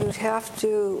 Well, you'd have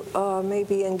to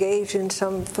maybe engage in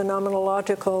some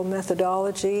phenomenological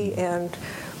methodology and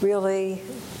really,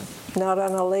 not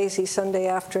on a lazy Sunday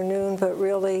afternoon, but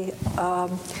really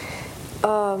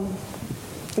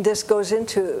this goes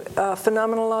into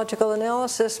phenomenological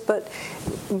analysis, but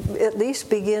at least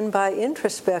begin by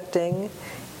introspecting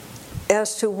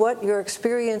as to what your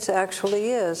experience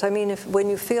actually is. I mean, when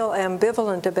you feel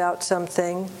ambivalent about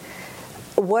something,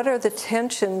 what are the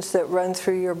tensions that run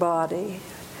through your body?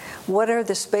 What are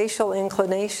the spatial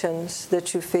inclinations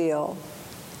that you feel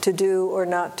to do or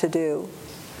not to do?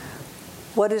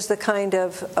 What is the kind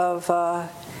of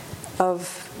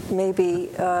maybe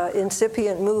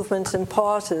incipient movements and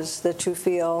pauses that you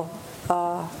feel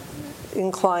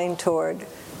inclined toward?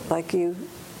 Like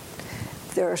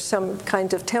there are some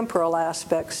kinds of temporal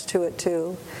aspects to it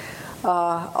too.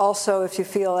 Also, if you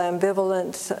feel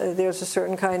ambivalence, there's a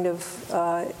certain kind of,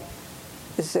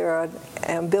 is there an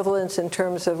ambivalence in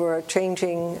terms of, or a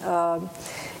changing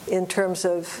in terms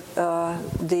of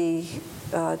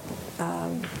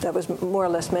that was more or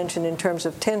less mentioned in terms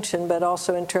of tension, but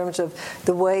also in terms of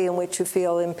the way in which you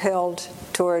feel impelled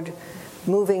toward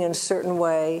moving in a certain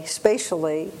way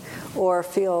spatially, or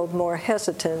feel more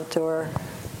hesitant or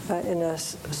in a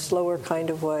slower kind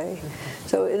of way.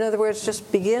 So in other words,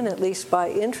 just begin at least by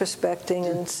introspecting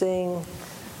and seeing.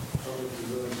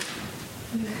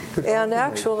 And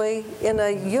actually, in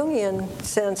a Jungian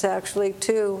sense, actually,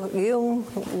 too, Jung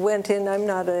went in, I'm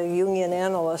not a Jungian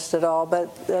analyst at all,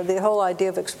 but the whole idea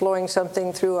of exploring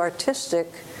something through artistic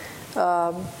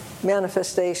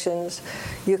manifestations,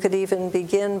 you could even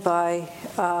begin by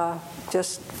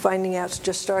just finding out,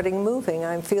 just starting moving.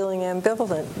 I'm feeling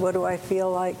ambivalent. What do I feel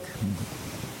like?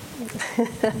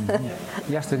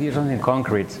 Just to give something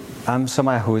concrete, I'm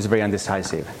somebody who is very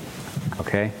undecisive.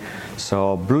 Okay?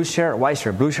 So blue shirt, white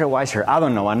shirt, blue shirt, white shirt, I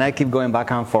don't know, and I keep going back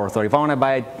and forth. Or if I want to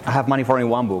buy, I have money for only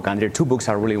one book, and there are two books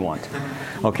I really want.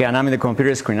 Okay, and I'm in the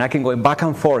computer screen. I can go back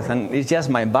and forth, and it's just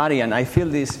my body, and I feel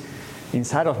this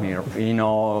inside of me,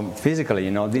 physically,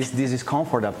 this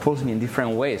discomfort that pulls me in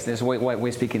different ways. That's why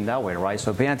we're speaking that way, right?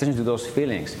 So paying attention to those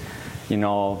feelings.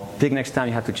 Pick next time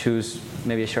you have to choose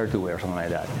maybe a shirt to wear or something like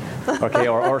that. Okay,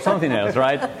 or something else,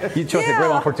 right? You chose a great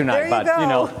one for tonight,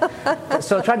 but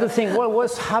so try to think,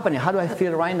 what's happening? How do I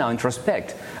feel right now?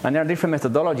 Introspect. And there are different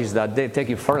methodologies that they take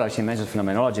you further. She mentions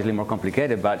phenomenology, a little more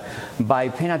complicated, but by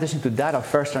paying attention to that at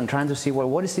first and trying to see,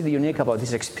 what is it unique about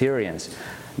this experience?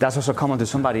 That's also common to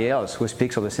somebody else who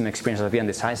speaks of the same experience as being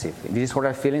indecisive. This is what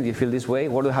I'm feeling. Do you feel this way?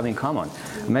 What do we have in common?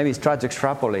 Maybe try to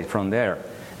extrapolate from there.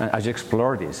 as you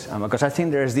explore this. Because I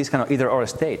think there's this kind of either-or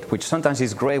state, which sometimes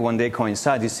is great when they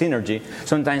coincide, this synergy.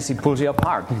 Sometimes it pulls you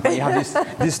apart. And you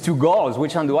have these two goals.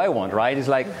 Which one do I want, right? It's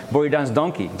like Boy Dance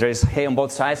Donkey. There is hay on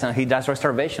both sides, and he does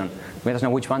starvation. We don't know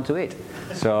which one to eat.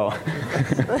 So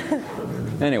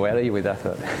anyway, I'll leave you with that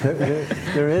thought.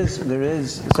 There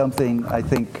is something, I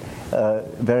think,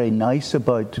 very nice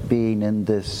about being in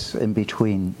this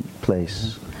in-between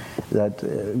place. That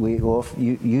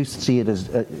you see it as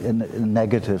a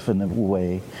negative in a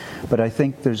way, but I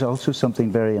think there's also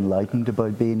something very enlightened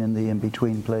about being in the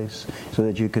in-between place, so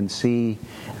that you can see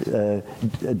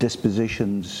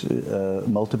dispositions,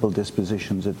 multiple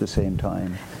dispositions at the same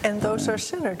time. And those are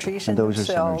synergies in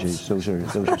themselves. Those are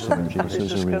synergies. Those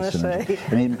are real synergies. Say.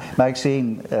 I mean,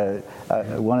 Maxine,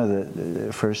 one of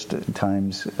the first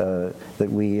times that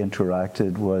we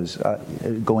interacted was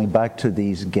going back to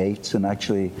these gates, and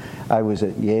actually I was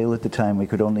at Yale at the time. We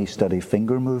could only study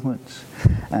finger movements,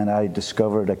 and I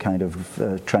discovered a kind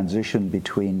of transition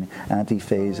between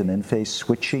antiphase and in-phase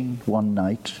switching one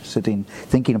night, sitting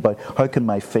thinking about how can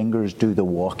my fingers do the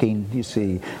walking, you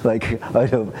see, like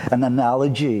out of an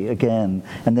analogy again,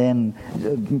 and then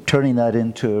turning that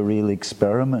into a real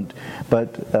experiment.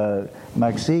 But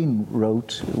Maxine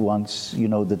wrote once,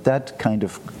 that kind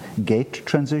of gate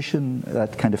transition,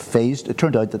 that kind of phase, it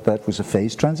turned out that was a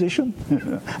phase transition,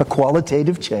 a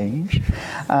qualitative change.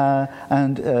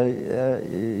 And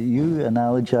you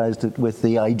analogized it with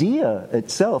the idea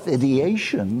itself.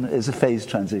 Ideation is a phase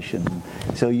transition.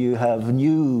 So you have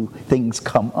new things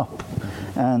come up.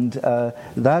 And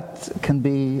that can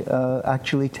be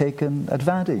actually taken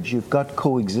advantage. You've got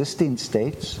coexisting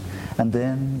states, and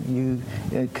then you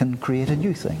can create a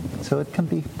new thing. So it can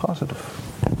be positive.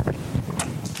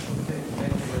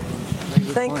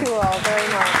 Thank you all very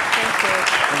much. Thank you.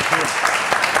 Thank you.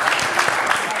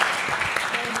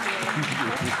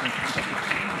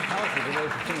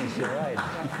 You're right.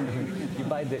 You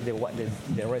buy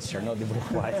the red shirt, not the blue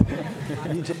white.